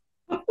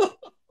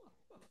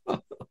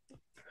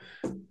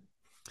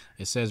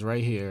 It says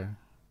right here.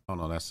 Oh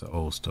no, that's the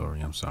old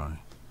story. I'm sorry.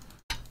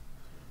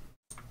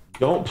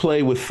 Don't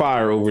play with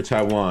fire over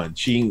Taiwan.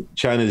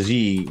 China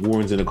Xi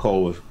warns in a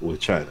call with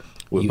China,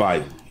 with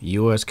Biden.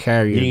 U.S.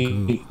 carrier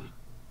group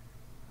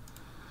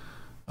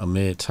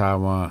amid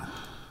Taiwan.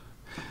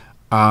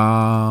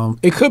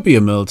 It could be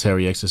a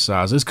military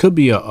exercise. This could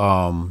be a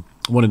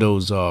one of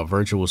those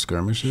virtual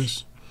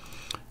skirmishes.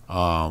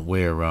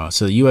 Where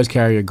so the U.S.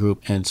 carrier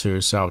group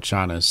enters South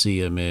China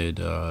Sea amid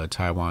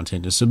Taiwan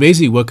tensions. So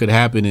basically, what could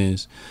happen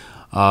is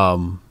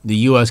the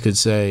U.S. could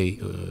say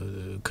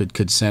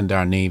could send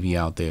our Navy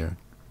out there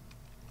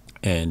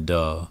and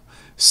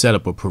set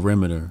up a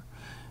perimeter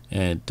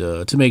and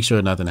to make sure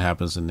nothing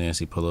happens to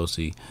Nancy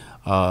Pelosi.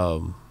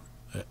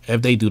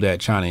 If they do that,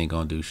 China ain't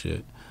gonna do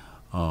shit.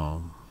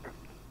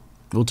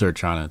 We'll turn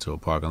China into a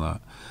parking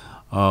lot.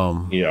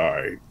 Yeah, all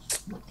right.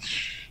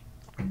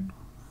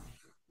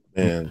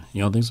 Man,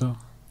 You don't think so?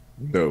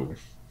 no.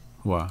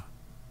 Why?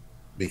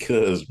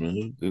 Because,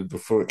 man, the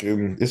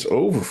fucking, it's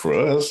over for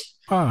us.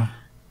 Why?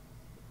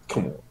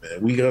 Come on,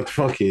 man. We got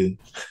fucking,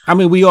 I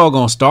mean, we all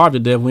gonna starve to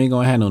death. We ain't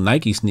gonna have no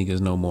Nike sneakers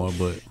no more,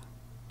 but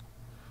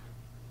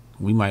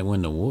we might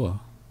win the war.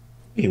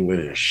 we ain't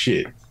winning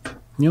shit.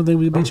 You don't think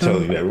we beat I'm China?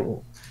 telling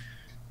you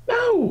that.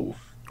 No.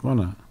 Why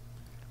not?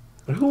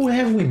 Who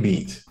have we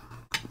beat?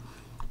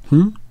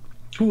 Hmm?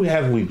 Who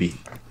have we beat?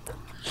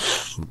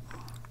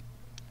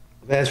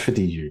 Last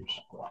 50 years.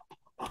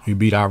 We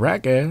beat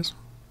Iraq ass.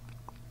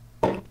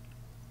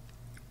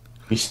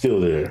 We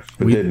still there,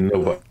 but We- then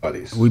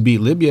nobody's. We beat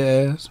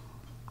Libya ass.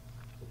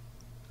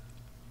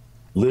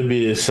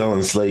 Libya is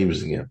selling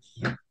slaves again.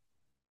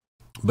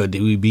 But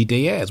did we beat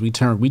their ass? We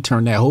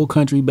turned that whole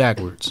country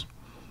backwards.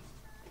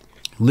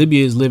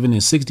 Libya is living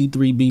in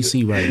 63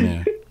 BC right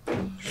now.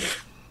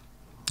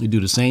 We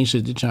do the same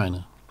shit to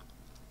China.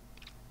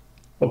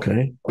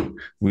 Okay.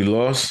 We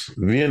lost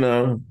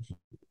Vietnam,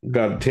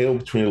 got a tail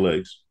between the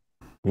legs,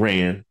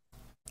 ran.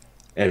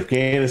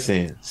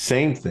 Afghanistan,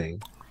 same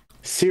thing.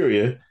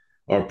 Syria,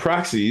 our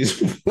proxies,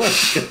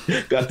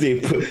 got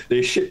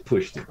their shit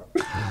pushed in.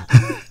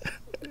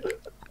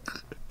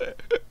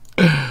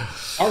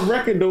 Our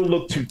record don't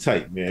look too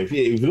tight, man. If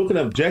you're looking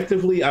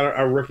objectively,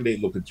 our record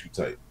ain't looking too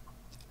tight.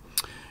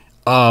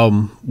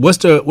 What's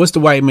the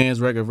white man's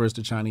record versus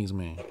the Chinese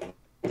man?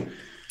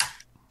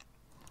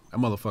 That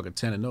motherfucker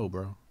 10-0,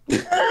 bro.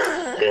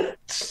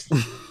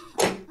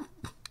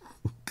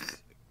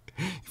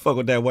 Fuck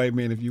with that white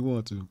man if you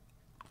want to.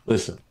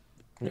 Listen,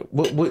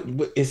 what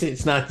is it?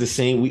 It's not the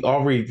same. We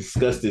already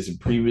discussed this in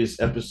previous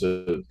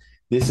episodes.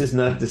 This is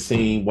not the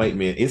same white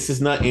man. This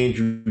is not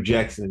Andrew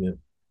Jackson and him.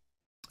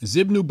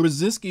 Zbigniew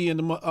Brzezinski and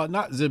the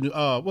not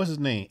Zbigniew. What's his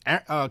name?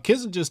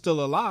 Kissinger's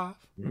still alive.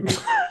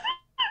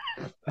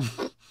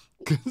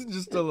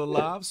 Kissinger's still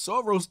alive.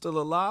 Soros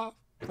still alive.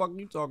 Fuck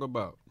you talking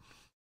about?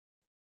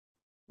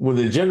 When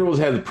the generals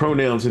had the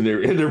pronouns in their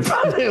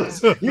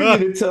pronouns, you mean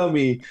to tell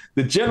me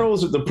the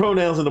generals with the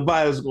pronouns in the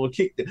bios are going to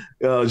kick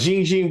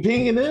Xi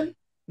Jinping in them?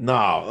 No,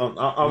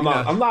 I'm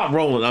not. I'm not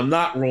rolling. I'm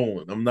not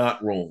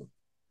rolling.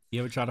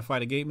 You ever try to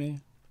fight a gay man?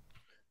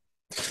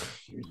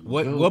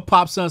 What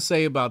Pop Son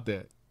say about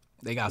that?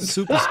 They got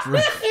super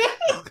strength.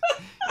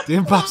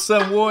 Didn't Pop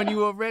Son warn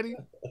you already?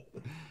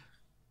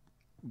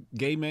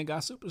 Gay man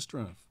got super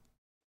strength.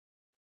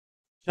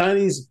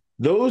 Chinese,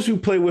 those who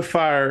play with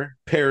fire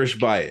perish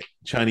by it.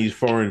 Chinese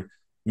Foreign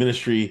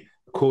Ministry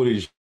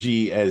quoted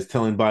Xi as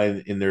telling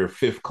Biden in their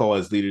fifth call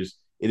as leaders,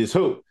 it is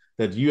hoped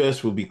that the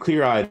U.S. will be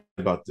clear-eyed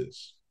about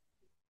this.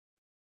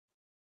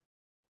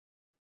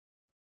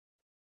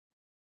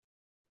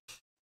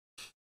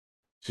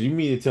 So you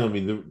mean to tell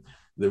me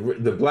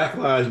the Black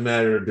Lives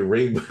Matter, the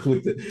rainbow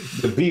with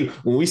the B,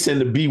 when we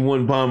send the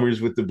B-1 bombers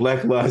with the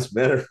Black Lives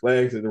Matter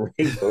flags and the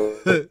rainbow,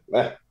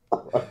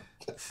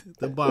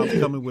 the bomb's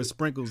coming with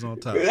sprinkles on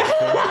top. I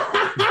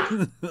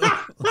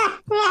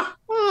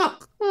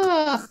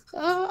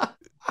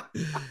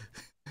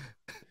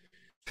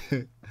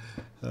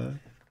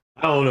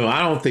don't know.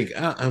 I don't think.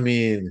 I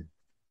mean,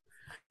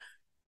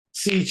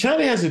 see,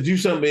 China has to do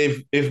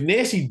something. If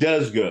Nancy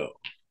does go,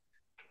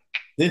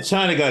 then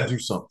China got to do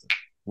something,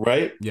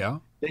 right? Yeah.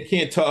 They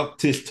can't talk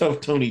this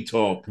tough Tony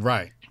talk,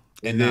 right?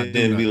 And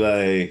then be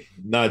like,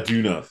 not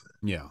do nothing.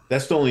 Yeah,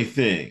 that's the only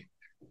thing.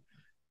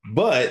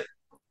 But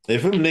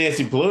if I'm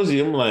Nancy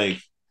Pelosi, I'm like,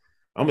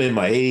 I'm in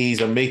my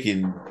 80s.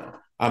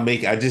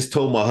 I just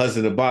told my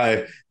husband to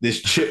buy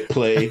this chip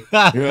play. You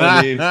know what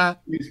I mean?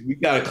 We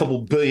got a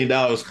couple $1 billion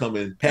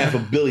coming,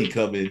 $500 million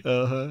coming.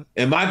 Uh-huh.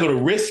 Am I going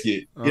to risk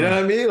it? You know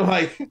what I mean? I'm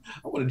like, I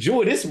want to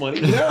enjoy this money.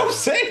 You know what I'm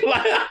saying?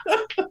 Like,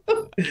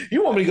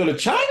 you want me to go to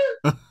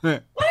China?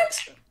 What?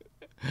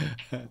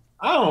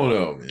 I don't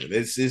know, man.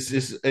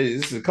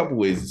 It's a couple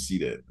ways to see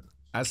that.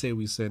 I say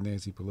we send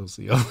Nancy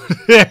Pelosi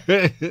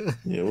over.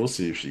 Yeah, we'll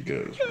see if she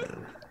goes,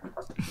 man.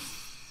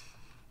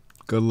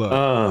 Good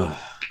luck.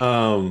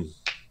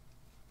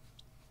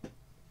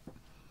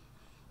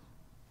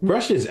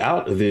 Russia's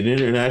out of the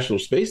International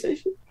Space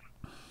Station?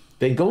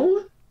 They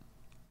going?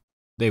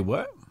 They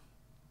what?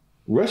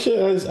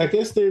 Russia, I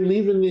guess they're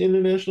leaving the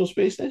International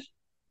Space Station.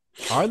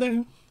 Are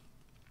they?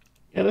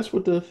 Yeah, that's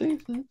what the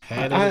thing is.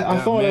 I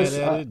thought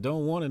I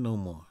don't want it no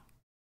more.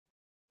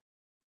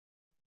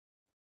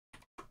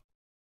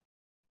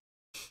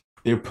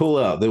 They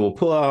will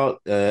pull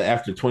out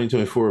after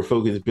 2024,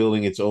 focus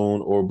building its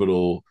own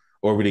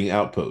orbiting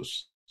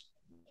outpost.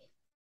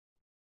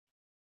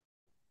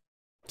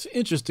 It's an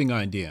interesting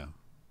idea.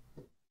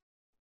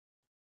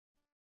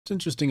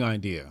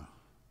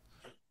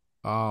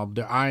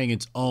 They're eyeing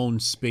its own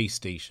space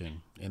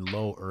station in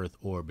low Earth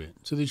orbit.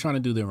 So they're trying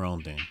to do their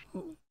own thing.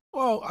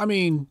 Well, I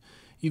mean,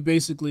 you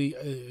basically,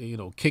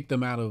 kick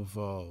them out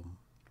of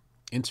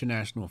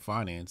international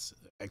finance,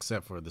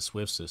 except for the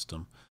SWIFT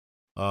system.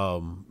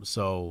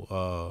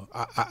 So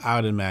I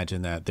would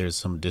imagine that there's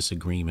some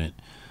disagreement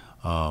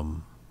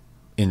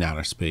in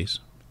outer space,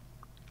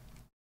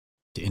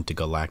 the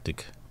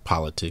intergalactic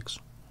politics.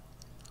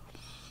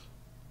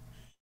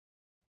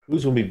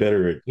 Who's going to be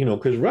better at,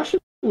 because Russia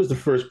was the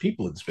first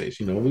people in space.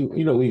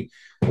 We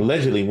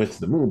allegedly went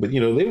to the moon, but they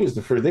was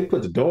the first. They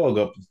put the dog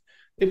up.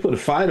 They put a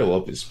Fido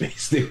up in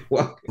space. They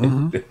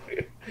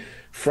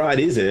fried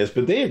his ass,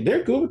 but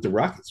they're good with the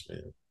rockets,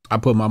 man. I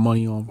put my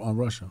money on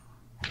Russia.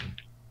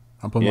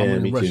 I put my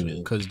money on Russia too,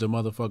 because the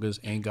motherfuckers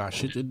ain't got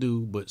shit to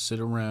do but sit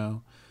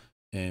around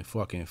and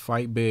fucking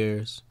fight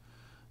bears,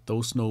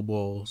 throw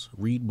snowballs,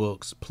 read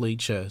books, play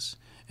chess,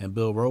 and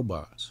build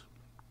robots.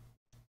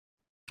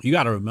 You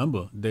got to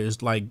remember,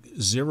 there's like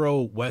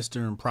zero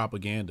Western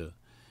propaganda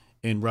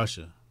in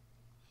Russia.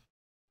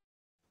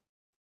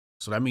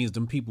 So that means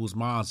them people's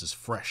minds is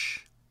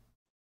fresh.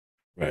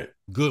 Right.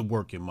 Good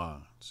working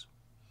minds.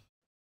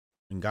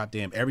 And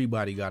goddamn,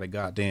 everybody got a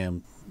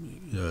goddamn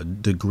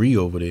degree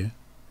over there.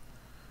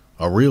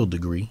 A real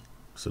degree.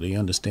 So they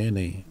understand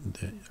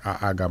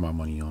I got my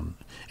money on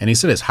it. And they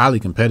said it's highly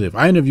competitive.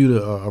 I interviewed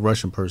a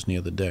Russian person the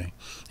other day.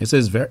 It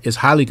says it's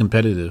highly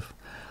competitive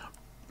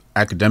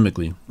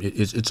academically.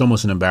 It's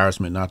almost an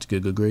embarrassment not to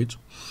get good grades.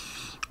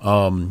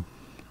 In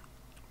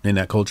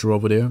that culture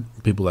over there,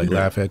 people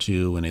laugh at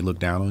you and they look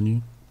down on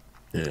you.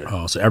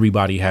 Yeah. So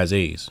everybody has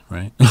A's,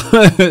 right?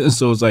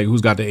 So it's like,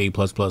 who's got the A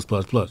plus plus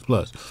plus plus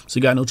plus? So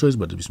you got no choice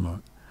but to be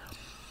smart.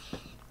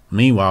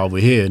 Meanwhile, over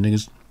here,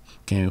 niggas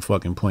can't even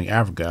fucking point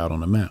Africa out on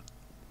the map.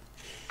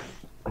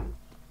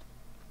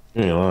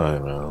 You ain't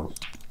lying, man.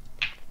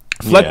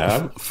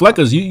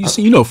 Fleckers,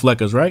 you know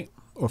Fleckers, right?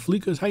 Or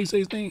Fleekers, how you say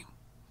his name?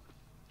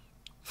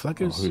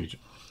 Fleckers?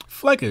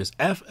 Fleckers,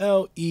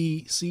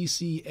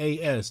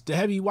 Fleccas, the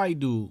heavy white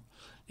dude.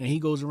 And he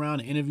goes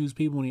around and interviews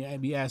people and he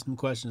be asking them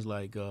questions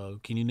like,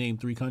 can you name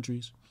 3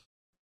 countries?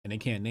 And they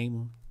can't name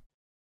them.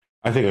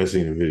 I think I've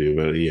seen the video,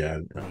 but yeah.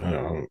 I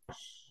don't.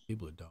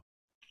 People are dumb.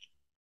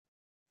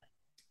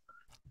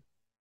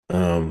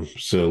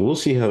 So we'll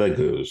see how that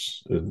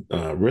goes.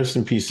 Rest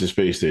in peace to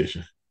space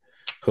station.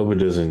 Hope it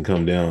doesn't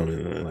come down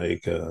in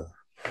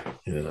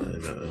in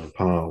a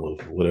pile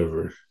of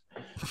whatever.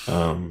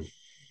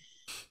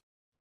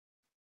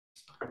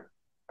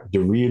 The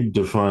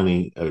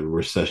redefining a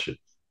recession.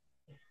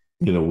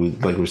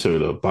 Like we said,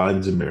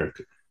 Biden's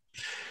America.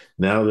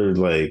 Now they're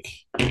like,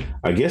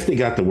 I guess they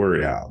got the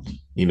word out.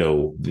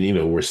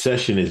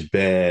 Recession is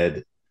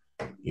bad.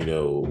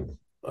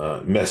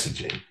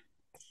 Messaging.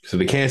 So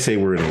they can't say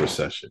we're in a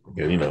recession.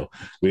 We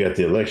got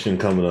the election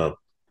coming up,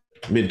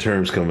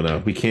 midterms coming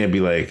up. We can't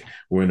be like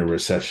we're in a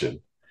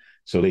recession.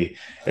 So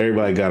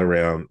everybody got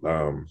around.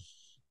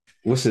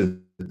 What's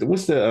the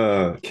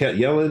Cat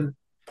Yellen,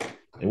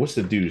 and what's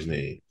the dude's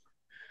name?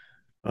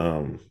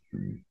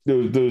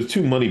 Those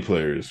 2 money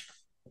players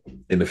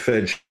in the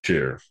Fed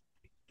chair.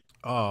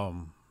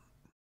 Damn,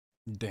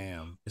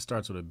 it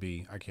starts with a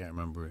B. I can't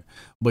remember it,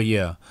 but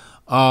yeah.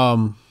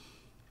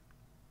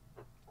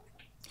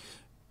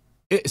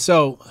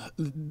 So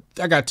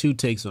I got 2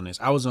 takes on this.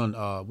 I was on.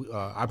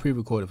 I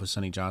pre-recorded for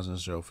Sonny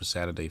Johnson's show for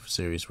Saturday for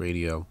Sirius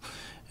Radio,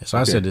 so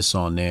I said this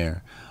on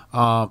there.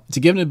 To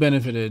give them the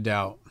benefit of the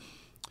doubt,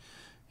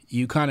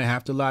 you kind of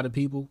have to lie to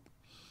people.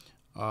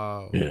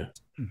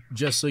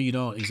 Just so you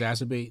don't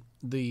exacerbate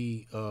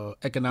the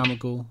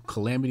economical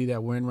calamity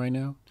that we're in right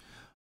now.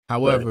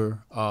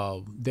 However,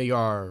 they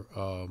are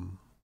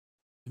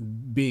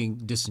being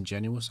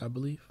disingenuous, I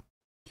believe,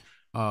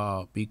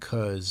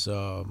 because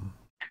I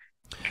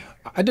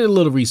did a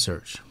little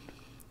research,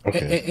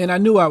 and I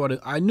knew I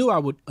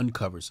would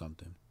uncover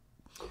something.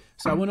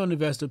 So I went on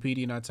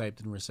Investopedia and I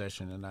typed in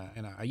recession, and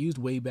I used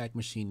Wayback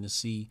Machine to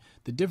see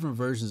the different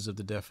versions of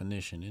the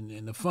definition.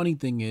 And the funny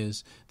thing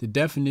is, the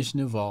definition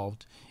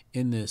evolved.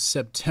 In the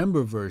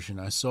September version,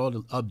 I saw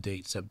the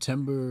update,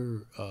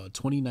 September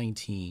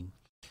 2019,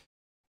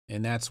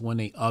 and that's when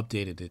they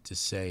updated it to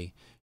say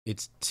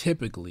it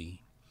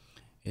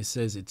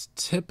says it's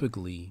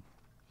typically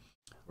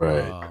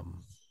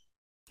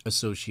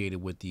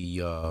associated with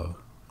the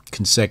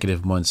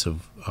consecutive months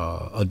of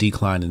a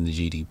decline in the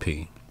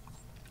GDP.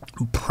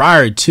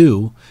 Prior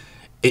to,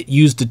 it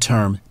used the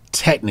term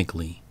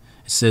technically.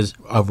 It says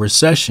a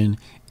recession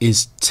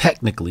is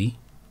technically.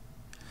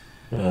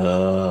 You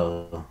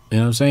know what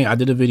I'm saying? I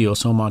did a video,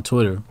 so on my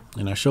Twitter,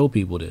 and I show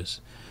people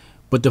this.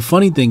 But the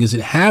funny thing is,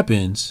 it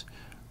happens,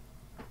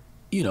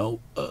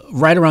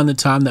 right around the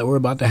time that we're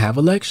about to have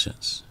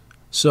elections.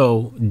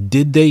 So,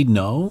 did they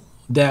know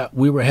that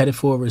we were headed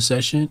for a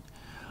recession?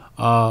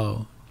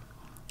 Do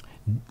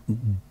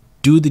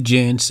the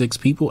Jan 6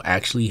 people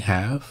actually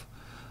have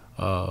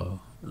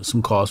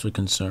some cause for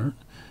concern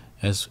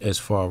as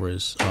far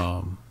as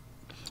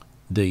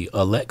the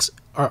elects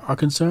are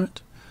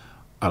concerned?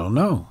 I don't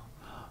know.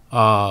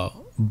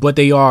 But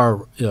they are,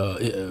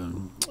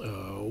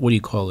 what do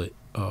you call it?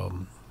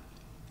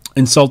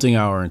 Insulting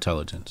our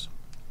intelligence.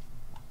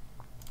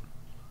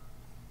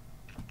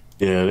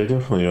 Yeah, they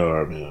definitely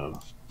are, man.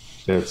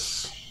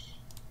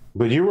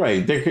 But you're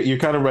right. You're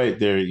kind of right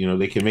there.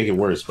 They can make it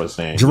worse by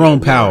saying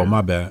Jerome Powell.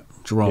 My bad.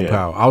 Jerome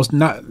Powell. I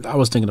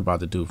was thinking about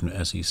the dude from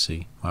the SEC.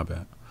 My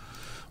bad.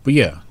 But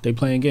yeah, they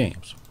playing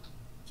games.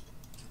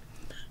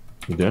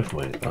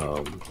 Definitely.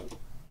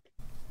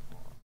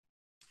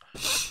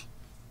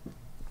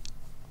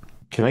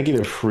 Can I get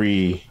a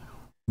free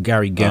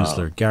Gary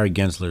Gensler? Gary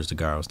Gensler is the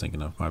guy I was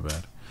thinking of. My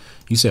bad.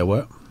 You said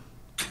what?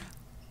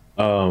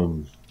 No.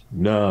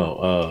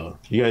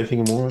 You got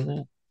anything more on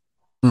that?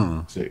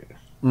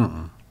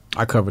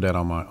 I covered that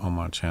on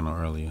my channel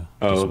earlier.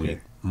 Oh, okay.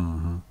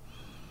 Mm-hmm.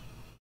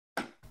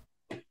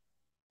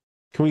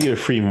 Can we get a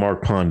free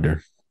Mark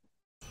Ponder?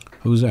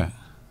 Who's that?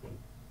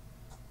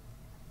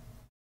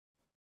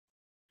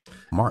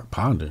 Mark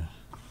Ponder.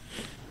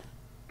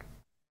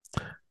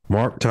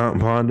 Mark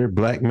Ponder,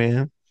 black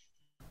man,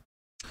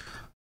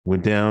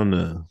 went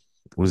down.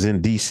 Was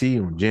in D.C.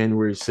 on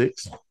January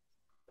 6th.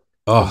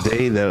 A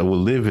day that will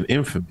live in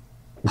infamy.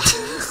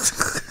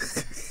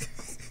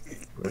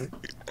 Right?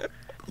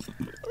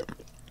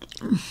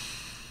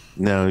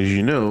 Now, as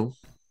you know,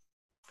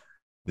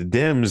 the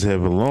Dems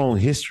have a long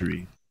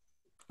history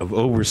of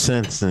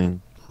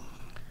over-sentencing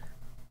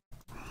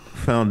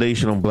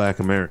Foundation on Black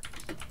America.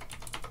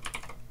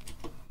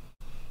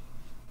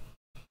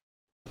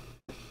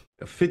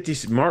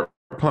 Mark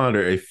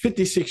Ponder, a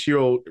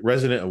 56-year-old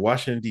resident of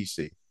Washington,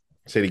 D.C.,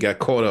 said he got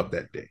caught up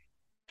that day.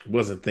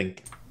 Wasn't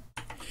thinking.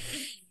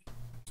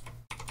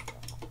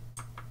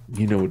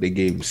 You know what they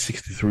gave him?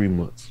 63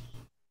 months.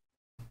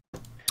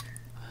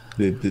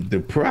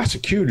 The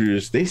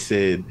prosecutors, they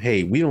said,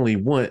 hey, we only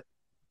want,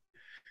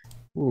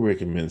 we'll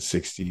recommend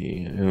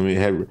 60. I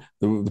mean,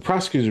 the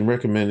prosecutors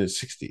recommended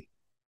 60.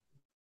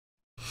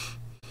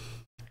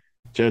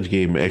 Judge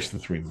gave him an extra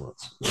 3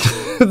 months.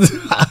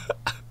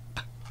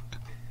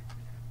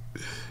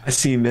 I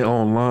seen that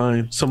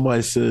online.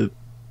 Somebody said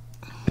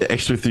the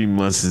extra 3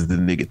 months is the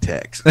nigga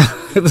tax.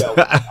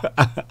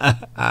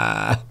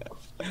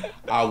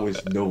 I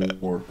was no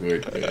more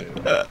good,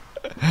 man.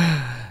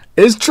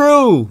 It's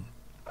true.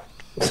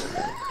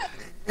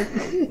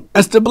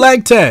 That's the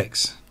black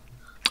tax.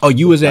 Oh,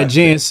 you was at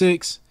Jan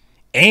 6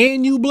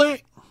 and you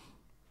black?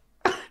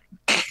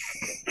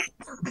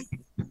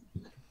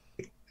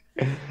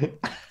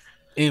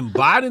 In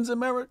Biden's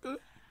America?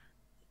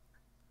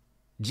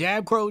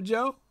 Jab Crow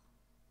Joe?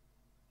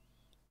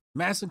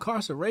 Mass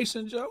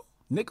incarceration Joe?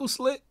 Nickel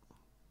slit?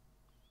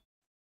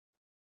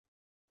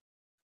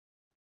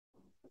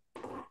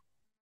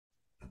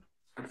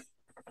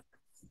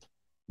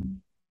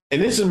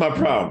 And this is my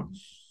problem.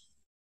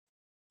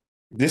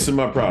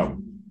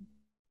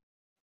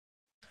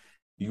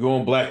 You go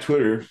on Black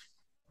Twitter,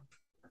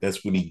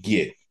 that's what he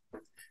get.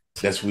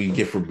 That's what you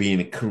get for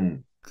being a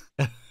coon.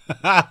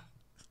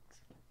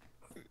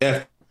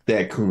 F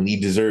that coon. He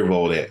deserve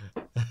all that.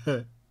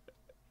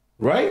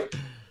 Right?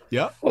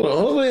 Yep. Hold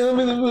on.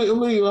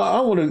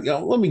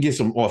 Let me get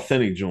some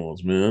authentic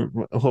Jones, man.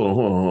 Hold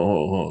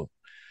on.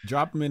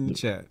 Drop them in the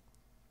chat.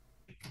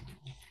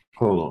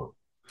 Hold on.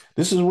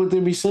 This is what they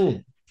be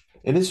saying.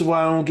 And this is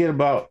why I don't get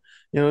about,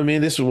 you know what I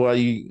mean? This is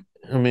why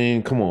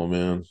come on,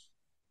 man.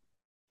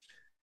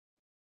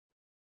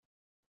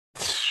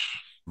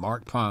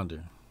 Mark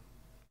Ponder.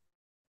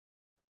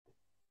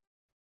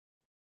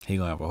 He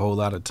gonna have a whole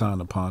lot of time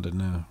to ponder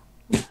now.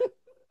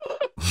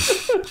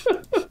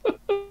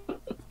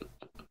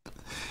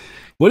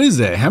 What is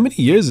that? How many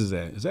years is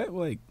that? Is that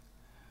like,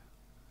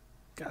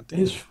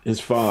 goddamn?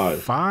 It's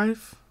 5.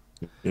 5?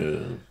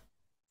 Yeah.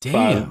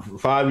 Damn.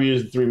 5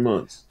 years and 3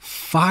 months.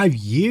 5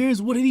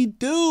 years? What did he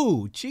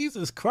do?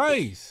 Jesus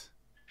Christ.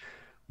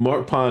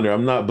 Mark Ponder,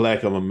 I'm not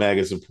black, I'm a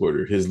MAGA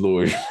supporter. His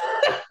lawyer.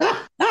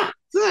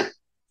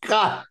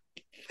 God,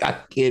 I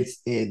can't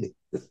stand it.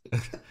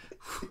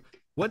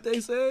 What they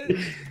said?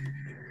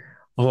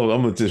 Hold on,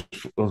 I'm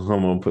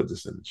gonna put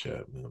this in the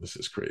chat, man. This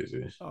is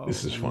crazy.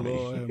 This is funny.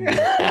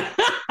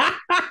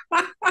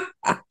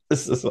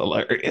 This is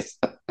hilarious.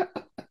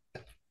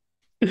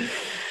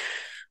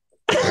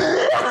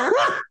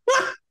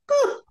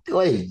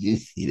 Wait, you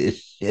see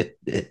this shit?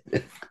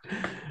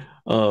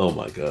 Oh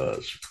my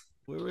gosh.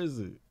 Where is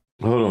it?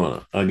 Hold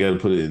on. I gotta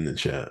put it in the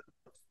chat.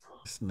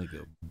 This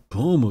nigga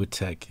boomer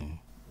teching.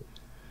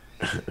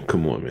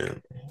 Come on,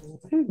 man.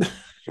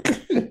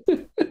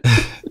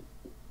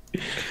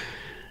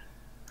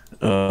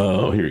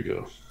 Oh, here we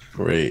go.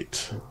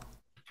 Great.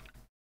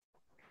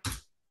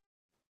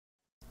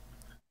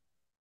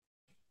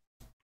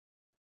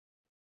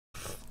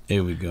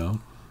 Here we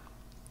go.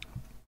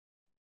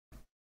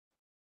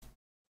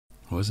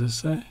 What does it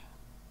say?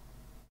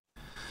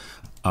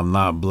 I'm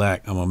not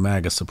black. I'm a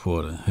MAGA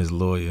supporter. His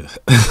lawyer.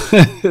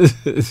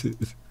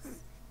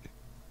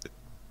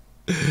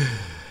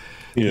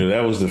 You know,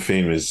 that was the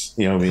famous,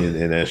 you know what I mean,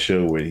 in that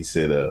show where he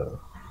said,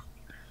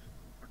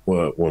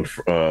 when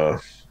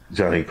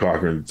Johnny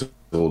Cochran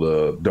told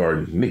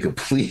Darden, nigga,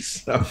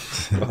 please.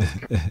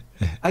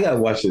 I gotta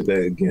watch that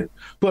again.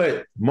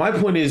 But my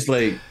point is,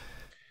 like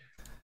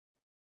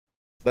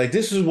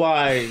this is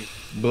why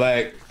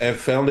at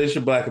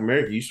Foundation Black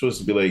America, you're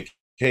supposed to be like,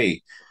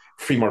 hey,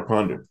 free Mark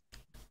Ponder.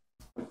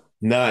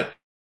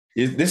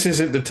 This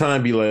isn't the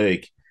time to be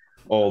like,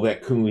 oh,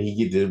 that coon,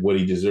 he get what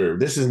he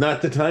deserved. This is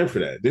not the time for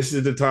that. This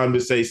is the time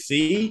to say,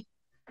 see,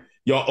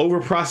 y'all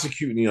over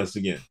prosecuting us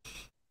again.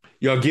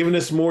 Y'all giving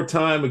us more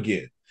time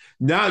again.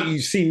 Now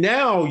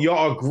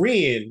y'all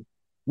agreeing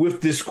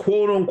with this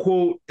quote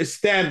unquote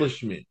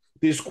establishment,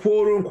 this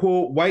quote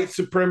unquote white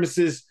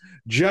supremacist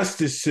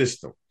justice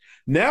system.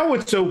 Now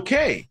it's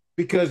okay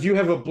because you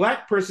have a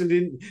black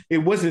person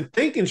that wasn't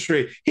thinking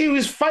straight. He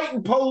was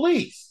fighting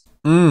police.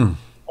 Oh,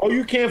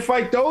 you can't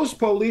fight those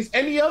police.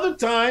 Any other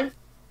time,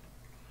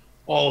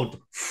 oh,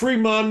 free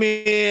my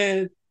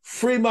man,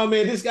 free my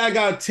man. This guy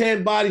got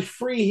 10 bodies,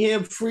 free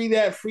him, free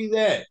that, free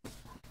that.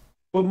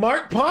 But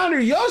Mark Ponder,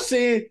 you're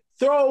saying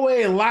throw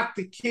away and lock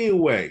the key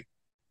away.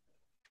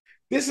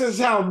 This is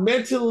how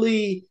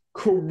mentally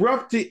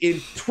corrupted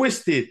and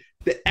twisted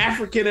the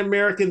African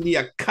American, the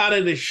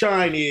Akata the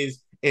Shine is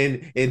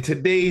in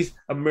today's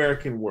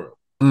American world.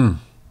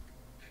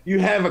 You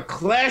have a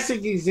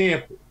classic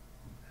example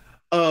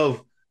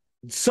of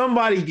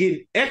somebody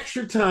getting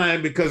extra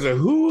time because of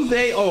who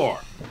they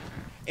are,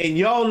 and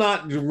y'all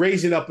not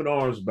raising up in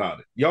arms about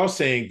it. Y'all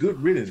saying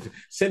good riddance,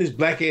 send his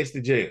black ass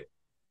to jail.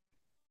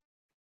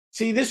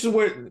 See, this is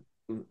where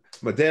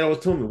my dad always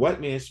told me,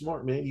 white man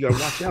smart, man. You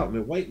gotta watch out,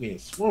 man. White man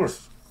smart.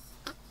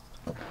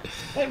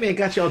 White man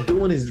got y'all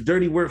doing his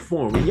dirty work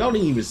for him, and y'all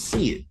didn't even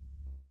see it.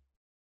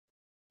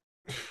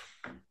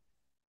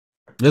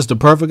 It's the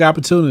perfect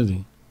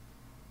opportunity.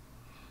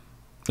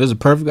 There's a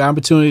perfect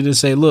opportunity to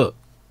say, look,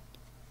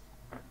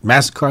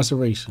 mass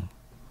incarceration.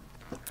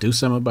 Do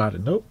something about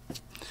it. Nope.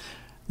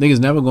 Niggas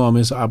never gonna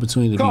miss an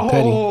opportunity to be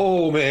petty.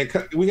 Oh, man.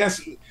 We got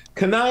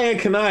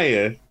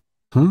Kanaya.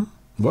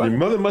 What? Your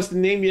mother must have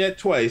named you that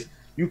twice.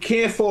 You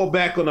can't fall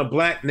back on a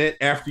black net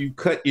after you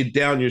cut it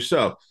down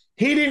yourself.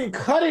 He didn't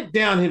cut it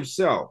down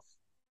himself.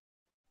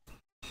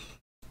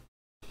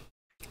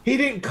 He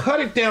didn't cut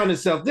it down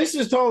himself. This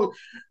is told.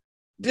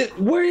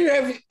 Where you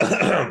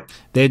have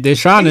they're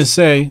trying to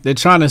say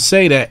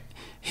that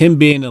him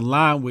being in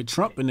line with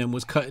Trump and them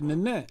was cutting the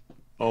net.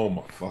 Oh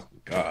my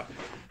fucking God.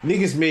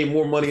 Niggas made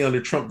more money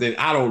under Trump than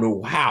I don't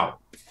know how.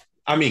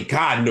 I mean,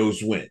 God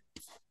knows when.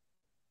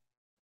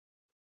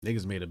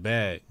 Niggas made a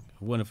bag.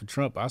 If it wasn't for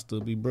Trump, I'd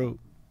still be broke.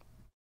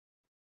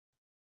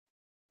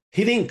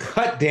 He didn't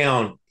cut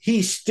down.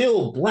 He's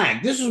still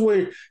black. This is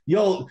where,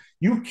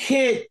 you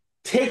can't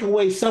take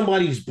away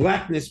somebody's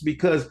blackness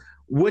because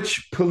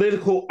which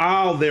political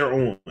aisle they're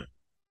on.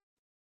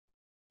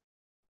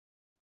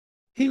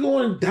 He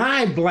going to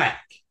die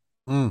black.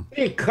 He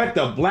didn't cut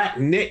the black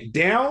neck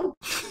down.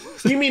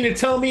 You mean to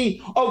tell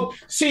me, oh,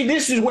 see,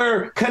 this is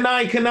where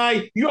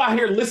Kanai, you out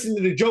here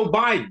listening to Joe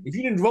Biden. If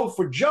you didn't vote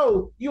for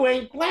Joe, you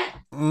ain't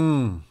black.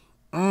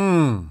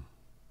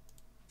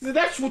 So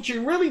that's what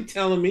you're really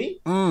telling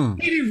me.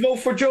 He didn't vote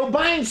for Joe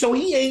Biden, so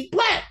he ain't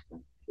black.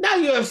 Now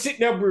you're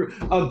sitting up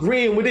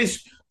agreeing with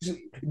this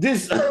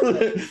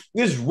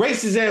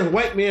racist ass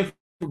white man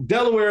from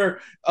Delaware,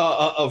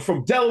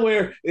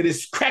 and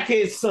his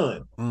crackhead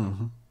son.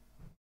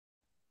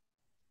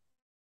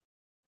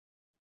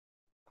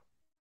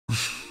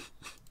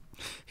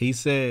 He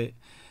said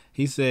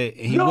he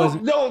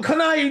wasn't. No,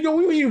 Kanai,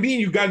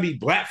 you gotta be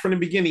black from the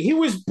beginning. He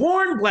was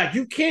born black.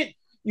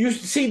 You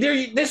see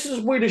there. This is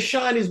where the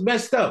shine is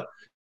messed up.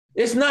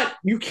 It's not.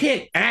 You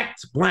can't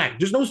act black.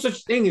 There's no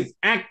such thing as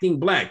acting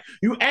black.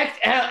 You act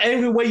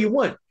every way you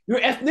want. Your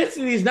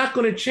ethnicity is not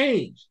going to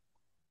change.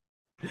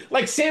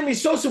 Like Sammy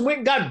Sosa went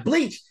and got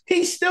bleached.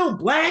 He's still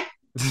black.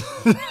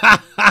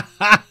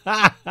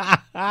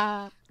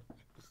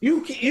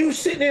 You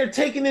sitting there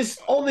taking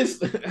all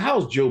this.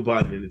 How's Joe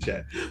Biden in the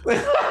chat?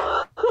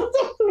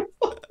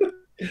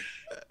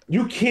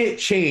 You can't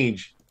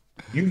change.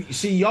 You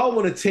see, y'all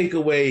want to take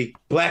away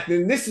black,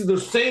 and this is the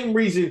same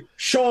reason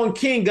Shaun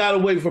King got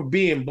away from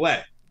being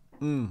black.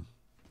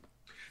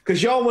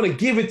 Because y'all want to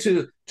give it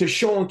to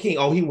Shaun King.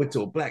 Oh, he went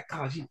to a black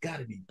college. He got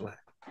to be black.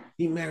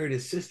 He married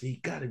his sister. He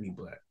got to be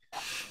black.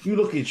 You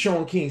look at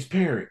Shaun King's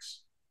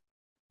parents.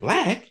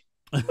 Black?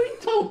 What are you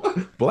talking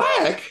about?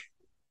 Black?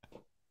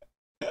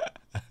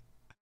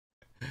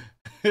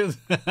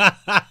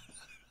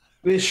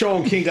 Then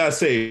Shaun King got to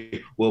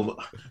say, well,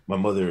 my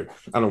mother,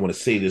 I don't want to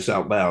say this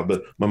out loud,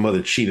 but my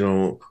mother cheated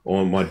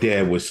on my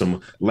dad with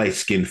some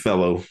light-skinned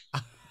fellow.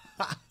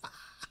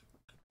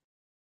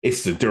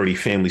 It's the dirty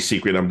family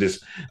secret. I'm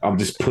just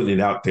putting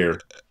it out there.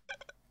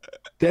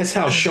 That's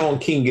how Shaun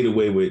King get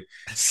away with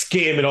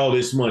scamming all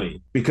this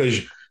money,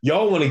 because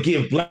y'all want to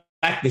give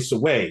blackness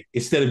away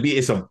instead of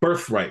it's a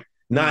birthright,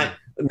 not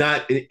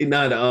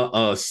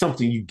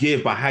something you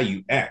give by how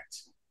you act.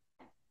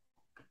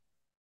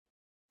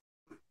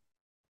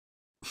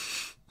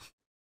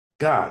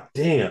 God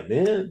damn,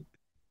 man.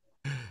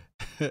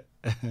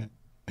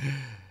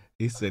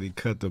 He said he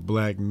cut the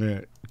black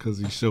net because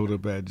he showed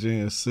up at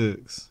Jan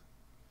 6.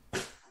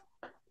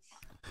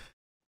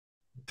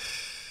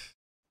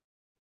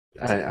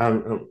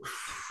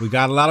 We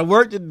got a lot of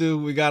work to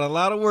do.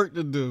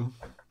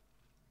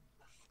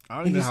 I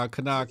don't even know how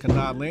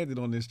Kanai landed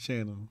on this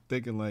channel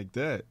thinking like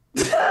that.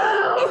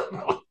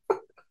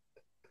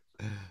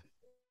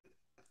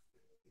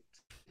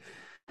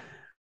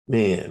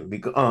 Man,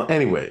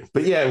 anyway,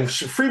 but yeah,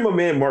 free my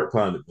man Mark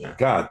Ponder, man.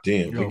 God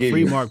damn.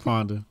 Free Mark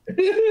Ponder.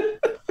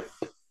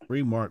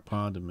 Free Mark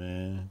Ponder,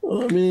 man.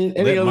 I mean,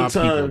 any Let other my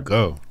time, people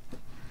go.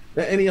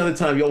 Any other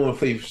time y'all want to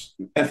play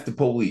F the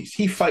police,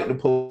 he fight the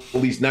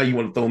police. Now you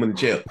want to throw him in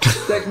jail?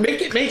 Like,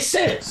 make it make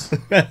sense.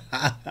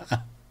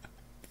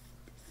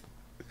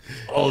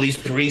 All these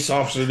police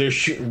officers, they're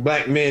shooting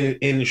black men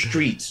in the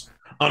streets,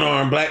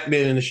 unarmed black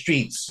men in the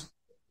streets.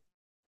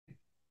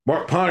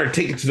 Mark Ponder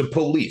take it to the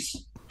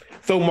police.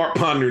 Throw Mark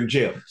Ponder in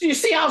jail. Do you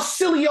see how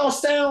silly y'all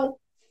sound?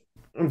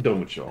 I'm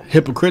done with y'all.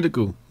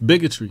 Hypocritical,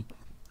 bigotry.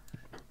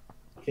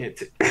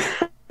 Can't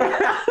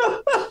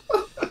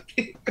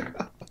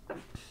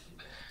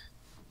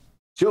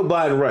Joe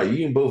Biden, right?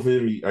 You can both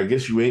of me. I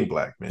guess you ain't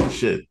black, man.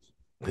 Shit.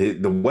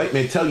 The white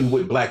man tell you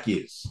what black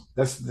is.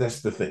 That's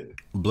the thing.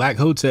 Black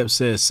Hotep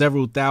says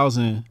several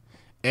thousand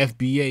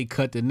FBA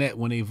cut the net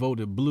when they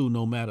voted blue,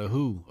 no matter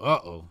who.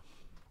 Uh-oh.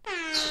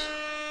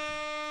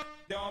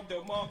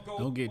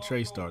 Don't get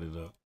Trey started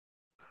up.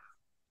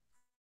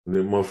 The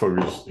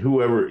motherfuckers,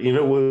 whoever, you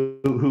know what?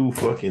 Who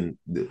fucking?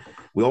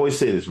 We always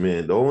say this,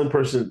 man. The only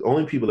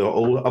people that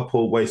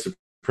uphold white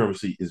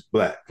supremacy is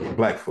black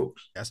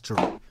folks. That's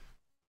true.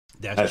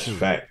 That's true.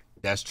 Fact.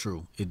 That's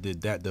true. It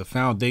did that. The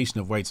foundation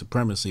of white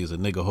supremacy is a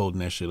nigga holding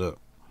that shit up.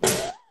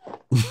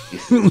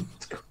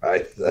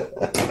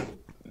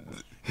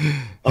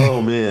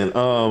 Oh man.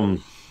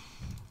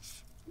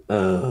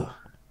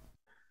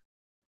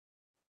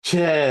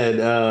 Chad,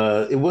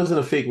 it wasn't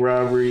a fake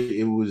robbery.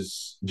 It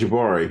was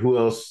Jabari. Who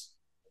else?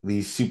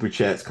 These super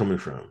chats coming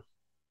from?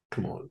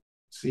 Come on.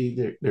 See,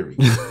 there we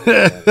go.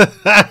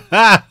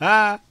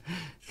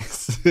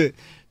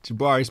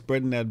 Jabari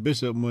spreading that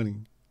bishop money.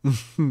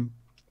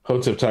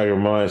 Hotep Tiger,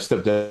 my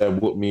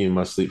stepdad whooped me in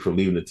my sleep for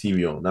leaving the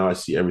TV on. Now I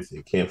see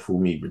everything. Can't fool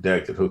me.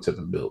 Redacted Hotep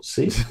and Bill.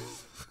 See?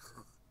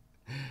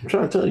 I'm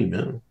trying to tell you,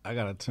 man. I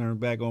gotta turn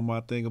back on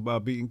my thing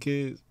about beating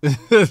kids.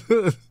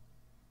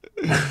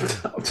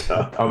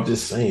 I'm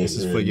just saying. This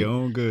is for your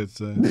own good,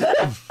 son.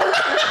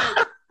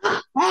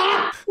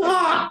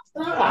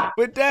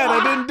 But Dad,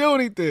 I didn't do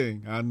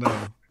anything. I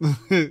know.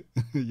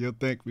 You'll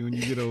thank me when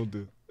you get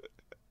older.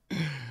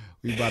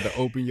 We about to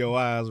open your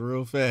eyes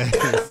real fast.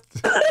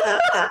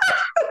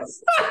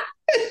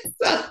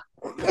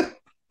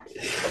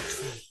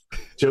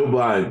 Joe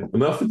Biden,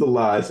 enough with the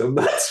lies. I'm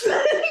not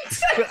saying.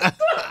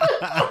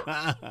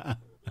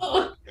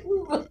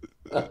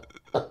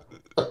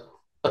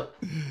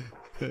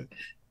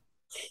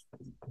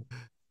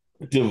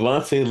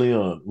 Devontae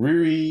Leon,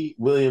 Riri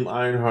William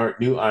Ironheart,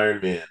 new Iron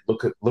Man.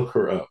 Look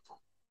her up.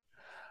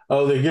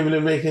 Oh,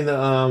 they're making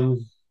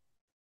Iron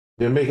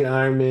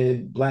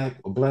Man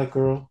a black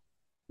girl.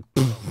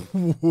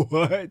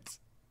 What?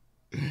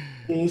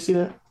 Can you see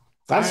that?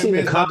 I've Iron seen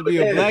Man's the about comic. to be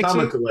a black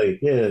chick?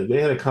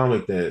 They had a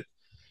comic that,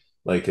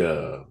 like,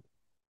 I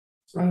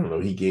don't know.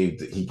 He gave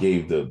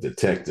the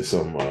tech to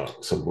some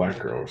black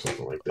girl or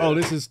something like that. Oh,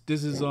 this is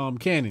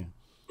canon.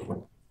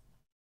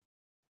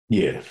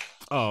 Yeah.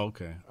 Oh,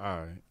 okay.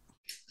 All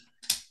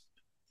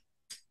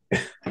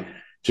right.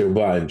 Joe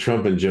Biden,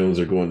 Trump and Jones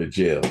are going to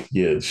jail.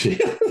 Yeah,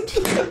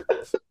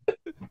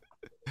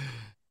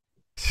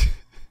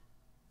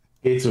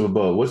 Gates of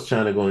Above. What's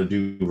China going to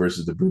do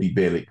versus the Booty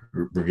Bandit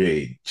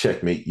Brigade?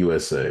 Checkmate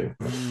USA.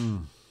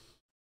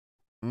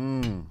 You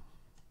know,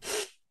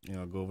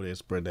 go over there and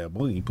spread that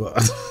booty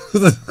part.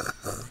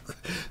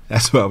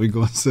 That's why we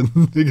going to send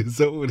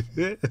niggas over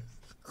there.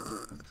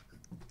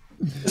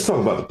 Let's talk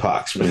about the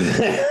pox,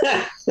 man.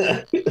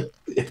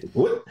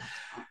 What?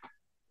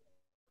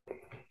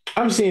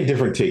 I'm seeing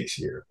different takes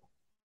here.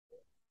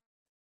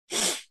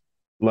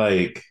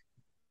 Like,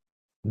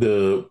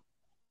 the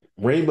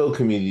rainbow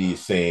community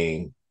is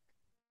saying,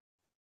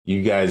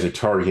 you guys are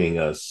targeting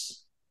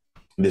us.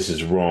 This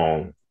is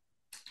wrong.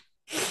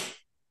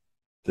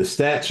 The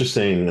stats are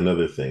saying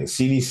another thing.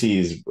 CDC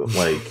is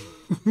like,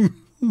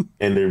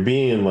 and they're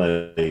being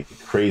like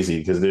crazy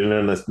because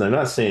they're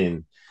not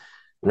saying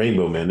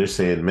rainbow men. They're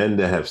saying men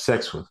that have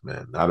sex with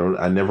men.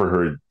 I never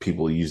heard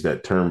people use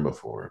that term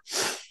before.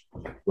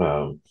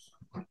 That's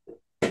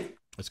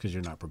because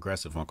you're not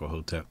progressive, Uncle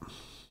Hotep.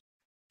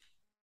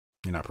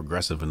 You're not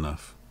progressive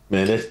enough.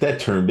 Man, that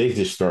term, they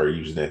just started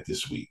using that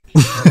this week.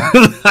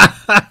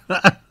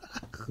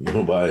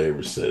 Nobody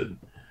ever said.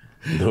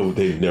 No,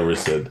 they never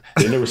said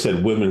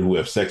women who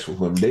have sex with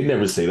women. They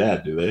never say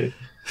that, do they?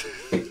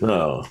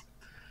 No.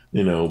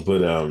 You know,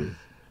 but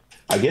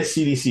I guess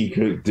CDC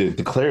could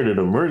declared an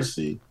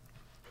emergency,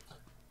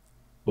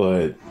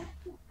 but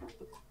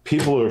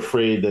people are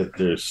afraid that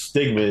their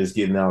stigma is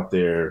getting out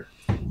there.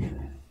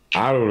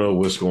 I don't know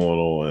what's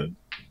going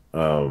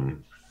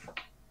on.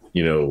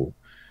 You know,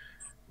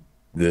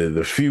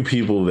 the few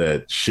people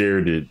that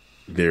shared it,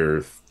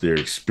 their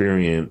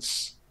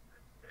experience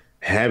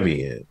having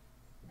it,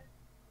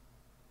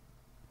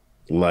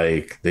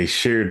 like, they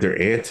shared their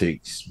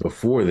antics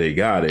before they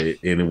got it,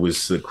 and it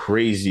was the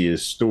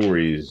craziest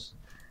stories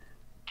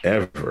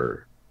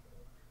ever.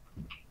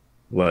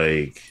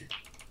 Like,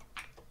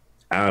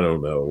 I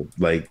don't know.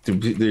 Like,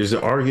 there's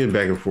an argument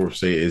back and forth,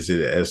 say, is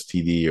it an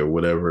STD or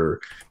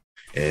whatever?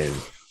 And,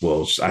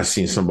 well, I've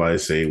seen somebody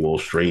say, well,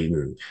 straight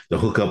and the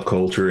hookup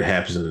culture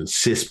happens in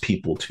cis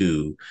people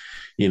too.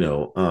 You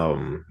know,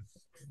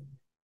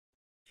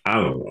 I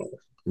don't know.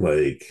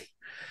 Like,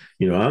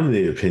 I'm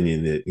the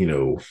opinion that,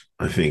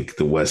 I think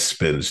the West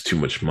spends too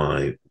much,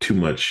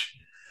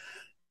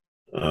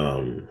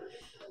 um,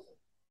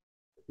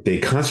 they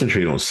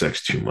concentrate on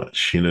sex too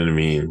much. You know what I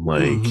mean?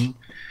 Mm-hmm.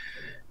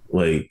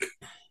 Like,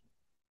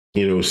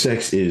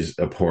 sex is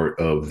a part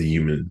of the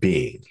human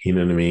being. You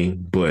know what I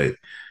mean? But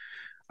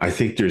I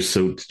think there's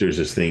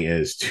this thing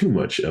as too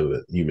much of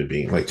a human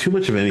being. Like too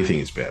much of anything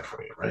is bad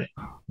for you, right?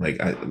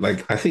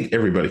 I think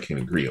everybody can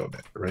agree on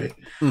that, right?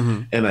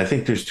 Mm-hmm. And I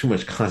think there's too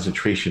much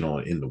concentration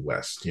on in the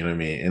West. You know what I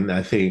mean? And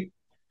I think,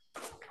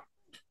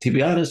 to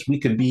be honest, we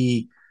could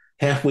be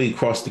halfway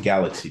across the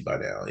galaxy by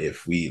now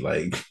if we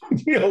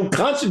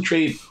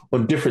concentrate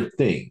on different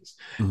things.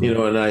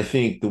 Mm-hmm. And I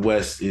think the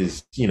West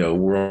is,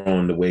 we're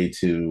on the way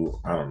to,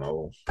 I don't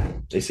know,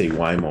 they say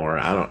Weimar.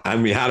 I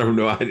don't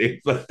know.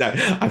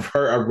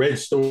 I've read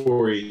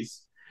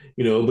stories,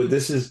 but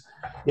this is,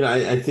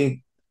 I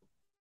think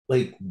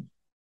like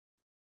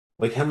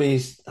how many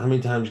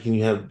times can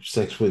you have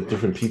sex with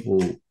different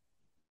people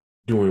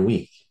during a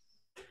week?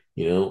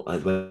 I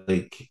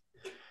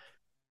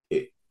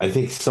I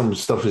think some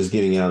stuff is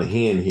getting out of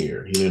hand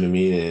here. You know what I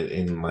mean?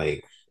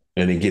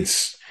 And it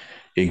gets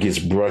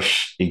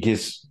brushed. It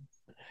gets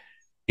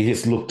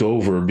looked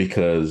over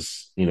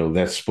because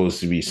that's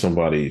supposed to be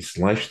somebody's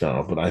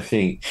lifestyle. But I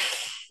think,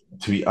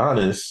 to be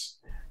honest,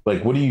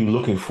 like, what are you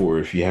looking for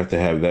if you have to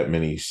have that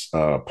many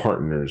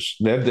partners?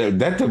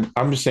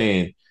 I'm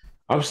saying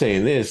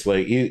this,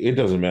 like, it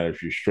doesn't matter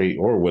if you're straight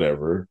or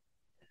whatever.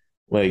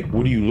 Like,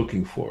 what are you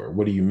looking for?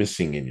 What are you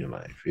missing in your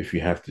life if you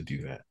have to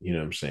do that? You know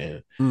what I'm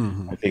saying?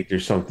 Mm-hmm. I think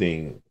there's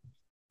something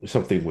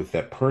with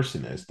that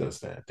person that does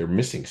that. They're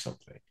missing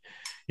something.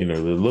 They're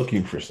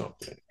looking for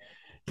something.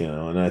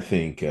 And I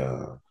think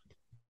I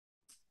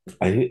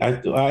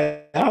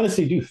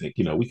honestly do think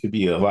we could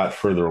be a lot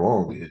further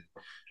along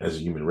as a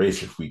human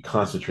race if we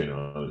concentrate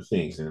on other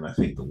things. And I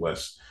think the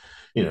West,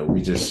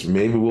 we just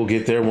maybe we'll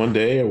get there one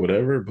day or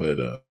whatever.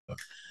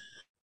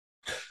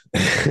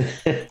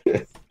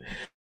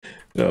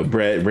 But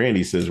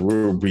Brandy says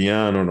we're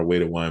beyond on our way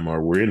to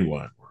Weimar. We're in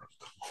Weimar.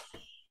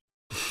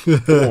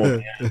 Come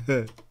on,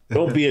 man.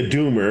 Don't be a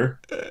doomer.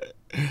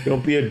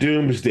 Don't be a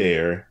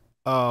doomsdayer.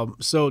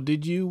 So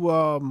did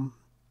you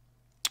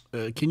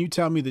can you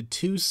tell me the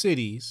two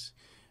cities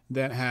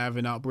that have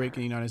an outbreak in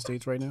the United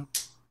States right now?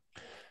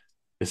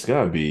 It's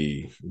gotta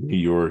be New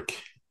York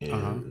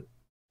and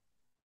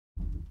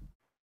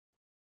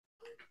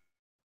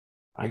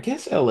I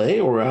guess LA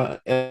or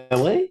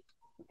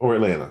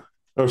Atlanta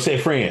or San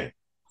Fran.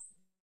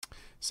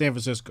 San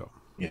Francisco.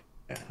 Yeah.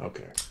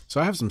 Okay.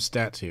 So I have some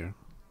stats here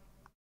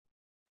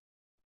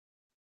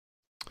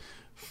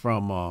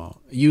from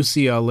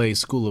UCLA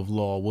School of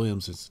Law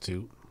Williams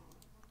Institute.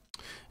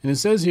 And it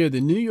says here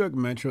the New York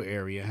metro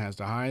area has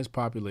the highest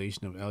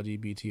population of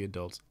LGBT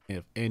adults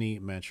of any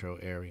metro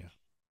area.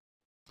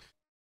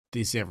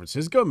 The San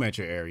Francisco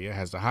metro area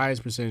has the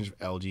highest percentage of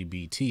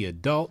LGBT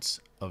adults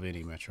of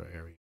any metro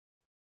area.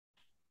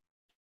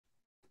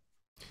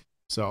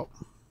 So,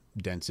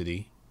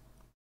 density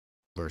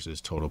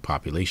versus total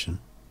population.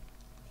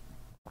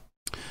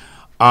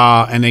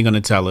 And they're going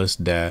to tell us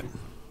that,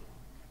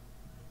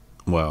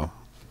 well,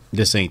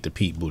 this ain't the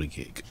Pete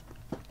Buttigieg.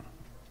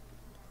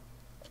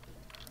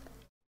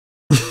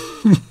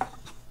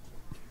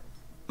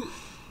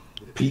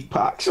 Pete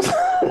Pox.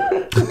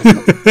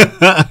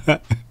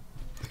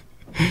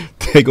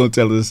 They gonna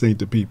tell us this ain't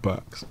the Pete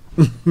Pox.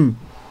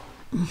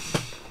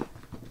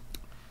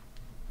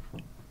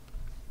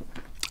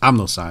 I'm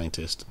no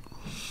scientist,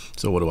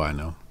 so what do I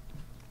know?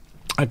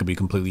 I could be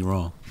completely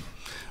wrong.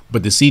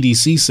 But the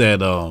CDC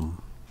said,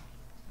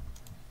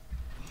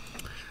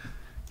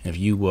 if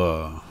you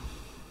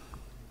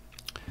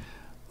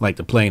like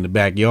to play in the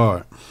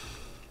backyard,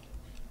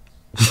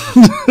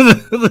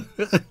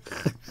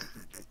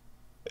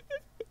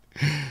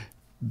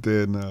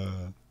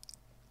 then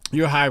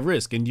you're high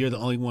risk and you're the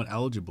only one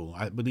eligible.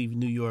 I believe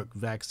New York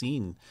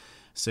vaccine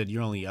said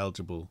you're only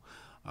eligible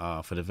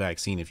for the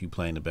vaccine if you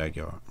play in the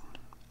backyard.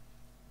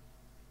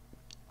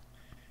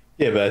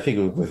 Yeah, but I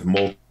think with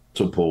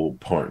multiple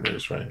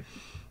partners, right?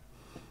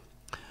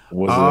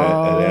 Was it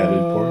an added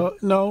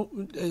part? No,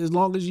 as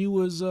long as you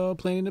was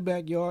playing in the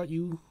backyard,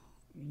 you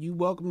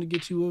welcome to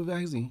get you a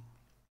vaccine.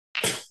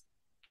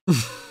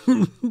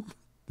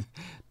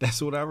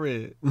 That's what I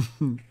read.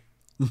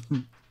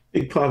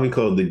 They probably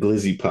called the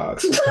glizzy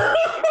pox.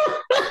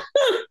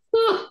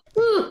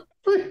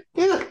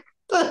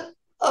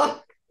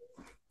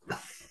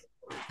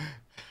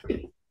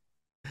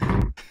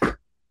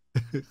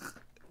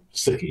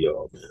 Sick of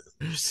y'all, man.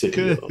 I'm sick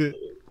of y'all, man.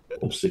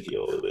 I'm sick of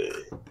y'all, man.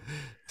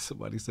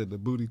 Somebody said the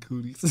booty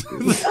cooties.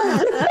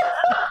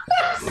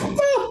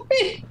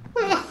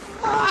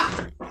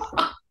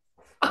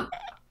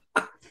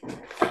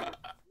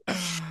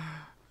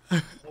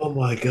 Oh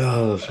my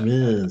gosh,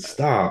 man.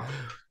 Stop.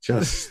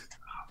 Just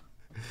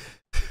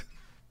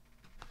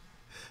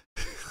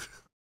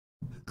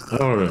I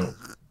don't know.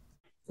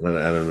 I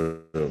don't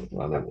know.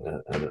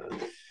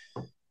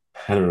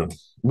 I don't know.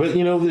 But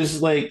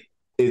there's like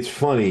it's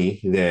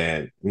funny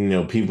that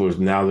people are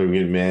now they're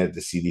getting mad at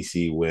the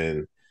CDC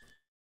when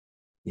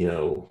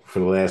for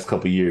the last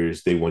couple of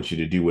years they want you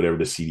to do whatever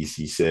the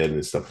CDC said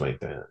and stuff like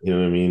that. You know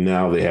what I mean?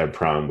 Now they have a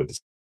problem with the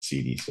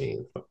CDC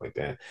and stuff like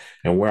that.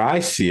 And where I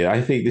see it,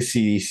 I think the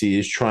CDC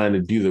is trying to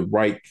do the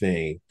right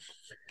thing,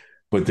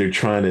 but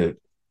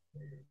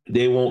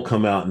they won't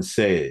come out and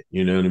say it.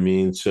 You know what I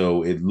mean?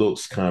 So it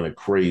looks kind of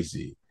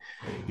crazy.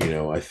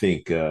 I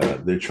think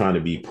they're trying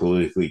to be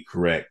politically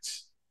correct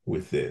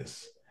with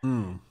this.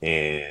 And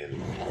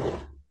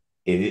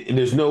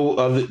there's no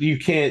other. You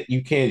can't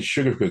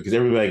sugarcoat because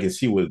everybody can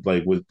see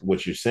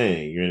what you're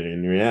saying. You're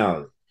in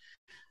reality.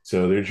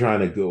 So they're trying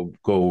to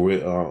go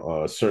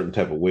a certain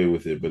type of way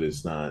with it, but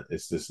it's not.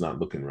 It's just not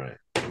looking right.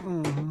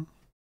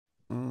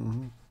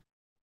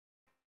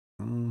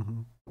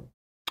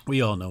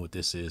 We all know what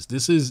this is.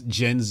 This is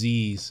Gen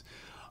Z's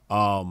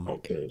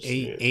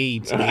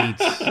AIDS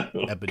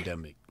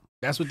epidemic.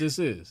 That's what this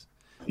is.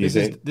 This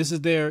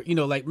is their,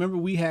 like, remember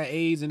we had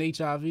AIDS and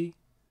HIV?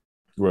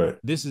 Right.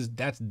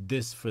 That's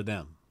this for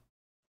them.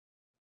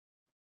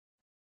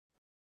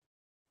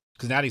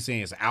 Because now they're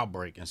saying it's an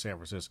outbreak in San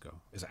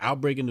Francisco. It's an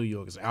outbreak in New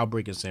York. It's an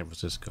outbreak in San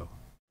Francisco.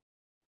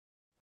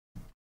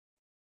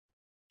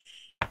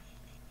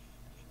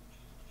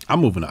 I'm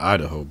moving to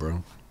Idaho,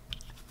 bro.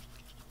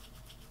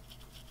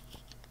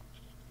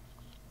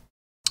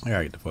 I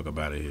gotta get the fuck up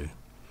out of here.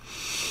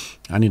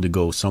 I need to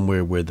go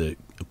somewhere where the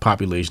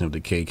population of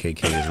the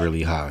KKK is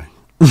really high.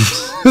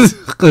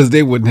 Because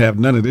they wouldn't have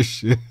none of this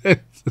shit.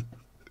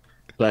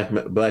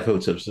 Black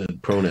Hotep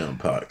said pronoun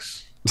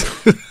pox.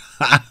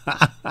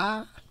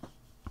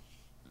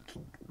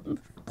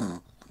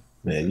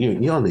 Man,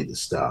 y'all need to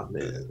stop,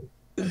 man.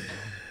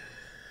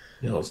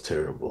 Y'all's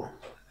terrible.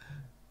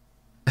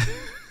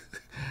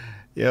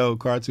 Yo,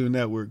 Cartoon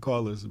Network,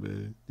 call us,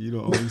 man. You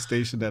the only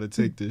station that'll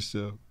take this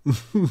show.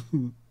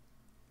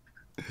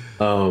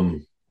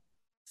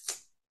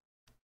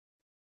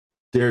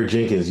 Derek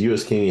Jenkins,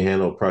 U.S. can't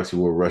handle proxy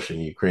war Russia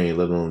and Ukraine,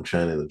 let alone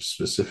China in the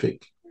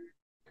Pacific.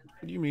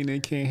 What do you mean they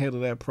can't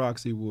handle that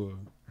proxy war?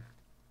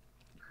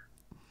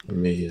 I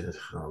mean, I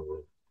don't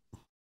know,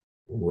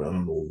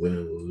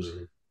 winning or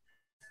losing.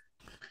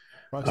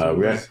 Proxy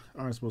wars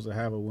aren't supposed to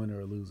have a winner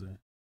or loser.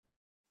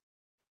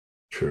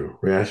 True.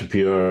 Reaction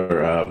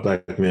PR,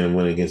 black man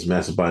went against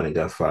Master Biden,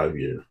 got 5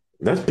 years.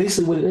 That's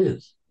basically what it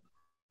is.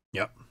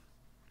 Yep.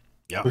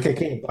 Like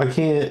I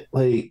can't,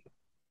 like,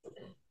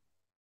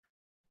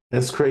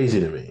 that's crazy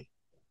to me.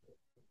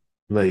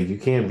 Like, you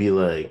can't be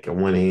like on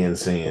one hand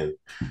saying,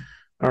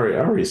 all right, I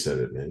already said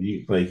it, man.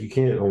 You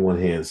can't on one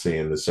hand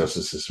saying the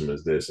justice system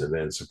is this and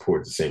then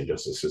support the same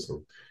justice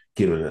system,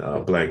 giving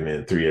a black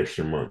man 3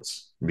 extra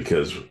months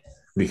because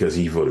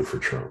he voted for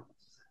Trump.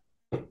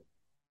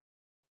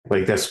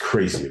 Like, that's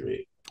crazy to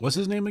me. What's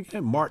his name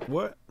again? Mark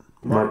what?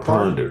 Mark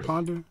Ponder.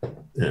 Ponder?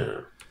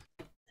 Yeah.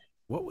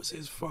 What was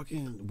his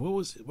fucking,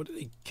 what did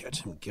they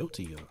catch him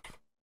guilty of?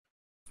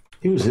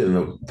 He was hitting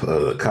a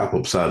cop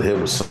upside the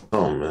head with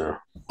something, man.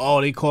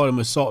 Oh, they called him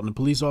assaulting a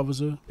police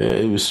officer? Yeah,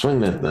 he was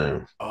swinging that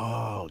thing.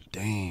 Oh,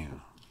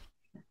 damn.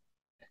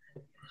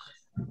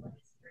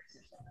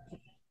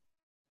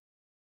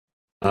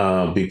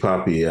 Big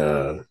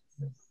Papi,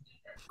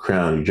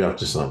 Crown, you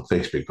dropped us something.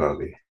 Thanks, Big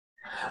Papi.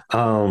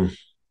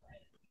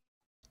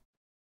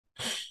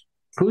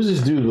 Who's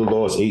this dude who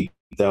lost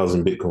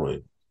 8,000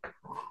 Bitcoin?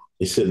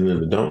 He's sitting in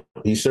the dump.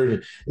 He's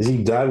searching. Is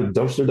he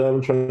dumpster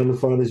diving trying to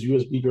find his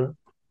USB drive?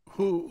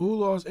 Who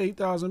lost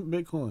 8,000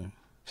 Bitcoin?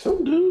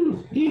 Some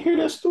dude. You hear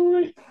that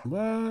story?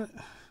 What?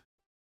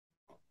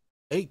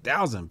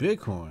 8,000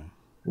 Bitcoin?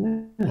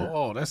 Yeah.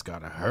 Oh, that's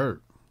gotta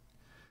hurt.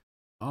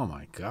 Oh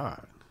my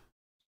God.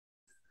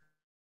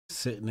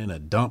 Sitting in a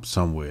dump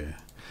somewhere.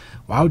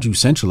 Why would you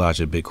centralize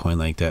your Bitcoin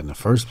like that in the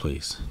first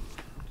place?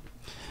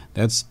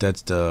 That's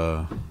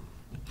the.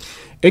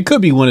 It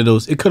could be one of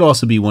those. It could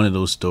also be one of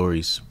those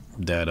stories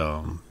that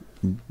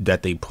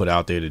they put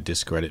out there to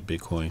discredit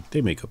Bitcoin.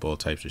 They make up all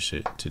types of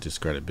shit to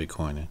discredit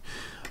Bitcoin.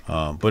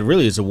 But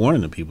really, it's a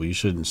warning to people. You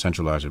shouldn't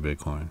centralize your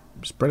Bitcoin.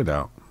 Spread it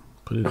out.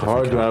 Put it. The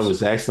hard drive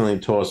was accidentally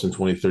tossed in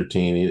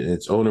 2013.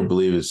 Its owner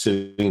believes it's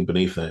sitting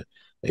beneath a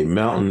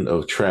mountain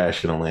of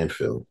trash in a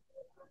landfill.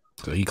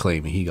 So he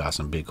claiming he got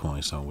some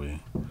Bitcoin somewhere.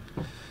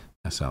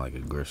 That sounds like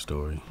a grift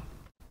story.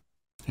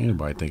 Ain't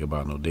nobody think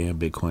about no damn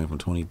Bitcoin from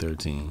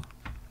 2013.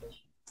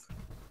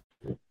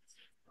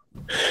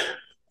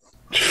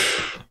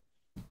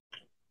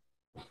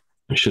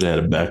 I should have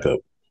had a backup.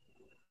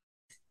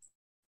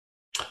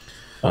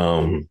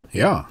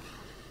 Yeah.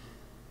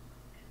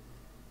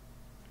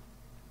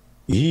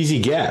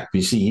 Yeezy Gap.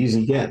 You see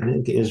Yeezy Gap,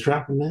 man, is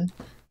dropping, man.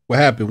 What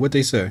happened? What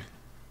they say?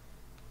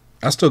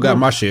 I still got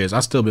my shares. I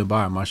still been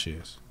buying my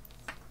shares.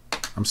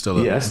 I'm still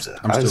a Gap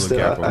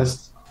owner.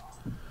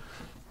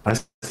 I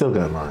still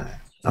got mine.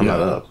 I'm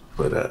not up,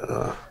 but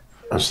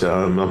I'm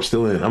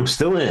still in. I'm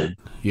still in.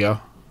 Yeah.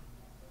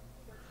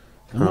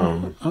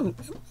 Let me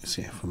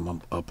see if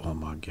I'm up on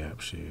my Gap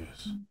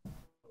shares.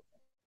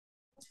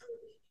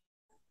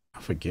 I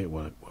forget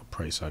what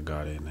price I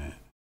got in at.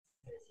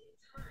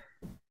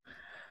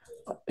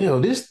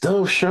 This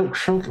Dove shrunk.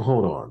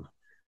 Hold on.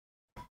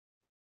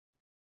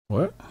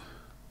 What?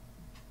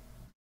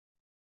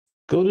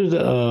 Go to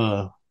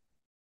the.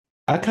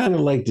 I kind of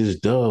like this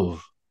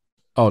Dove.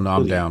 Oh no,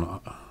 I'm down.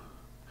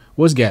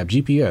 What's Gap?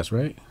 GPS,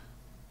 right?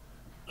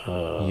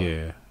 Uh,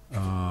 Yeah.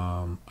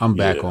 I'm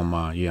back yeah. on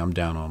mine. Yeah, I'm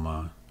down on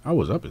mine. I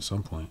was up at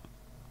some point,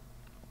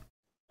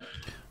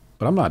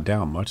 but I'm not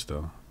down much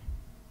though.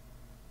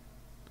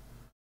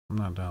 I'm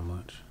not down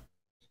much.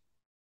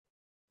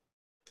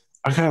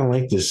 I kind of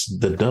like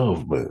the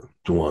Dove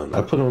one.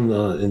 I put on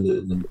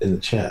in the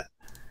chat.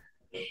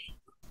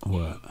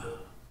 What?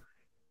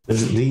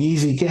 It's the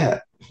Easy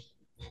Gap.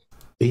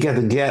 He got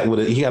the Gap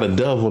he got a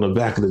Dove on the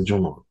back of the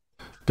joint.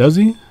 Does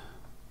he?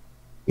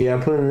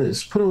 Yeah, put it on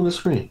the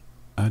screen.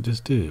 I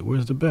just did.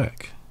 Where's the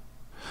back?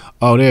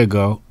 Oh, there you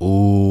go.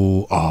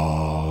 Ooh,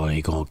 oh,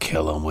 they gonna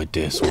kill him with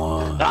this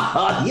one.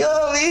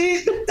 Yo,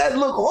 man, that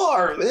look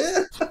hard,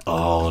 man.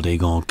 Oh, they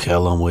gonna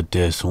kill him with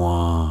this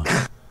one.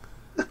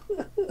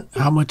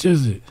 How much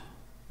is it?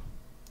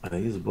 I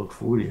think it's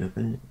 $140. I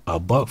think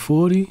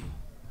 $140.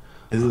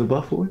 Is it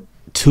 $140?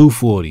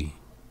 $240.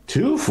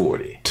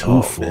 $240.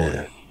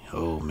 $240.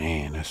 Oh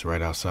man, that's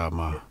right outside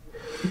my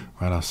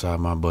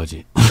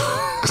budget.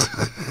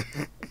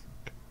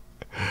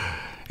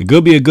 It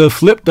could be a good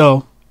flip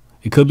though.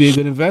 It could be a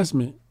good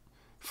investment.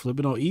 Flip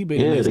it on eBay.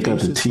 Yeah, they got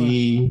the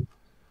tee.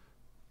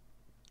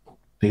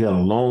 They got a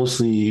long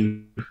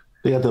sleeve.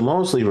 They got the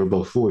long sleeve for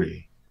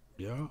 $140.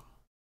 Yeah.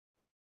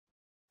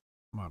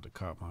 I'm about to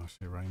cop my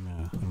shit right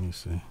now. Let me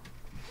see.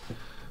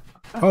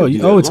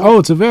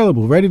 It's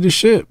available, ready to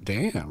ship.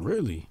 Damn,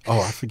 really? Oh,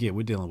 I forget.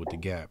 We're dealing with the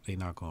Gap. They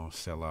not gonna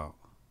sell out.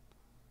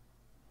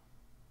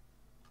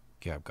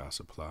 Gap got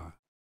supply.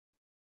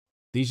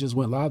 These just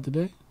went live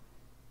today?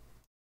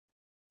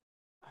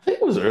 I think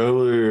it was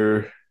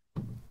earlier.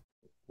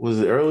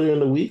 Was it earlier in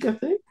the week, I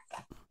think?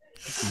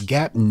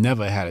 Gap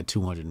never had a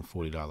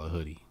 $240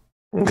 hoodie.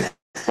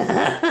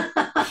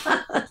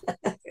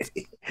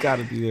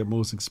 Gotta be their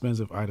most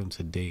expensive item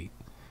to date.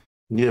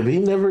 Yeah, but he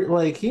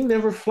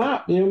never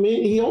flopped. You know what I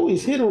mean? He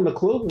always hit on the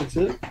clothing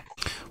tip.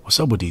 What's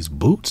up with these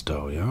boots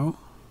though, yo?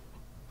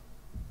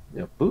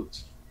 Yeah,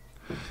 boots.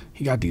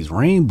 He got these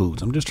rain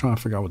boots. I'm just trying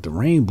to figure out what the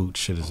rain boot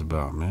shit is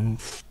about, man.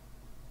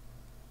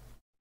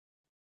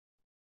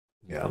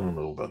 Yeah, I don't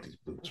know about these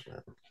boots,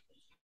 man.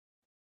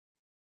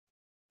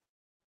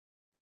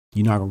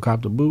 You not gonna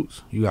cop the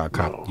boots? You gotta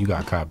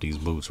cop these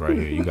boots right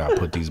here. You gotta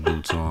put these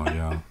boots on,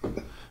 yo.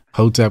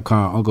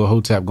 Uncle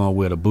Hotep gonna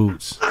wear the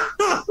boots.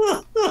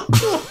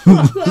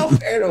 I'm not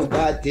wearing no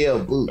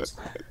goddamn boots.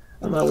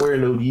 I'm not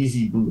wearing no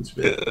Yeezy boots,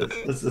 man.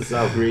 This is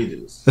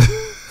outrageous.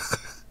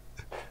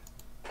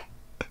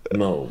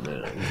 No,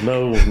 man.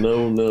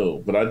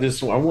 No. But I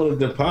wanted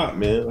to pop,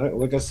 man.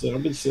 Like I said,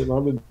 I've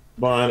been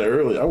buying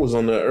early. I was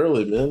on that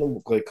early, man.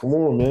 I'm like, come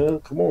on, man.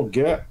 Come on,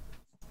 Gap.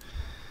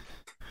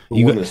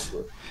 You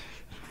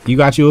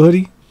got your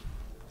hoodie?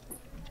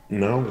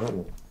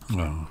 No.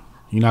 Oh,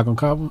 you not gonna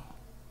cop one?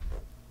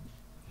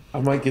 I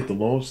might get the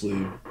long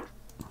sleeve.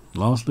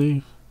 Long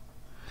sleeve?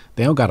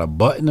 They don't got a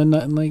button or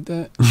nothing like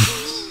that.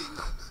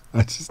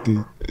 I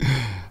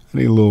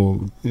need a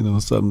little,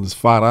 something that's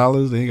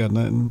 $5. They ain't got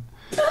nothing.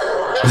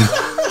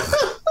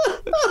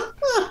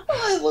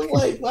 I look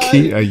like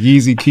a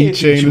Yeezy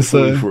keychain or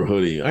something for a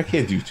hoodie. I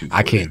can't do $240.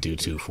 I can't do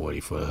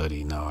 $240 for a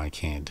hoodie. No, I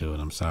can't do it.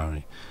 I'm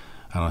sorry.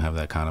 I don't have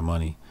that kind of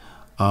money.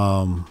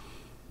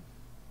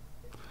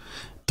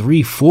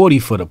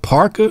 $340 for the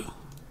Parker.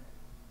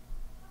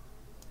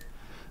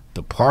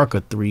 The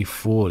Parker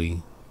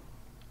 $340.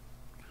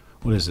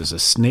 What is this? A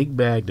snake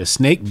bag? The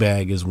snake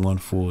bag is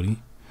 $140.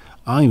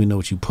 I don't even know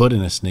what you put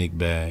in a snake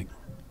bag.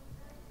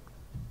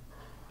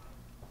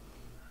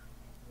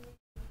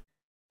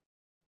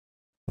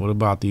 What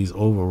about these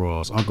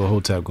overalls? Uncle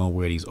Hotep gonna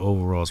wear these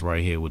overalls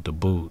right here with the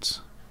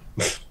boots.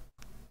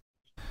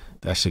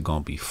 That shit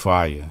gonna be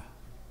fire.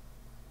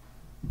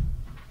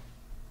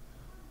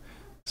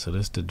 So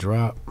this the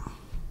drop.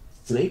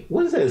 Snake?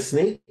 What is that? A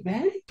snake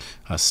bag?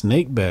 A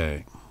snake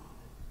bag.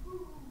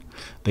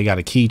 They got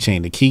a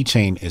keychain. The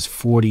keychain is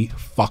 $40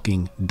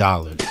 fucking.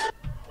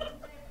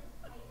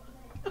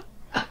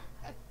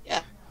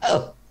 Yeah.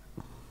 Oh.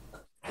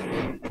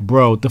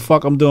 Bro, what the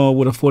fuck I'm doing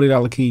with a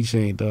 $40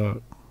 keychain,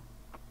 dog?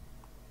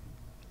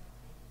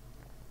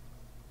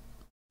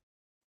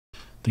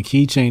 The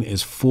keychain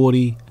is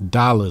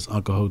 $40,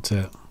 Uncle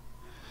Hotep.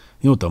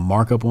 You know what the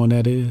markup on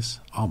that is?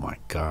 Oh my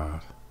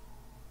God.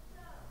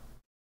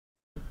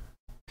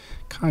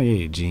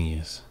 Kanye a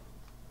genius.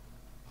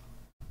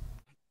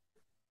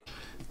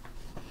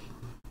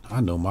 I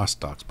know my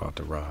stock's about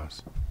to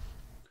rise.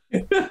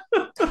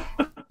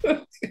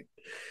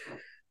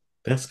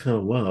 That's kind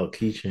of wild,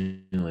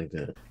 keychain like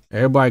that.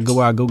 Everybody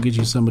go out, go get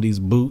you some of these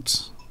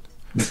boots.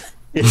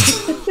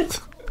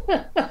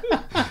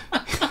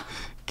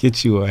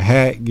 Get you a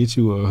hat, get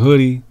you a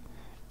hoodie,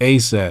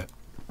 ASAP.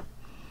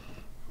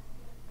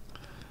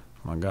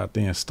 My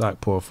goddamn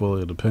stock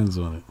portfolio depends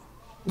on it.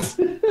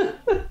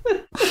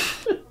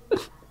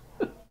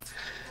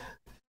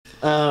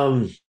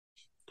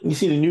 You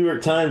see, the New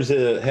York Times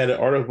had an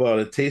article about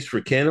a taste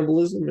for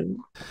cannibalism, and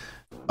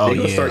Oh they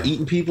gonna yeah, start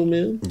eating people,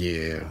 man.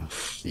 yeah.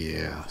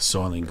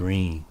 Soylent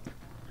Green.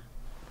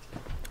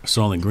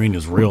 Soylent Green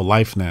is real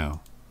life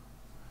now.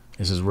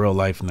 This is real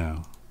life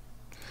now.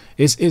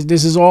 It's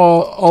this is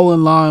all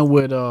in line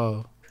with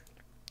the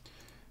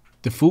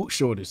food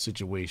shortage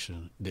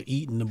situation, the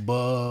eating the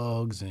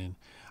bugs, and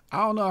I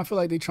don't know. I feel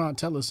like they trying to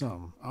tell us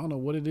something. I don't know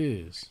what it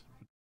is,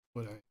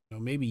 but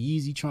maybe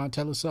Yeezy trying to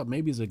tell us something.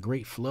 Maybe it's a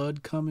great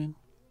flood coming.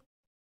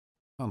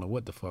 I don't know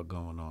what the fuck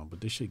going on,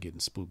 but this shit getting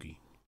spooky.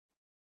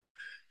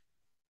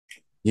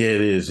 Yeah,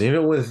 it is. You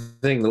know what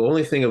thing? The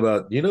only thing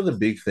about the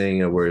big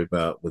thing I worry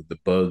about with the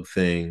bug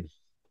thing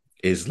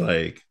is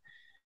like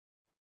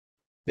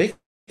they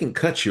can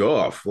cut you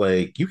off.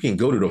 Like you can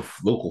go to the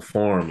local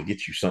farm and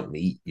get you something to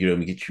eat. You know what I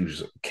mean? Get you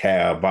a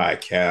cow, buy a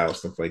cow,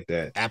 stuff like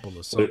that. Apple or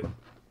But something.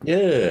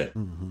 yeah,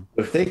 Mm-hmm.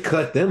 if they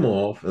cut them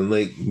off and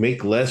like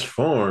make less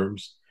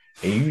farms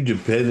and you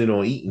dependent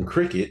on eating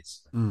crickets,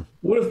 Mm.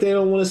 what if they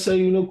don't want to sell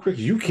you no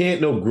crickets? You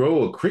can't no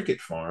grow a cricket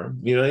farm.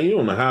 You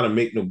don't know how to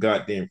make no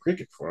goddamn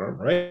cricket farm,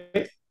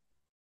 right?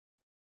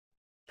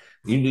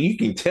 You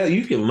can tell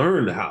you can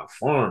learn how to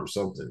farm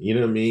something, you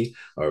know what I mean?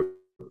 Or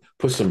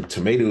put some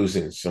tomatoes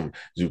and some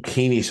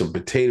zucchini, some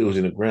potatoes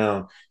in the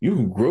ground. You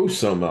can grow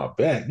something out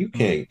back. You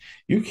can't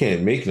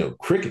make no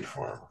cricket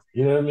farm.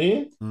 You know what I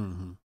mean?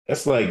 Mm-hmm.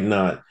 That's like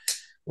not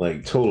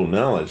like total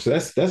knowledge.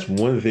 That's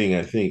one thing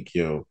I think,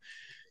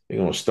 they're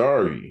gonna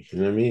starve you. You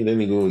know what I mean? Then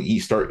they go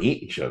start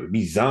eating each other,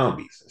 be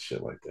zombies and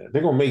shit like that.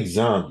 They're gonna make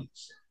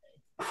zombies.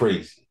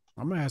 Crazy.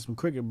 I'm gonna have some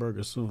cricket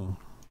burgers soon.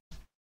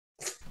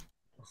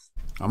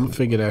 I'm gonna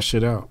figure that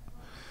shit out.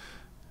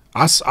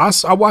 I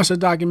watched a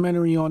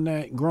documentary on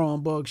that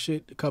growing bug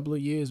shit a couple of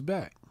years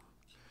back.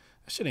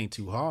 That shit ain't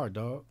too hard,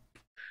 dog.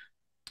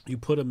 You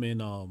put them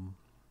in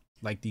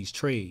like these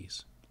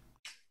trays,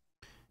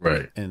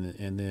 Right. and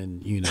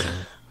then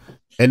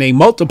and they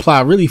multiply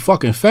really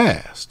fucking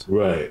fast.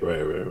 Right. You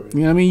know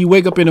what I mean? You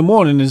wake up in the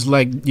morning, it's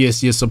like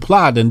yes, your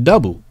supply done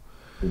double.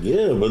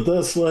 Yeah, but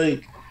that's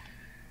like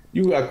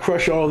you got to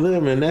crush all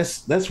them, and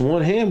that's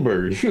one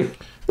hamburger.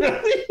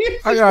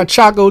 I got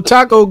Choco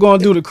Taco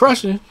gonna do the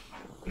crushing.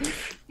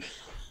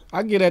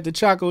 I get at the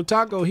Choco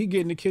Taco, he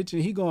get in the kitchen,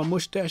 he gonna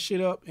mush that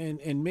shit up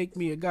and make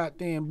me a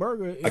goddamn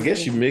burger. I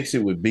guess you mix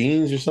it with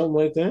beans or something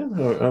like that.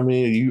 Or, I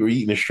mean, you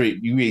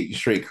ate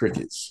straight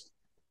crickets.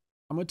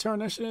 I'm gonna turn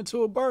that shit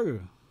into a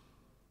burger.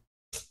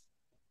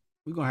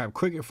 We're gonna have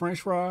cricket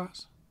French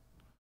fries,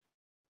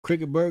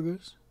 cricket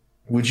burgers.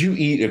 Would you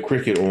eat a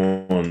cricket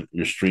on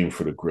your stream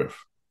for the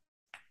griff?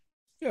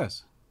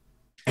 Yes.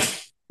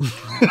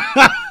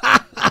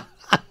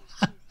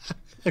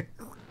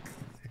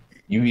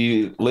 You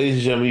eat it, ladies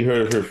and gentlemen. You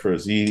heard it here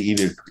first.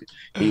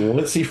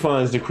 Once he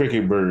finds the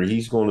cricket burger,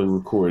 he's going to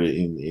record it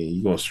and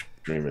he's going to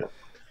stream it.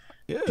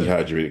 Yeah.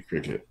 Dehydrated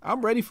cricket.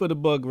 I'm ready for the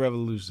bug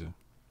revolution.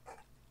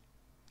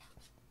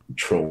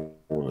 Trolling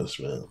us,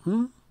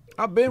 man.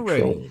 I've been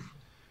ready. Trolling.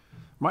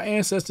 My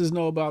ancestors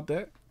know about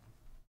that.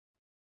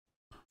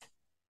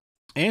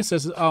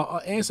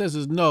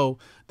 Ancestors know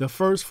the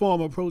first form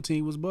of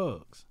protein was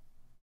bugs.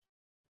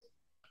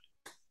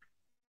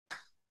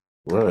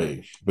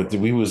 Right, but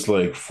we was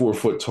like 4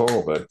 foot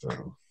tall back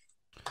then.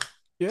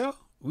 Yeah,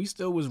 we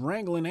still was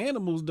wrangling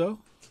animals though.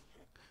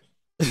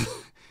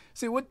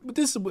 See,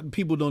 this is what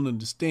people don't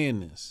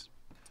understand. This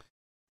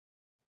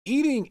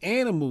eating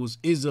animals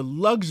is a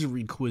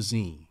luxury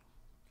cuisine.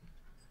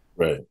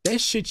 Right, that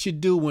shit you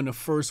do in a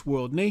first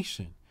world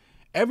nation.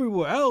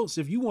 Everywhere else,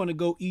 if you want to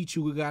go eat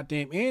you a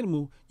goddamn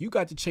animal, you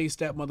got to chase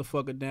that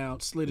motherfucker down,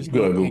 slit his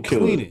throat, and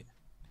clean it.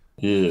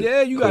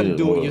 Yeah, you got to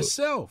do it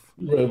yourself.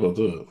 You're right about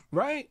that.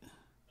 Right?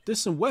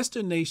 This some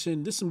Western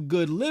nation. This some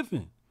good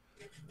living.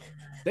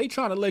 They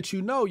trying to let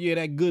you know,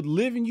 that good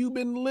living you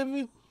been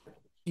living.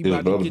 You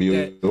about to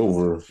get that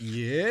over.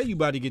 Yeah, you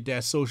about to get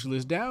that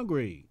socialist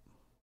downgrade.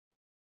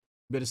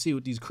 Better see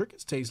what these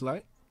crickets taste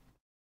like.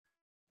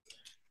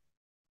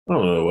 I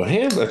don't know. A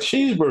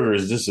cheeseburger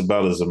is just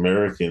about as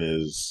American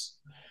as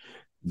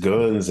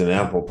guns and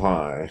apple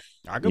pie.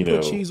 I can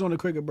put cheese on a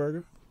cricket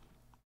burger.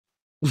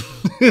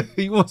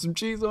 You want some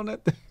cheese on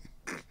that thing?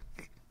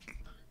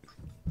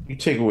 You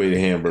take away the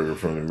hamburger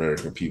from the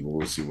American people,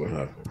 we'll see what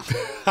happens.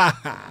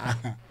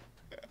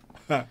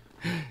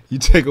 You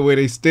take away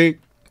their steak,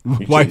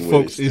 white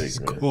folks is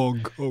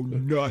gonna go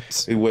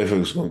nuts. White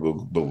folks gonna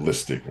go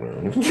ballistic,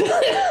 man.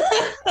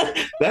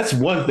 That's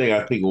one thing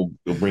I think will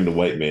bring the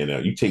white man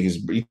out. You take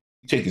his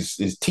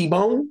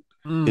T-bone,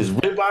 his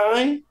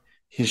ribeye,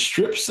 his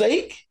strip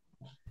steak.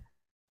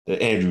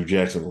 The Andrew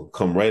Jackson will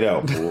come right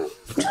out, boy.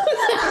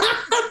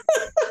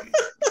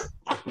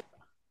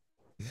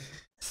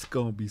 It's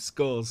gonna be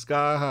skull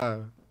sky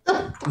high.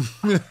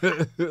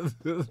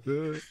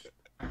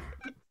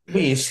 We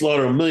ain't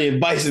slaughter 1 million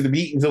bison to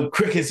be eating some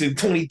crickets in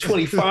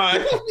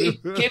 2025. You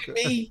kidding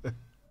me?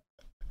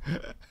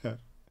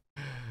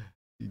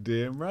 You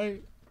damn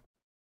right.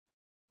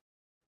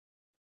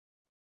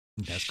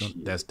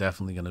 That's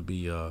definitely gonna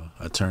be a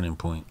turning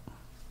point.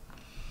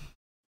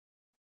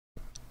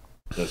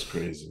 That's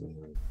crazy,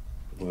 man.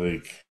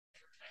 Like,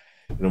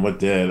 my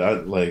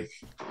dad,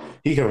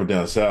 he coming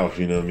down south,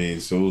 you know what I mean?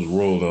 So it was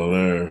rural down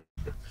there.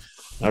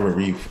 I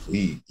remember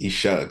he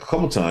shot a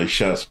couple times, he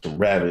shot some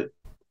rabbit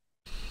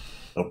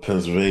up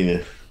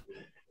Pennsylvania.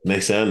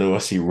 Next thing I know, I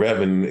see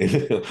rabbit in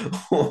the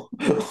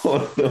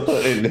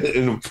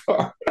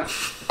park.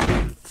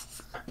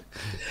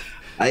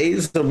 I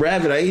ate some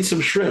rabbit. I ate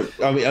some shrimp.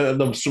 I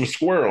mean, some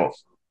squirrel.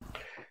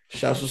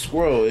 Shot some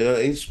squirrel.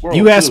 I ate squirrel.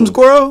 You had some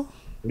squirrel?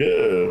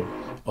 Yeah.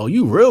 Oh,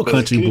 you real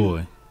country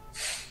boy.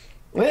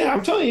 Yeah,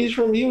 I'm telling you,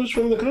 he was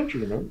from the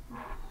country, man.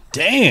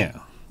 Damn.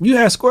 You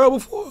had squirrel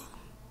before?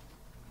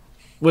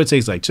 What, it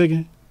tastes like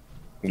chicken?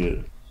 Yeah.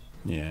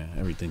 Yeah,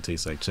 everything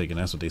tastes like chicken.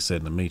 That's what they said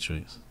in the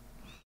Matrix.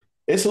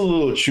 It's a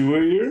little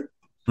chewier,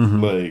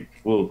 like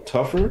a little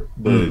tougher,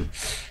 but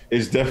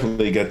it's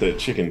definitely got that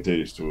chicken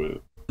taste to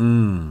it.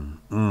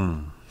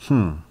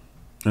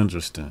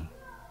 Interesting.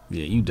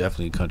 Yeah, you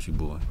definitely a country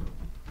boy.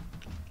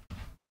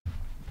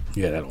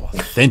 Yeah, that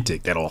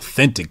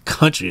authentic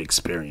country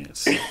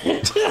experience.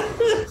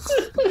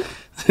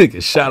 Take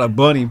a shot of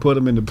bunny and put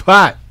him in the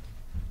pot.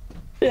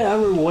 Yeah, I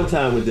remember one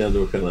time I went down to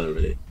North Carolina,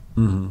 right?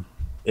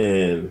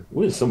 And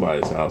we were at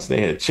somebody's house. They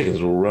had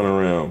chickens were running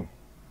around.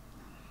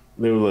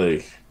 They were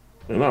like,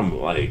 and I'm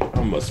like,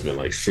 I must have been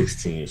like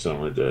 16 or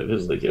something like that. It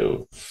was like,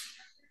 yo,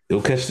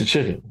 go catch the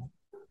chicken.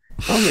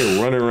 I'm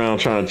here running around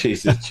trying to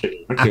chase this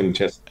chicken. I couldn't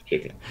catch the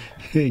chicken.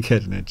 He ain't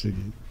catching that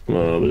chicken.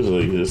 No, this is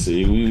like this.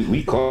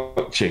 We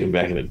caught chicken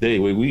back in the day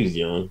when we was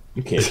young.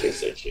 You can't catch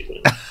that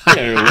chicken.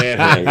 They're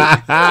laughing at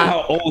me.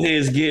 How old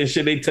heads get and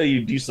shit. They tell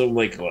you to do something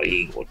like, oh,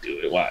 he ain't gonna do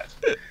it. Watch.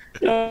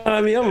 You know what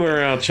I mean, I'm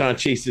around trying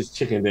to chase this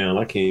chicken down.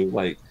 I can't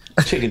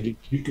chicken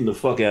juking the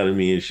fuck out of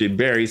me and shit.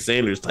 Barry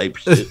Sanders type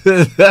shit.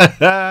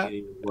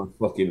 I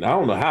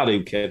don't know how they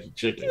catch a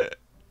chicken.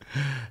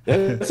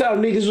 That's how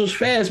niggas was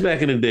fast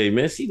back in the day,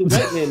 man. See, the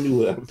white man knew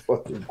what I'm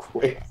fucking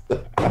quick.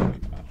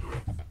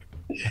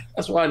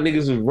 That's why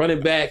niggas was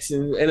running backs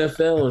in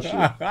NFL and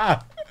shit.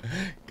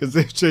 Because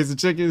they chasing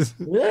chickens.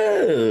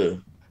 Yeah.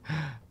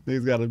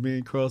 Niggas got a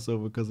mean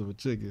crossover because of a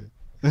chicken.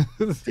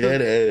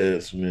 Dead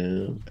ass,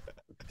 man.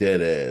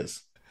 Dead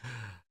ass.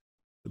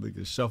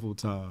 Nigga shuffle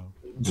time.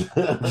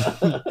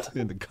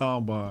 In the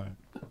combine.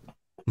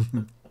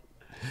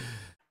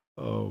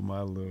 Oh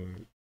my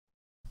Lord.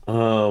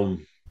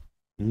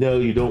 No,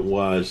 you don't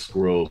wash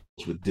squirrels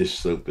with dish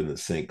soap in the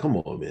sink. Come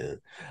on, man.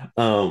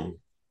 I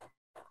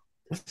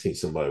seen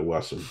somebody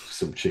wash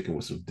some chicken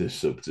with some dish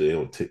soap today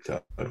on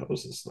TikTok. I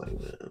was just like,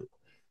 man,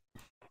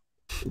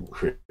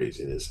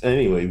 craziness.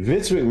 Anyway,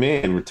 Vince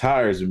McMahon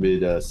retires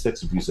amid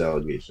sex abuse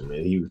allegation.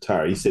 Man, he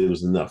retired. He said it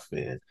was enough,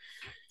 man.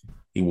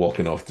 He's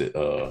walking off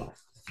the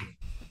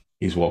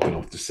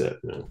set,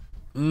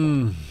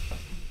 man.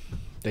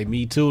 They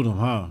Me Too'd him,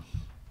 huh?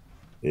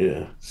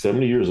 Yeah,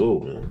 70 years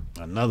old, man.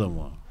 Another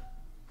one.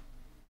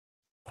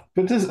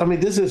 But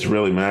this is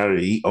really matter.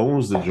 He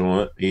owns the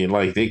joint, and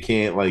like they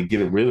can't like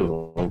get rid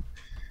of him.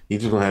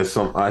 He's just gonna have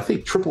some. I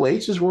think Triple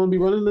H is going to be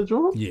running the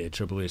joint. Yeah,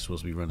 Triple H is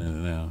supposed to be running it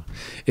now.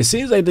 It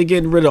seems like they're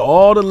getting rid of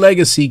all the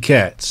legacy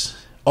cats,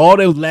 all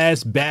those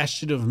last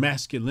bastion of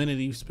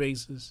masculinity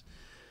spaces.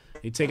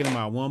 They're taking them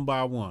out one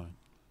by one,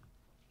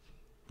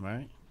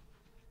 right?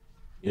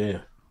 Yeah.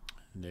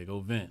 And there go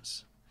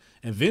Vince,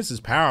 and Vince is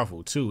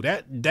powerful too.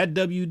 That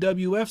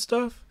WWF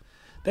stuff,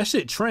 that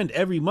shit trend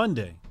every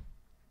Monday.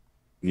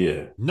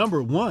 Yeah.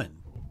 Number one.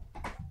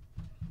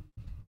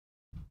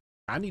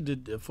 I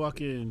need to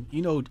fucking,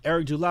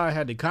 Eric July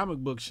had the comic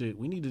book shit.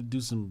 We need to do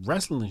some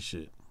wrestling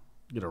shit.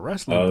 Get a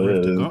wrestling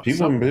brief to go.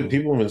 People have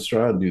been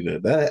trying to do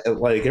that. That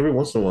like every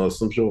once in a while,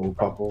 some show will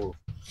pop on.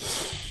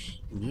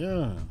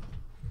 Yeah.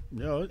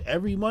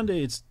 Every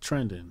Monday it's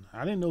trending.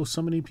 I didn't know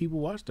so many people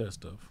watch that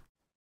stuff.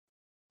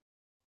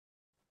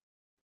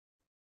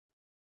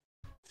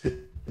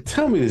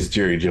 Tell me this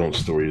Jerry Jones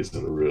story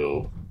isn't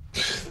real.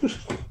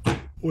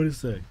 What did it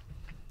say?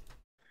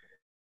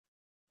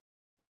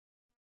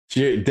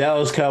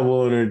 Dallas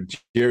Cowboy owner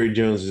Jerry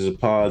Jones has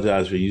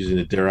apologized for using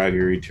a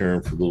derogatory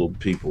term for little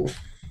people.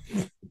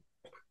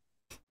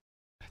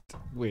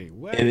 Wait,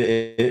 what?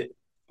 And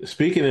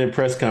speaking in a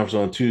press conference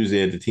on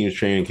Tuesday at the team's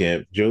training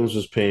camp, Jones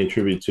was paying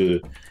tribute to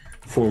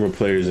former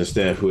players and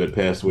staff who had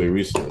passed away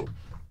recently.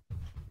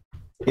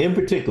 In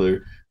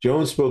particular,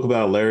 Jones spoke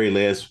about Larry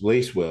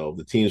Lacewell,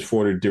 the team's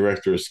former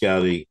director of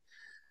scouting,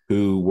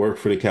 who worked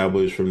for the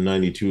Cowboys from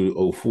 92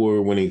 to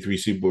 04, winning 3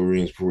 Super Bowl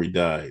rings before he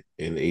died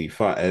in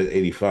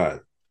 85.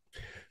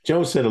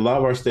 Jones said, a lot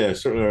of our staff,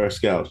 certainly our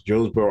scouts,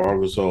 Jonesboro,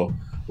 Arkansas,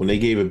 when they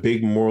gave a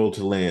big memorial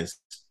to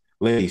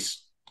Lace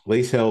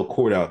held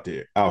court out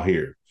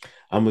here.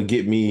 I'm going to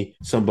get me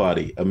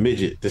somebody, a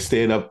midget, to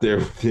stand up there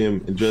with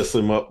him and dress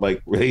him up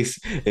like Lace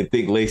and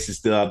think Lace is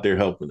still out there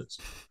helping us.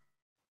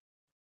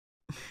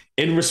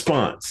 In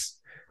response,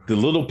 the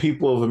little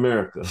people of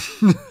America,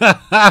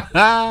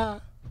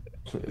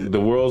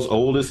 the world's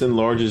oldest and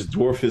largest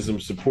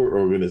dwarfism support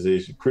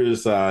organization,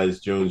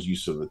 criticized Jones'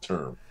 use of the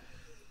term.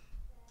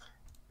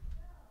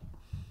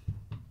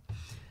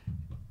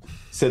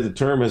 said the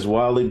term has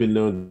widely been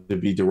known to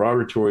be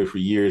derogatory for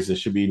years and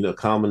should be no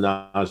common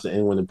knowledge to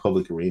anyone in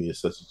public arenas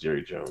such as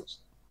Jerry Jones.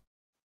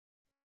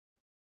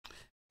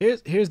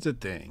 Here's the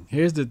thing.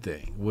 Here's the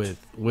thing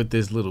with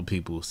this little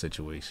people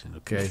situation.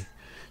 Okay,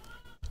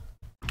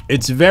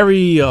 it's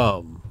very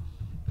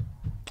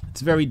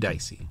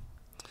dicey.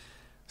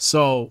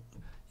 So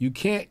you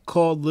can't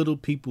call little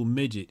people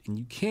midget, and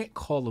you can't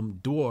call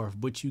them dwarf,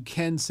 but you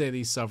can say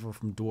they suffer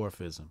from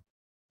dwarfism.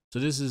 So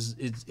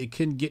it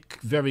can get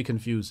very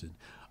confusing.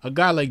 A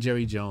guy like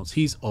Jerry Jones,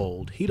 he's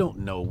old. He don't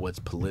know what's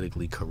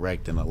politically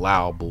correct and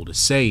allowable to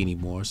say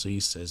anymore, so he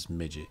says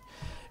midget.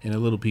 And the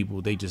little people,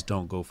 they just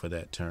don't go for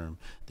that term.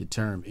 The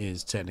term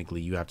is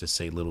technically you have to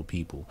say little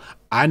people.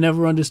 I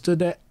never understood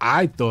that.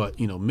 I thought,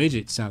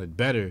 midget sounded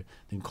better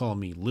than calling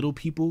me little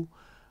people.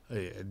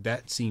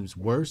 That seems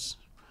worse.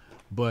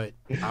 But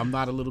I'm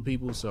not a little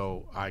people,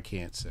 so I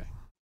can't say.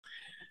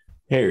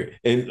 Harry,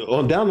 and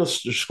on down the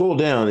scroll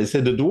down, it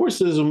said the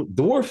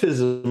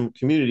dwarfism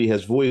community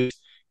has voiced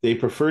they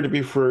prefer to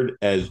be referred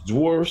as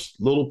dwarfs,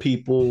 little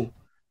people,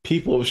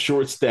 people of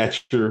short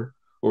stature,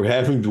 or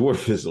having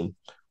dwarfism,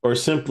 or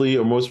simply,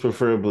 or most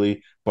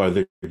preferably, by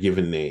their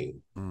given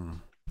name.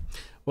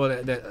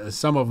 Well,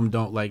 some of them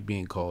don't like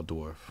being called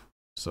dwarf,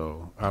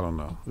 so I don't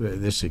know.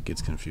 This shit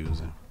gets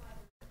confusing.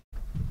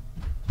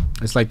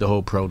 It's like the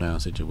whole pronoun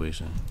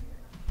situation.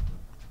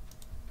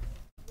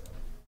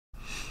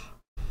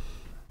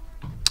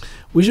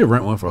 We should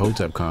rent one for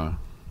HotepCon.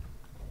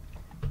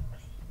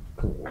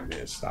 Come on,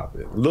 man, stop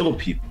it. Little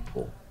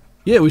people.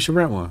 Yeah, we should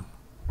rent one.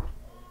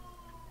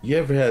 You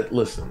ever had,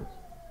 listen.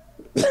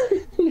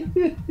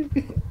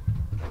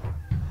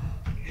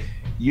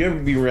 You ever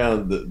be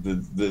around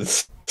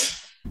the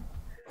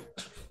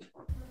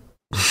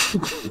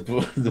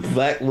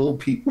black little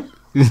people?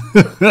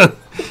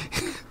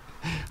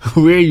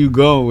 Where are you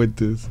going with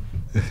this?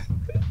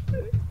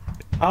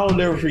 I'll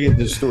never forget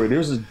this story. There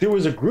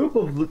was a group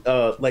of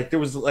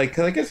cause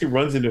I guess he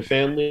runs in the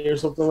family or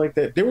something like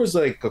that. There was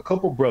like a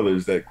couple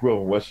brothers that grew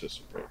up in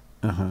Westchester.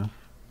 Right?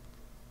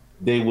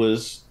 They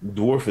was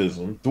dwarfs.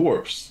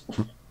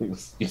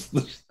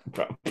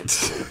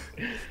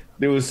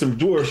 There was some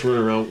dwarfs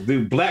running around.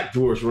 The black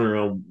dwarfs running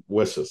around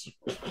Westchester.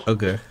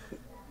 Okay.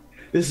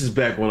 This is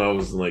back when I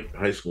was in like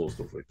high school and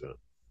stuff like that.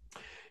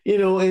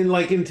 And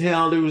like in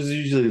town, there was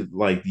usually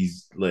like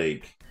these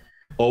like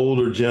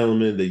older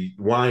gentlemen, the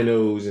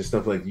winos and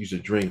stuff like used to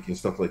drink and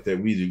stuff like that.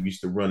 We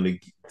used to run to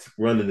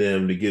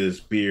them to get us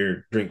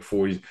beer, drink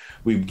 40s.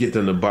 We'd get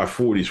them to buy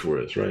 40s for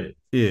us, right?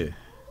 Yeah.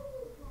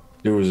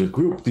 There was a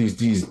group. There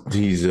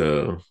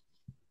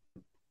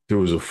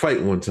was a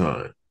fight one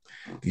time.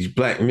 These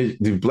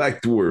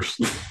black dwarfs.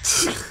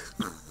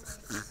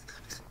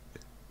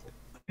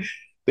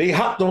 They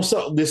hopped on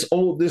something. This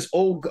old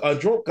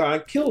drunk guy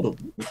killed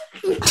him.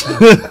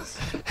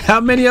 How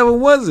many of them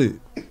was it?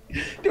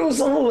 There was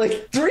only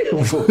like 3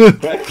 of them,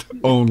 right?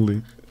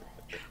 Only.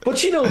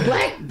 But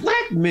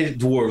black mid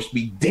dwarfs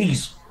be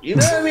diesel. You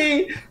know what I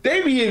mean?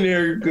 They be in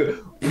there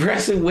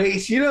pressing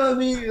weights. You know what I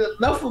mean?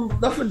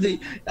 Nothing.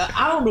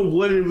 I don't know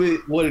what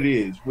it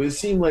is, but it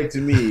seemed like to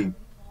me,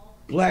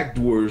 black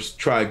dwarfs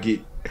try to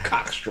get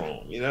cock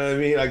strong. You know what I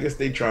mean? I guess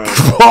they try.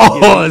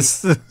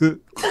 Pause.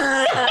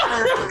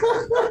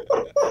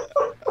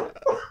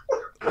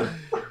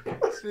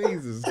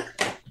 Jesus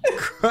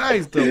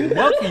Christ, the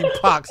monkey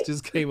pox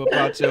just came up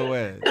out your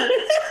ass.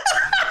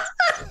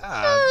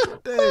 God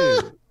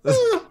damn.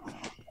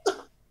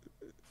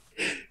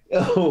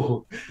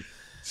 Oh,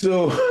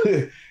 so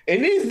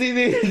and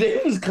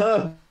they was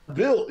kind of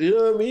built, you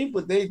know what I mean?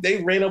 But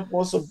they ran up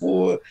on some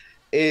boy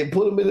and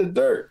put them in the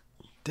dirt.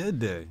 Did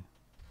they?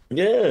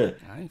 Yeah.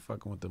 I ain't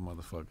fucking with them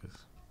motherfuckers.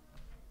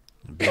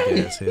 Big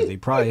ass heads. They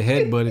probably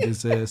headbutted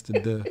his ass to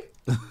death.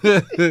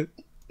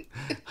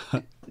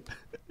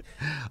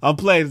 I'm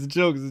playing. It's a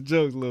joke,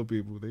 little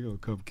people. They gonna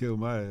come kill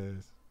my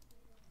ass.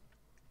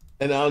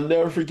 And I'll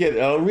never forget.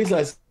 The reason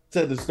I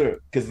said this story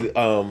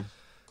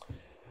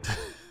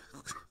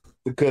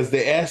because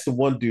they asked the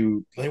one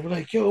dude, they were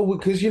like, "Yo,"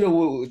 because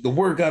the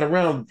word got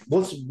around.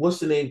 What's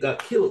the name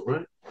got killed,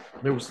 right?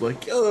 And they was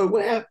like, "Yo,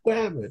 what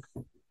happened?"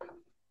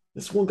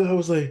 This one guy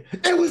was like,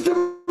 "It was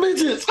the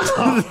midgets."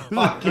 I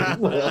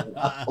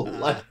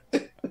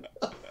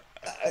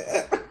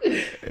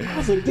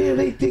was like, "Damn,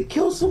 they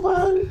killed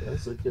somebody." I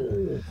was like,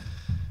 "Yeah."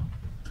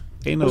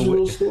 Ain't no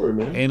way, story,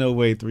 man. Ain't no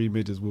way 3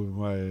 midgets whooping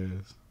my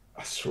ass.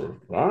 I swear.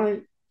 All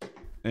right.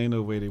 Ain't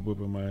no way they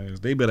whooping my ass.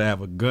 They better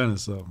have a gun or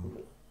something.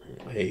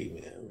 Hey,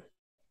 man.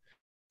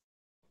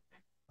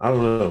 I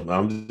don't know.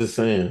 I'm just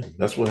saying.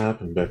 That's what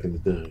happened back in the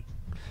day.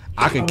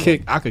 I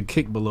could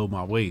kick below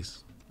my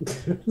waist.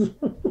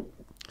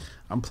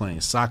 I'm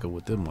playing soccer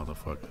with them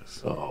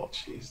motherfuckers. Oh,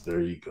 jeez.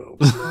 There you go.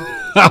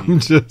 I'm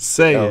just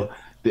saying.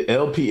 The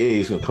LPA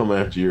is gonna come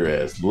after your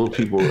ass. Little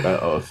people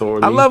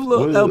authority. I love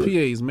little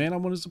LPAs, man. I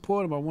want to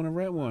support them. I want to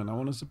rent one. I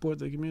want to support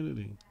the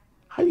community.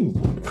 How you?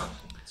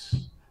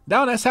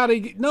 No, that's how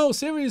they get. No,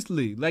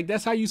 seriously. Like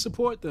that's how you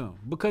support them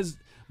because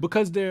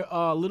they're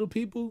little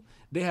people.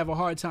 They have a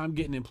hard time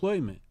getting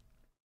employment.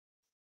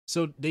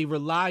 So they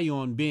rely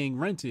on being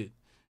rented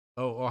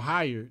or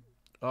hired,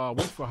 work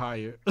for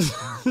hire.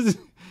 And,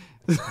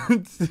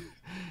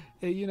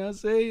 you know what I'm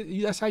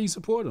saying? That's how you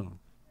support them.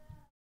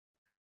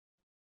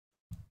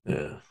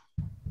 Yeah.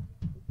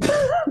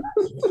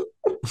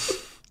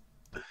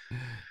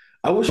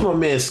 I wish my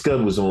man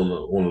Scud was on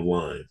the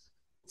line.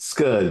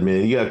 Scud,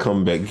 man, you gotta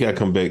come back. You gotta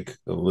come back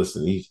and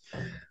listen.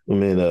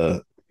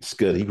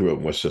 Scud, he grew up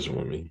in Westchester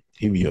with me.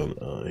 He be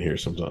on here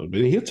sometimes,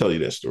 but he'll tell you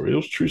that story. It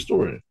was a true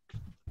story.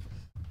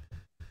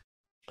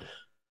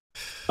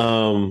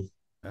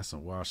 That's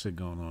some wild shit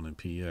going on in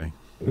PA.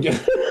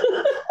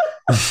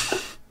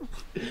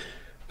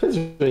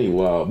 Pennsylvania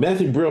wild.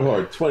 Matthew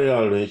Brillhart, $20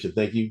 donation.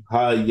 Thank you.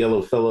 Hi,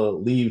 yellow fella.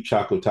 Leave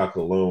Choco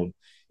Taco alone.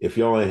 If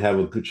y'all ain't have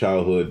a good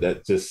childhood,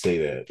 just say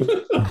that.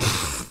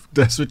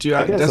 That's what you.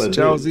 That's what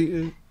y'all was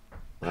eating.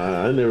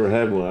 I never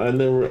had one. I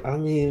never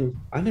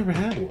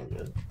had one,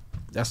 man.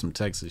 That's some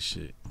Texas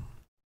shit.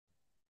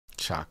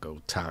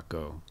 Choco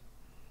Taco.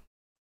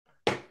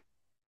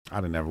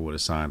 I'd have never would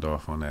have signed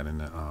off on that in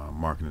the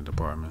marketing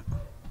department.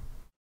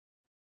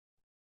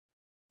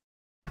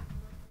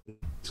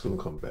 It's gonna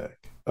come back.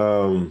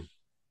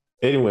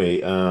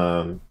 Anyway,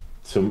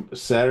 so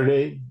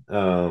Saturday,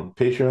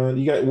 Patreon.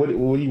 You got what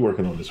are you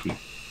working on this week?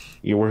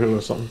 You working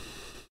on something?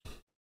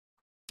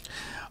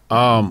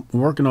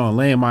 Working on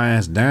laying my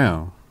ass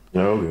down. Oh,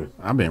 okay.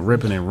 I've been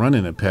ripping and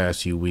running the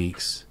past few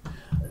weeks.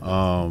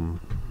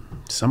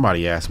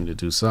 Somebody asked me to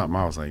do something.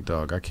 I was like,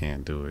 dog, I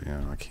can't do it.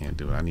 I can't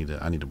do it. I need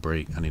a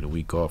break. I need a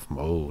week off. I'm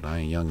old. I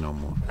ain't young no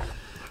more.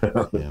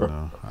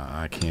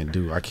 I can't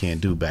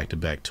do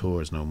back-to-back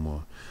tours no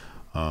more.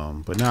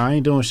 But now I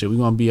ain't doing shit. We're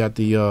gonna be at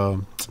the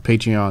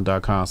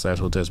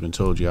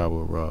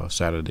patreon.com/Hotepsbeentold our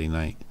Saturday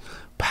night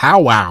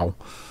powwow.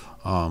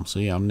 So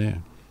yeah, I'm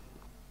there.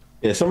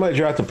 Yeah, somebody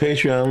dropped the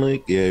Patreon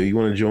link. Yeah, if you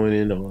want to join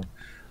in on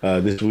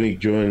this week,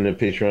 join the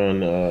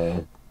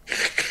Patreon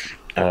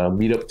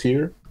meetup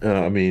tier.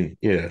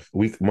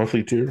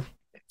 Monthly tier.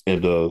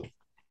 And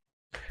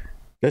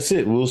that's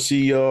it. We'll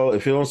see y'all.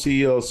 If you don't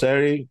see y'all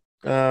Saturday,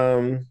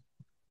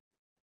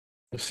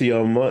 see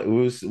y'all.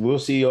 We'll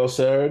see y'all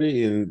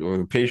Saturday,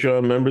 and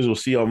Patreon members will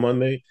see y'all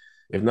Monday.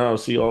 If not, I'll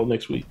see y'all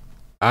next week.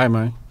 All right,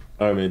 man.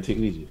 All right, man. Take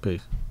it easy.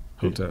 Peace.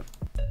 Hotep.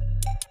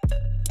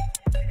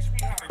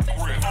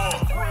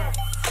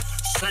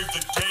 Save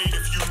the date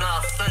if you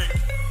not fake.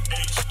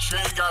 HJ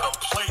got a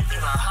plate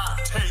and a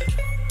hot take.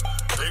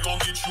 They gon'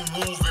 get you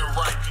moving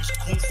right. These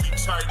goofy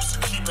types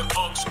and keeping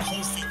unks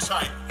goofy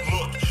tight.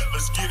 Look,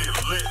 let's get it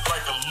lit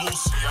like a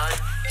Lucy,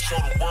 aight? Show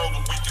the world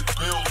what we can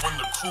build when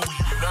the crew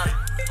unite.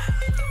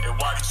 And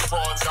while these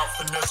frauds out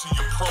finessing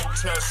your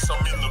protests, I'm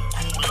in the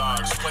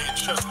gulags playing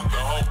chess with the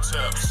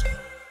Hoteps.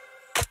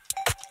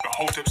 The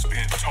Hoteps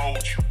been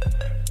told you.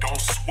 Don't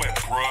sweat,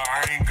 bruh,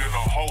 I ain't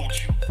gonna hold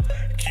you.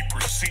 Keep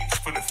receipts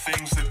for the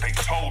things that they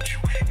told you.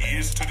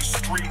 Ears to the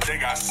street, they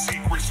got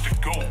secrets to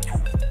go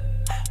through.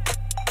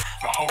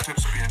 The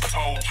Hoteps been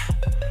told you.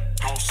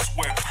 Don't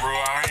sweat, bruh,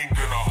 I ain't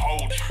gonna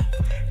hold you.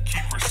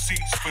 Keep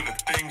receipts for the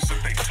things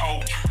that they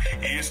told you.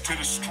 Ears to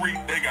the street,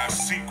 they got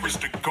secrets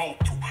to go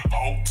through.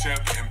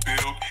 Hotep and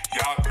build,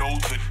 y'all know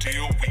the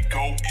deal. We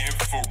go in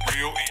for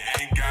real and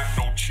ain't got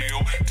no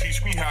chill. Teach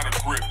me how to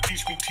grip,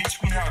 teach me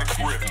how to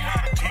grip.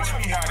 Teach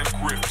me how to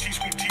grip, teach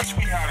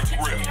me how to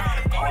grip.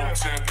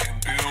 Hotep and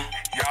build,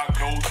 y'all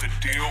know the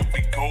deal.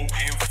 We go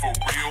in for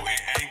real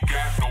and ain't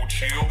got no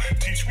chill.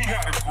 Teach me how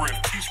to grip,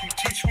 teach me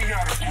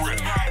how to grip.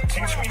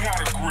 Teach me how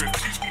to grip,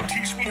 teach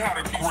me how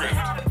to grip.